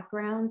the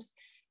background.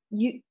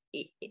 We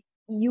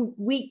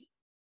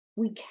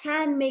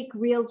can make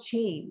real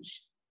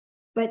change,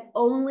 but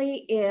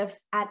only if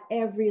at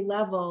every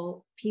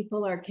level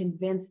people are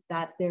convinced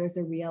that there's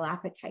a real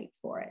appetite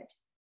for it.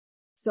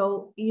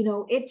 So,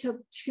 it took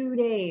 2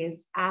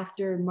 days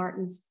after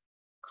Martin's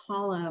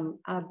column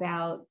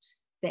about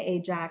the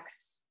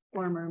Ajax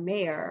former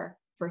mayor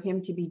for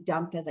him to be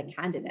dumped as a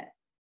candidate.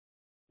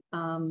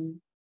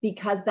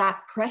 Because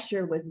that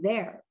pressure was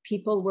there.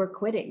 People were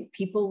quitting,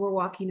 people were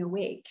walking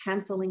away,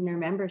 canceling their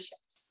memberships.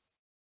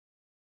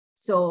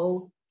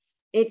 So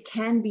it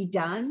can be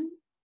done,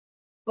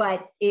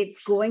 but it's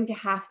going to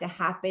have to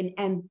happen.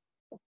 And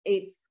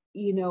it's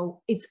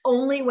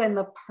only when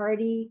the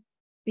party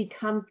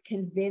becomes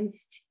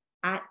convinced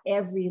at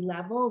every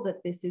level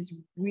that this is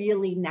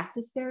really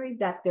necessary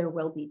that there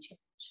will be change.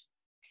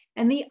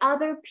 And the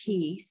other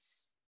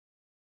piece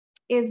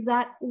is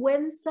that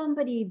when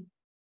somebody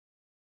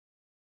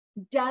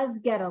does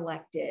get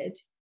elected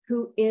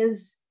who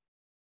is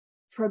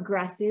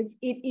progressive,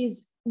 it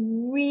is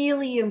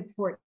really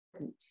important,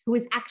 who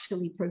is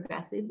actually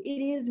progressive, it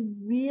is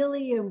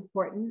really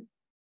important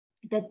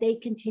that they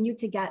continue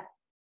to get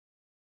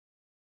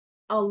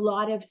a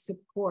lot of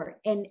support.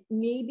 And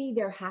maybe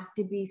there have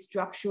to be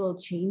structural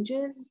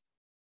changes,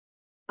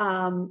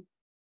 but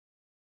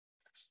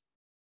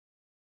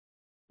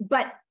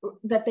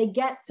that they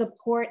get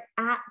support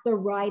at the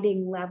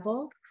riding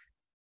level,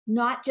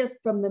 not just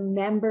from the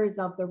members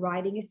of the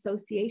riding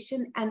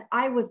association. And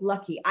I was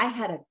lucky. I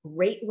had a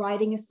great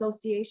riding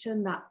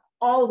association that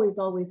always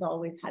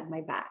had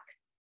my back.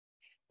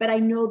 But I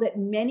know that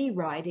many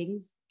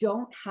ridings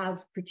don't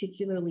have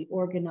particularly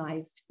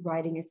organized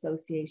riding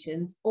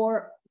associations,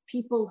 or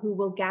people who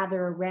will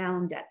gather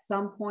around at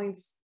some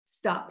points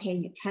stop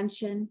paying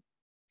attention.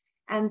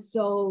 And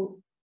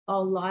so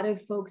a lot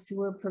of folks who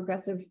were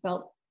progressive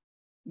felt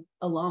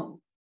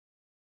alone.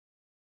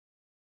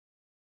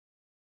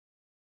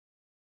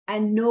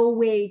 And no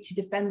way to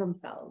defend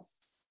themselves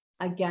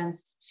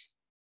against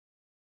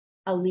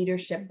a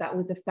leadership that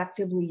was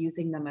effectively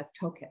using them as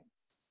tokens.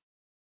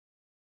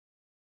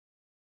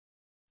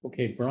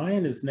 Okay,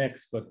 Brian is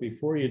next, but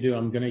before you do,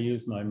 I'm going to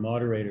use my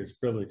moderator's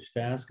privilege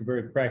to ask a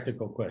very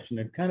practical question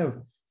and kind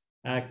of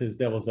act as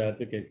devil's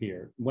advocate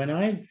here. When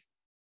I've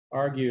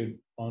argued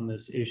on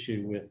this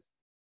issue with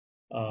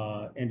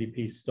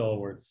NDP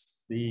stalwarts,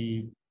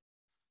 the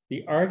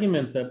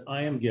argument that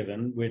I am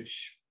given,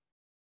 which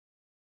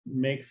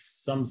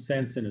makes some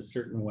sense in a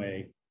certain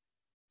way,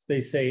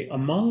 they say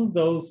among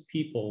those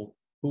people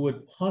who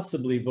would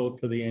possibly vote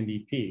for the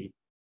NDP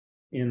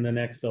in the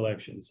next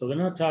election. So they're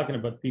not talking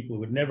about people who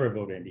would never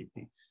vote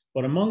NDP,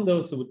 but among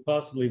those who would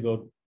possibly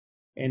vote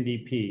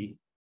NDP,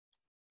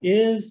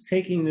 is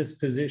taking this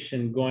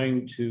position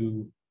going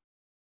to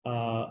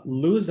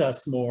lose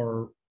us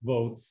more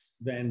votes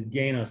than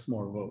gain us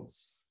more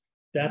votes?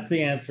 That's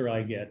the answer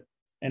I get.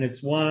 And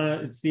it's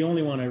the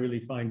only one I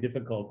really find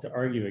difficult to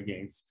argue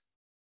against,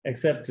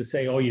 except to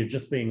say, oh, you're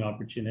just being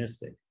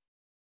opportunistic.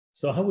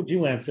 So how would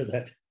you answer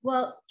that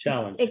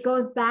challenge? It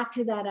goes back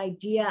to that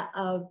idea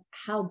of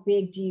how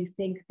big do you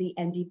think the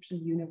NDP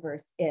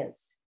universe is?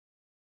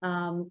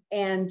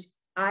 And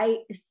I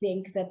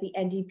think that the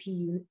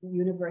NDP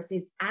universe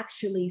is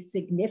actually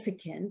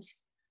significant,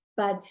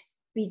 but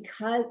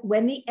because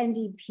when the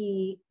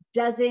NDP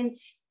doesn't,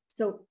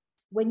 so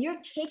when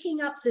you're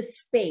taking up the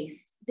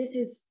space, this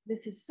is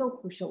so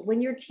crucial.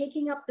 When you're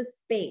taking up the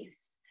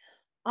space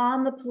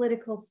on the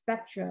political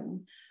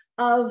spectrum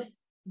of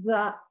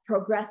the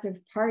Progressive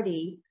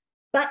Party,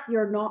 but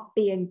you're not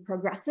being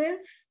progressive,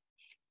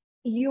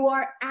 you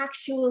are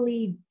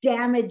actually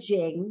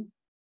damaging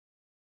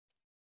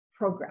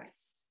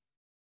progress,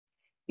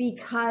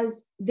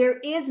 because there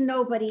is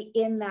nobody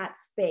in that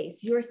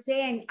space. You're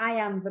saying, I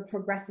am the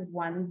progressive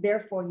one,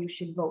 therefore you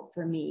should vote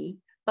for me,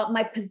 but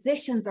my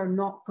positions are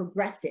not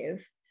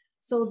progressive.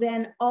 So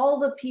then all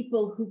the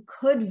people who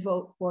could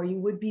vote for you,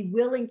 would be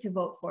willing to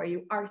vote for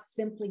you, are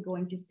simply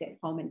going to sit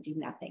home and do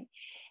nothing.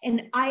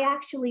 And I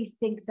actually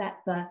think that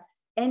the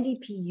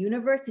NDP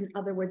universe, in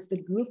other words,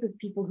 the group of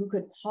people who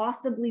could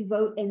possibly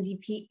vote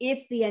NDP if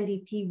the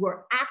NDP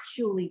were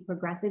actually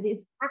progressive,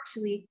 is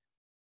actually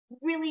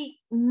really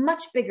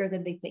much bigger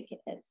than they think it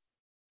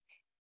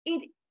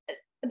is.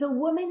 The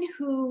woman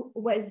who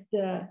was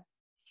the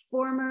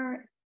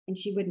former, and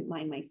she wouldn't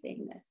mind my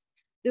saying this,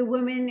 the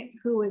woman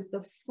who was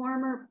the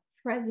former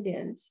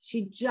president,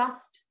 she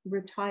just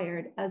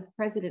retired as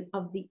president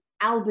of the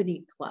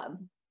Albany Club.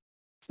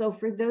 So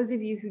for those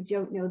of you who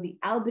don't know, the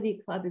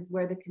Albany Club is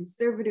where the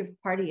Conservative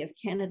Party of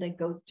Canada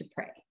goes to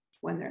pray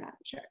when they're not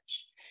in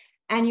church.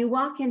 And you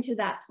walk into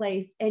that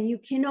place and you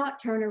cannot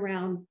turn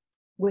around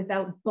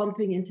without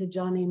bumping into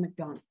John A.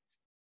 MacDonald.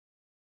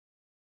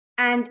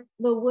 And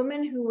the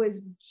woman who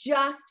was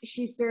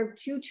she served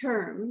 2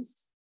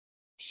 terms,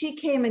 she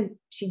came and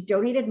she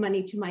donated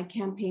money to my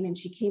campaign, and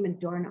she came and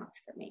door knocked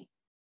for me.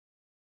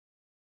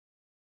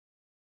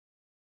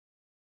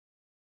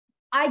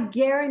 I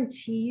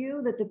guarantee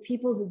you that the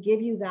people who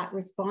give you that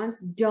response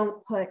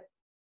don't put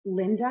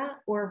Linda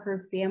or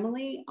her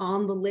family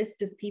on the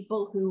list of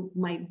people who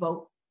might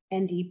vote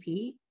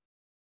NDP,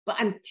 but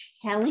I'm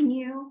telling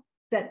you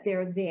that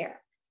they're there.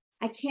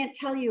 I can't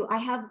tell you, I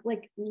have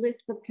like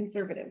lists of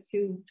conservatives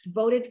who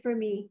voted for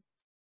me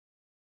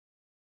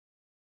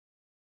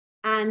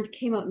and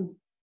came out and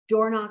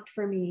door knocked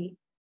for me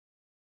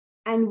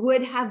and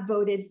would have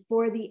voted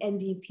for the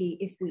NDP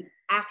if we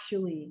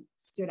actually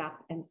stood up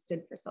and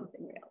stood for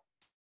something real.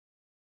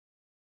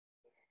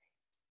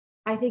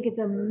 I think it's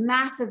a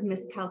massive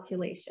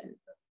miscalculation.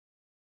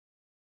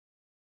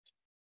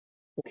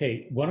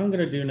 Okay, what I'm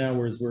going to do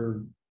now is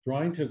we're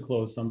drawing to a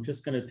close. So I'm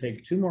just going to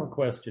take 2 more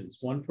questions,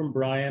 one from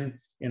Brian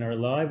in our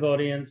live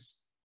audience,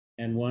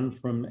 and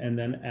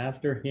then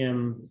after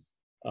him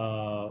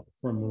from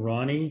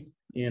Ronnie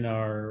in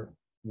our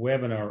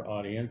webinar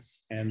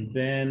audience. And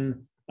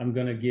then I'm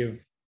going to give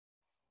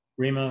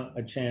Rima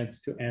a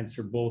chance to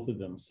answer both of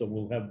them. So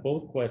we'll have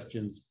both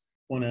questions,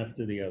 one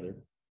after the other.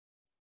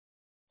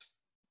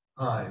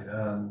 Hi,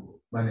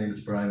 my name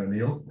is Brian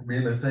O'Neill.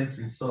 Rima, thank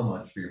you so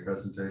much for your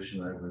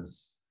presentation. I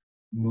was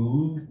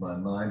moved. My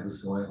mind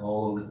was going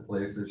all over the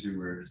place as you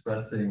were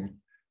expressing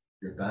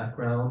your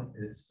background.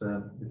 It's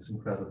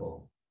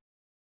incredible.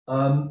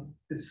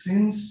 It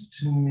seems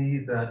to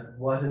me that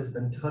what has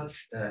been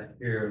touched at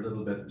here a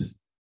little bit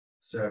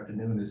this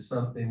afternoon is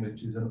something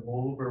which is an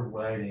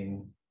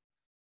overriding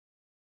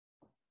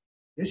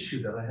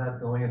issue that I have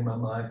going in my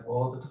mind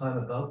all the time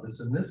about this,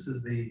 and this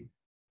is the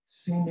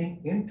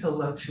seeming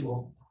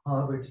intellectual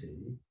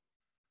poverty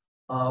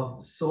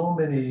of so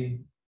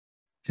many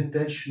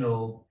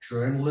conventional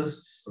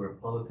journalists or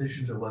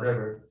politicians or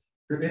whatever.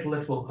 Their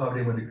intellectual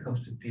poverty when it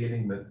comes to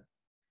dealing with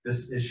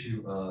this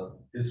issue of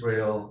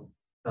Israel,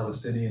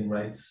 Palestinian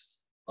rights,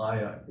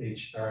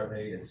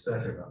 IHRA,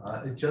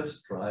 etc. It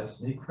just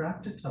drives me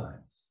crap at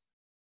times.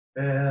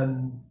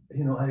 And,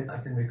 you know, I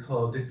can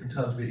recall different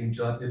times reading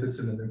John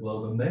Ibbotson in the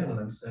Globe and Mail, and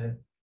I'm saying,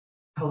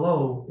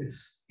 hello,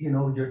 it's, you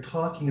know, you're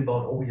talking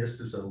about, oh yes,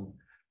 there's a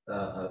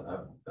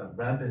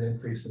rampant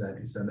increase in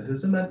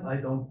anti-Semitism, and I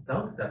don't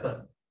doubt that,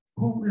 but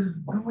who is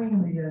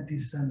doing the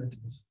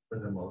anti-Semitism for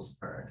the most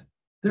part?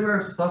 There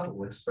are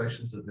subtle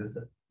expressions of this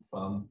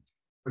from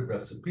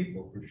progressive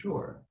people, for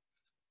sure.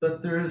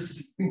 But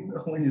there's, you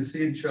know, when you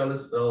see in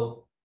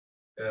Charlottesville,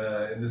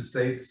 in the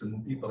States,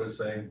 and people are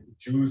saying,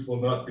 Jews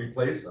will not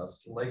replace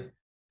us, like,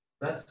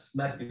 that's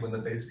smack you in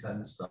the face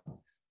kind of stuff.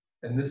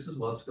 And this is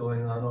what's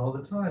going on all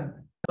the time.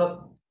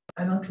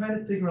 And I'm trying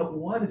to figure out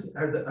what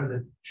are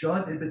the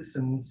John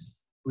Ibbotsons,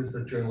 who is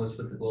the journalist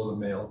with the Globe and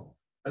Mail,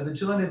 are the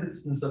John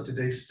Ibbitsons of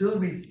today still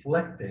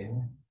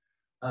reflecting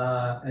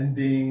and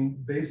being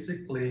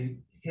basically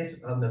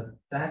hit on the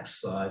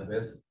backside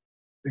with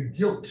the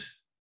guilt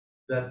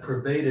that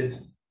pervaded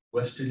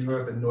Western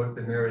Europe and North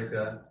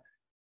America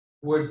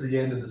towards the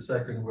end of the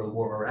Second World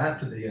War, or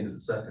after the end of the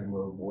Second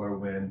World War,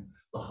 when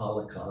the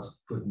Holocaust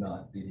could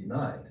not be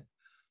denied?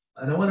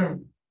 And I want to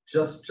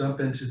just jump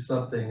into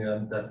something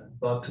that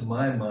brought to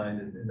my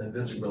mind in a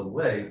visceral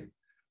way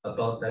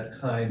about that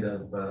kind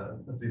of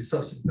the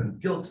subsequent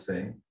guilt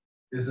thing.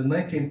 Is in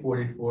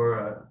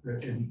 1944,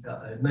 in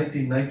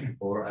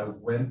 1994, I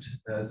went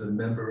as a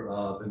member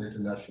of an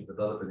international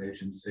development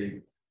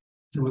agency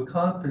to a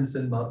conference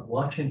in Mount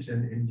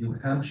Washington in New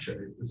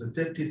Hampshire. It was the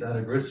 50th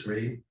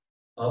anniversary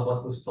of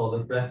what was called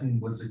the Bretton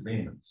Woods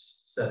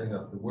Agreements, setting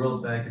up the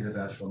World Bank,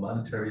 International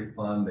Monetary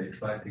Fund. They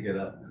tried to get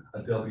a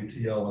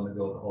WTO on the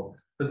go.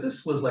 But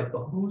this was like the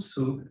who's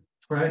who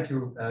trying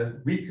to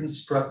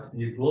reconstruct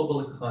the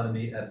global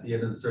economy at the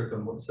end of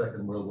the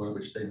Second World War,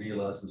 which they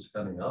realized was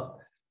coming up.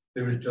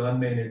 There was John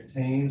Maynard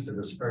Keynes, there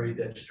was Harry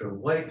Dexter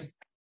White,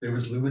 there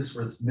was Louis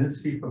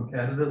Rosminski from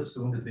Canada,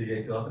 soon to be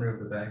a governor of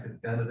the Bank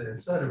of Canada,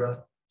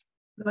 etc.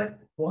 Like,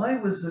 why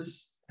was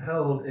this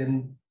held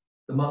in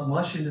the Mount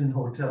Washington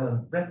Hotel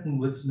in Bretton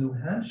Woods, New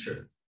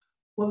Hampshire?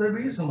 Well, the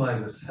reason why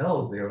it was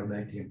held there in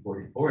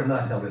 1944 and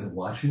not held in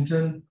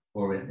Washington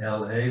or in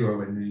LA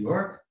or in New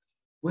York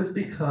was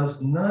because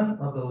none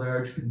of the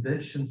large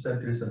convention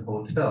centers and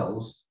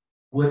hotels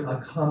would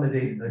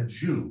accommodate a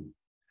Jew.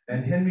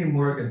 And Henry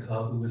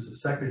Morgenthau, who was the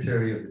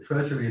Secretary of the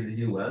Treasury in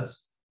the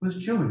US, was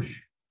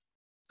Jewish.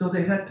 So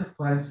they had to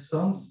find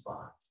some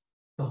spot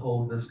to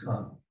hold this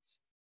conference.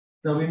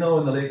 Now we know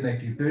in the late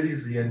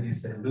 1930s, the ND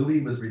St. Louis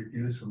was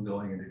refused from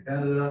going into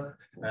Canada.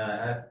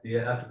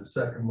 After the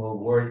Second World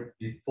War,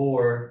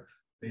 before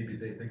maybe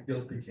the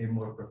guilt became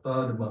more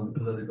profound among the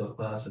political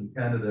class in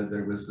Canada,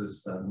 there was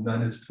this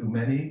none is too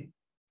many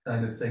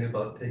kind of thing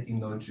about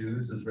taking no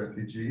Jews as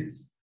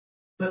refugees.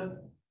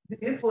 But the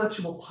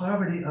intellectual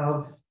poverty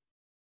of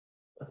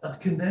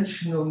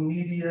conventional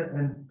media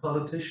and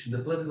politicians,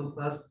 the political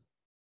class,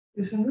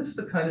 isn't this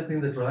the kind of thing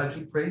that drives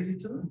you crazy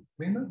to them,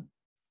 Rima?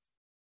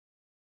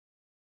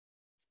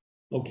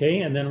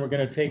 Okay, and then we're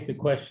going to take the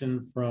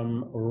question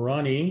from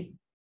Ronnie,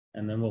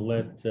 and then we'll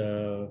let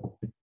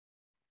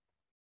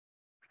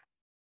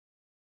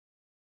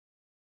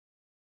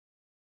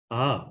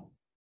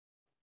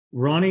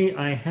Ronnie,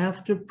 I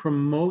have to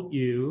promote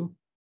you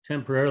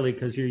temporarily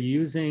because you're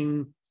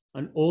using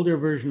an older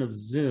version of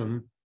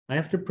Zoom. I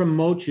have to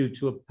promote you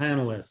to a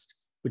panelist,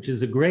 which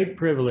is a great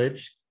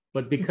privilege,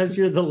 but because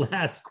you're the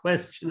last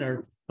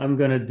questioner, I'm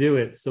going to do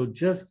it. So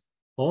just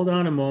hold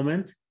on a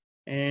moment,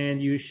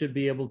 and you should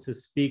be able to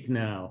speak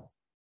now.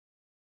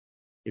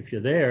 If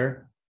you're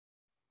there,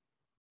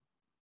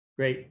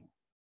 great.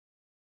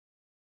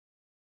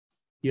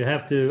 You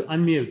have to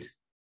unmute.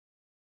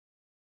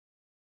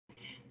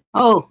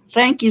 Oh,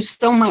 thank you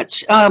so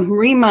much.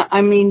 Rima,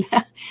 I mean,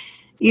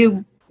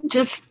 you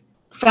just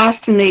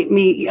fascinate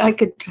me. I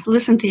could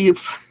listen to you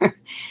for,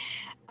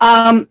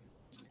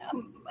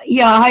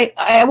 yeah,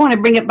 I want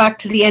to bring it back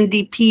to the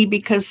NDP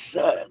because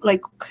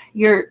like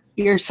you're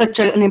such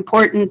an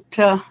important,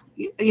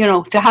 you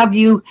know, to have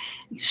you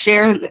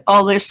share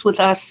all this with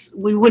us.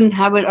 We wouldn't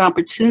have an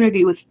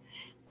opportunity with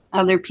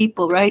other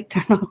people, right?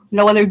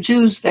 No other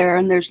Jews there,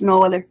 and there's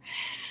no other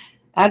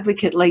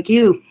advocate like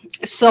you.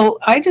 So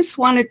I just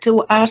wanted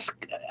to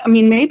ask, I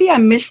mean, maybe I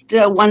missed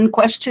one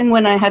question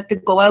when I had to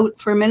go out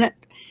for a minute.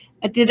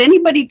 Did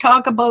anybody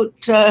talk about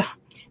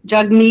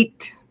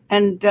Jagmeet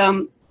and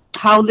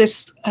how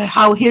this,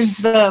 how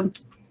his,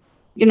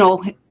 you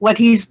know, what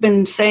he's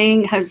been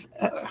saying has,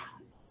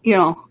 you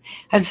know,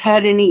 has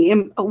had any,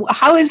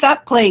 how is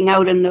that playing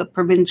out in the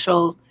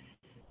provincial,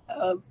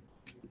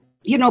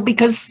 you know,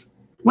 because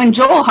when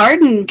Joel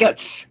Harden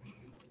gets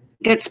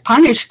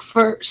punished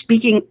for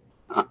speaking,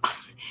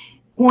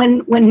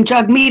 when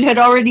Jagmeet had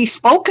already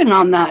spoken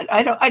on that,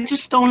 I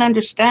just don't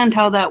understand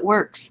how that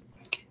works.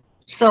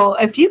 So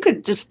if you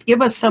could just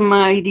give us some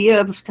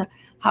idea of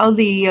how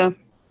the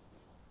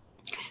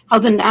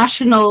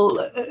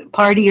national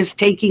party is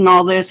taking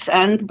all this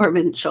and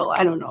provincial,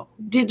 I don't know.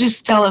 You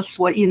just tell us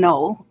what you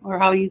know or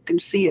how you can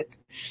see it.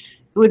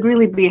 It would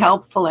really be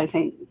helpful, I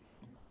think.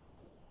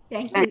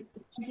 Thank you.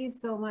 Thank you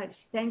so much.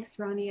 Thanks,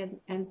 Ronnie,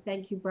 and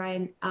thank you,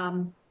 Brian.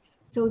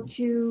 So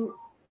to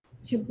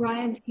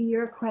Brian, to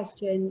your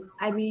question,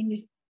 I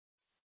mean,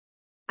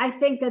 I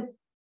think that,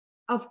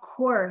 of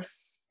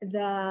course,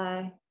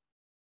 that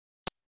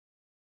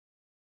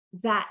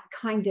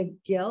kind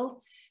of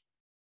guilt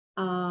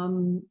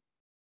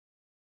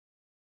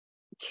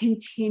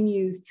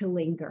continues to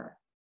linger.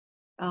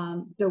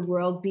 The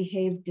world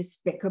behaved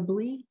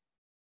despicably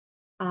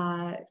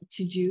to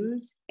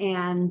Jews,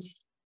 and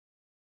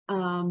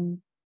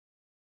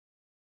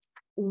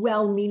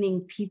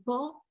well-meaning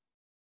people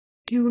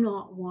do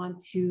not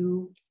want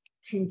to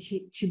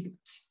continue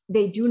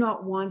they do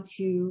not want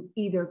to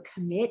either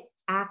commit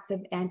acts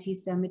of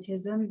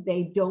anti-Semitism.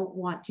 They don't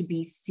want to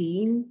be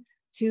seen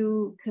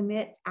to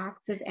commit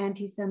acts of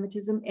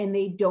anti-Semitism, and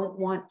they don't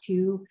want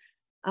to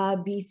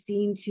be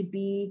seen to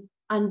be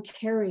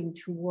uncaring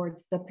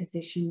towards the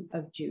position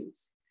of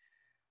Jews.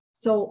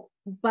 So,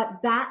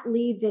 but that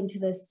leads into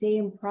the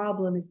same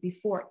problem as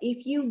before.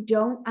 If you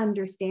don't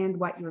understand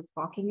what you're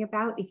talking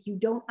about, if you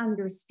don't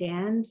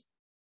understand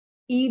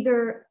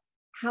either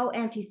how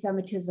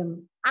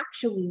anti-Semitism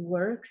actually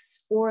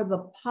works or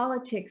the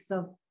politics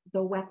of the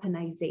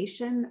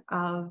weaponization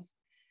of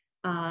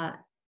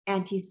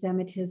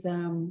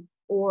anti-Semitism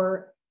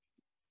or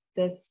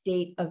the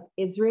state of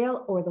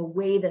Israel or the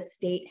way the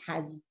state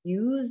has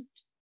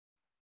used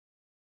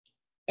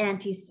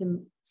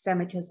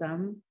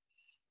anti-Semitism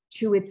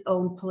to its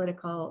own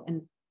political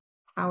and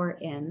power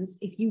ends,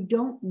 if you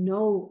don't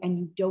know and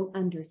you don't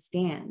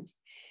understand,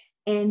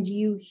 and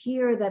you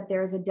hear that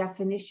there's a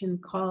definition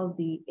called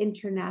the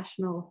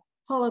International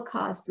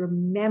Holocaust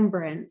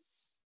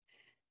Remembrance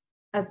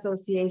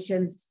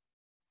Association's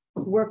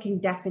working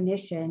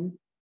definition,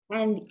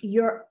 and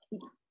your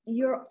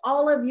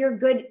all of your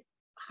good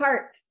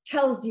heart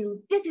tells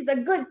you this is a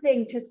good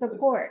thing to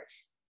support,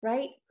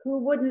 right? Who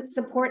wouldn't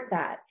support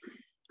that?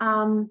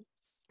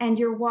 And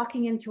you're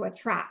walking into a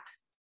trap.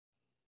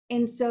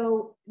 And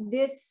so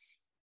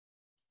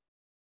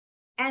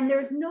and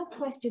there's no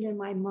question in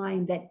my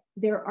mind that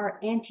there are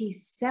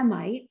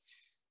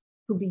anti-Semites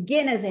who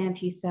begin as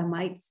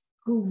anti-Semites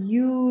who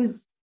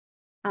use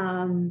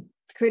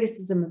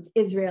criticism of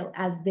Israel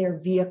as their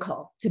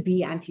vehicle to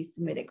be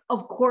anti-Semitic.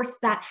 Of course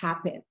that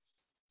happens.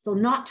 So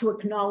not to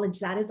acknowledge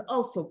that is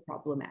also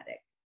problematic,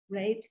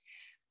 right?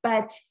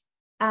 But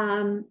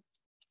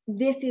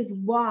this is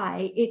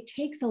why it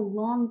takes a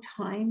long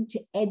time to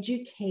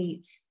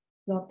educate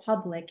the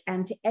public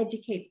and to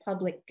educate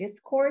public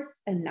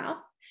discourse enough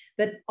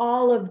that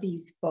all of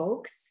these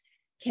folks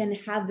can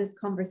have this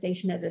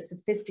conversation at a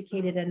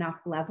sophisticated enough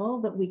level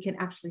that we can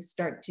actually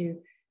start to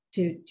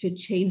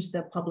change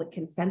the public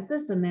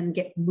consensus and then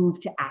get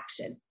moved to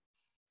action.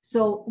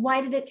 So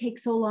why did it take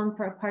so long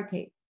for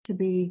apartheid to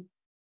be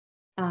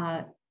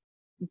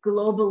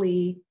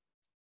globally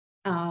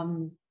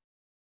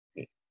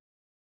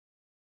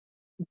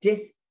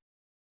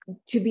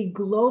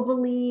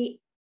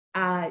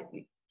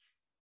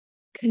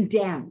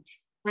condemned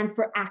and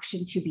for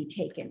action to be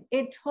taken?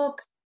 It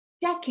took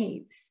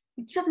decades.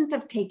 It shouldn't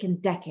have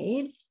taken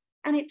decades,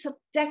 and it took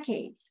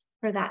decades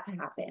for that to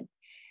happen.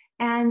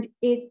 And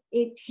it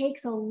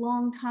takes a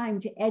long time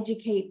to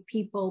educate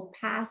people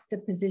past a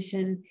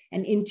position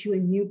and into a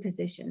new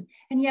position.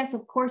 And yes,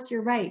 of course,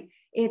 you're right.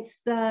 It's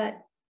the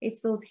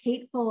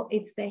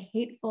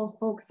hateful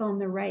folks on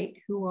the right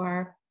who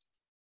are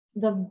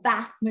the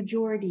vast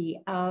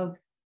majority of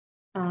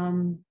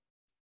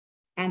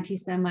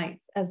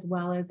anti-Semites, as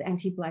well as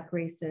anti-Black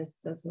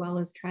racists, as well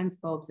as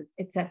transphobes,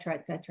 et cetera,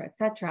 et cetera, et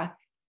cetera.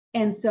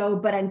 And so,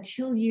 but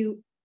until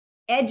you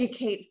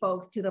educate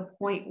folks to the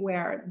point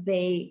where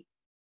they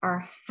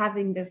are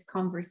having this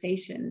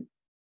conversation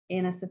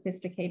in a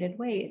sophisticated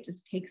way, it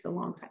just takes a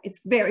long time.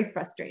 It's very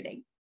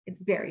frustrating. It's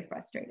very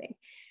frustrating.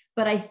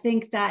 But I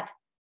think that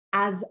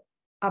as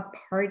a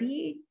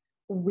party,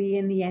 we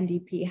in the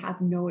NDP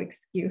have no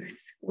excuse.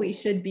 We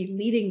should be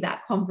leading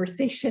that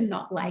conversation,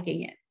 not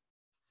lagging it.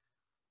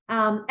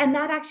 And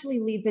that actually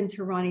leads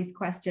into Ronnie's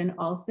question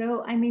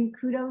also. I mean,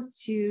 kudos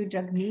to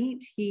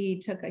Jagmeet. He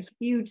took a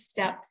huge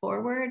step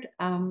forward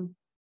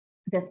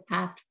this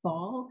past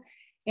fall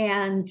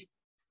and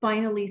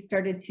finally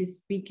started to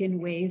speak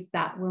in ways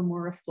that were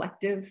more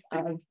reflective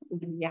of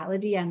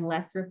reality and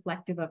less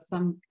reflective of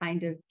some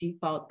kind of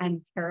default.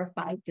 I'm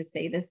terrified to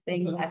say this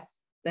thing, lest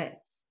the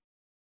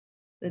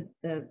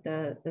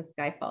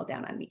sky fall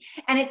down on me.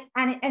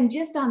 And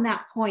just on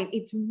that point,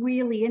 it's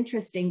really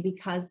interesting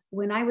because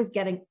when I was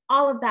getting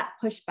all of that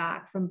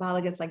pushback from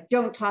Balagas, like,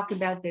 don't talk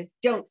about this,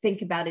 don't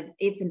think about it,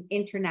 it's an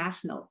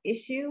international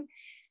issue,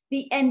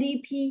 the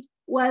NDP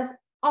was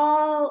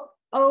all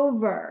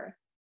over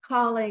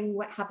calling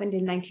what happened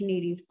in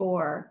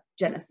 1984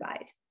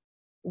 genocide.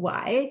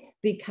 Why?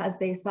 Because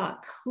they saw a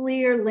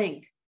clear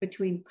link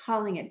between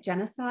calling it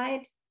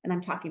genocide, and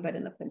I'm talking about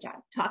in the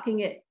Punjab,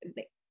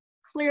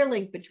 clear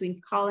link between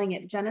calling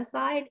it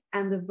genocide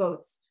and the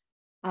votes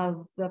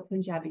of the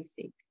Punjabi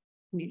Sikh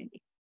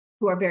community,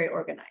 who are very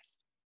organized.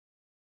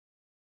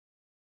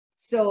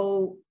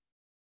 So,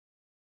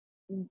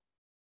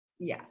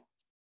 yeah.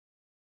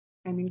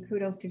 I mean,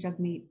 kudos to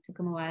Jagmeet. Took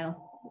him a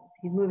while.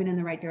 He's moving in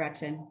the right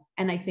direction.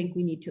 And I think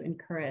we need to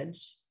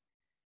encourage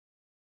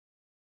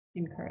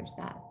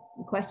that.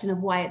 The question of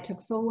why it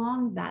took so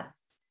long, that's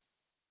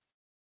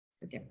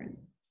a different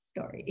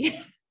story.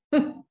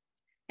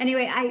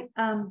 Anyway,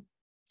 can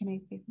I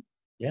say something?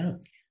 Yeah.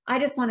 I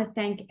just want to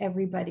thank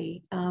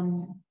everybody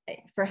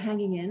for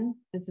hanging in.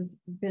 This has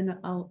been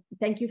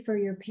thank you for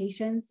your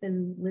patience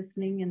and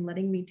listening and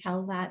letting me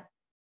tell that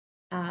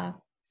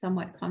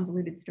somewhat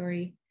convoluted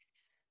story.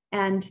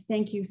 And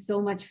thank you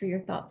so much for your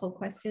thoughtful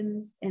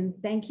questions. And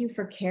thank you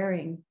for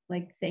caring.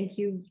 Like, thank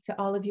you to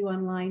all of you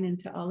online and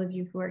to all of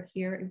you who are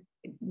here.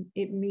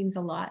 It means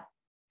a lot.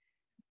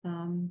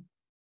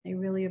 I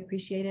really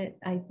appreciate it.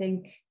 I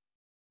think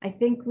I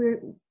think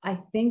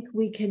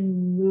we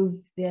can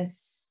move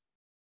this.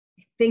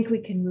 I think we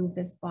can move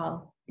this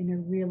ball in a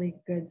really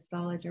good,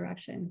 solid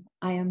direction.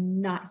 I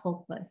am not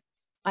hopeless.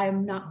 I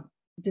am not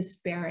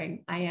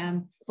despairing. I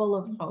am full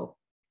of hope.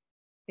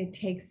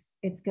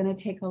 It's going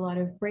to take a lot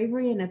of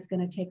bravery, and it's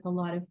going to take a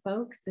lot of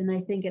folks. And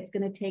I think it's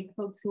going to take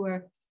folks who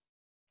are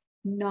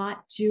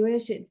not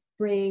Jewish. It's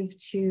brave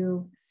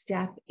to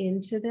step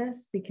into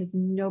this because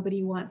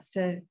nobody wants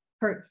to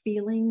hurt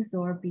feelings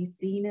or be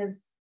seen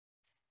as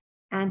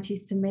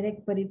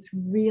anti-Semitic, but it's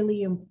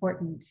really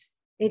important.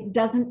 It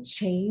doesn't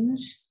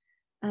change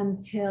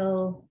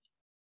until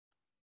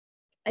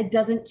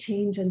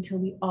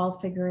we all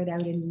figure it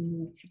out and we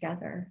move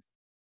together.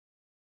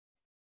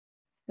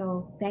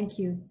 So thank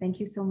you. Thank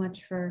you so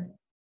much for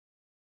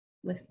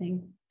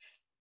listening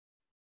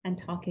and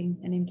talking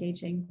and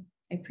engaging.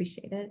 I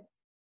appreciate it.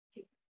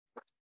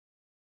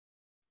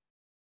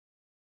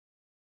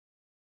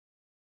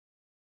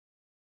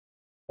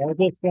 I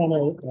just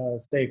want to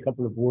say a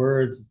couple of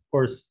words. Of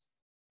course,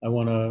 I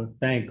want to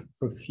thank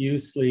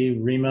profusely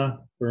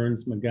Rima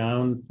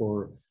Berns-McGown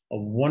for a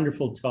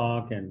wonderful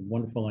talk and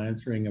wonderful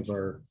answering of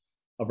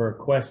our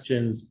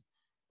questions.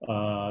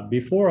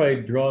 Before I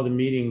draw the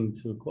meeting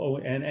to a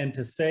close, and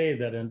to say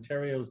that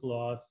Ontario's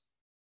loss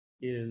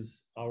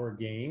is our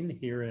gain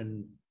here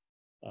in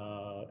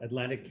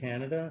Atlantic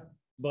Canada,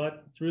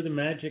 but through the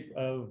magic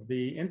of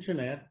the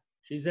internet,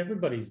 she's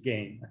everybody's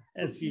gain,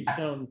 as you've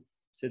shown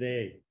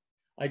today.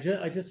 I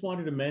just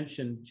wanted to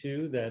mention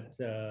too that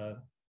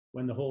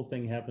when the whole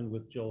thing happened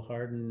with Joel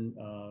Harden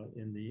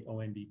in the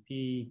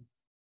ONDP,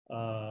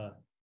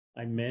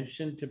 I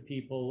mentioned to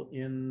people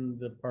in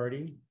the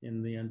party,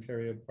 in the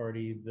Ontario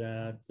party,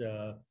 that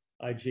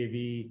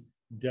IJV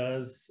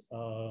does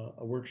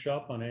a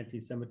workshop on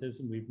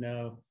anti-Semitism. We've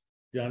now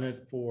done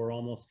it for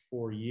almost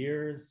 4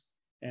 years,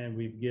 and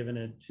we've given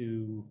it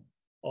to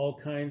all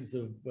kinds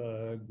of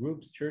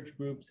groups, church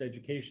groups,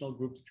 educational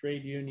groups,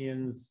 trade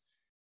unions,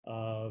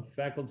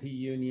 faculty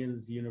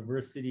unions,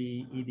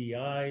 university,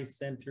 EDI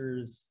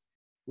centers.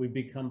 We've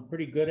become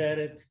pretty good at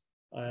it.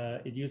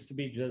 It used to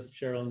be just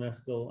Cheryl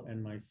Nestle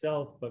and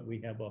myself, but we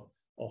have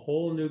a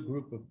whole new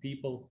group of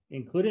people,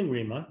 including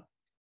Rima,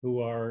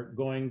 who are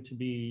going to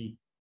be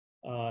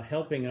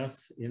helping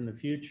us in the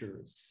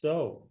future.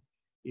 So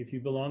if you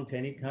belong to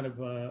any kind of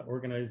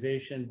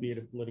organization, be it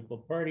a political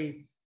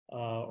party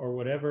or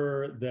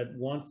whatever, that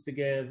wants to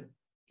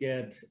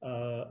get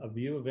a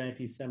view of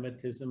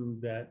anti-Semitism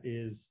that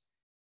is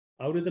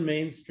out of the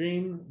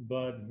mainstream,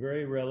 but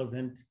very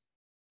relevant,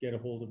 get a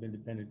hold of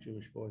Independent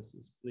Jewish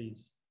Voices,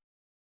 please.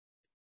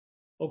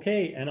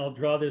 Okay, and I'll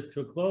draw this to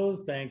a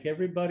close. Thank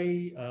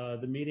everybody.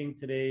 The meeting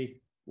today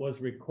was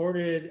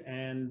recorded,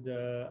 and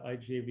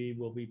IJV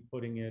will be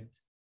putting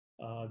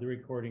the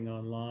recording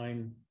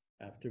online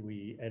after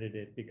we edit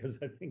it, because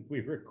I think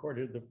we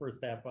recorded the first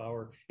half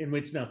hour in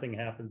which nothing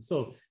happened.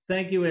 So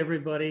thank you,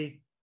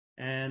 everybody,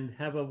 and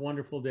have a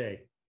wonderful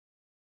day.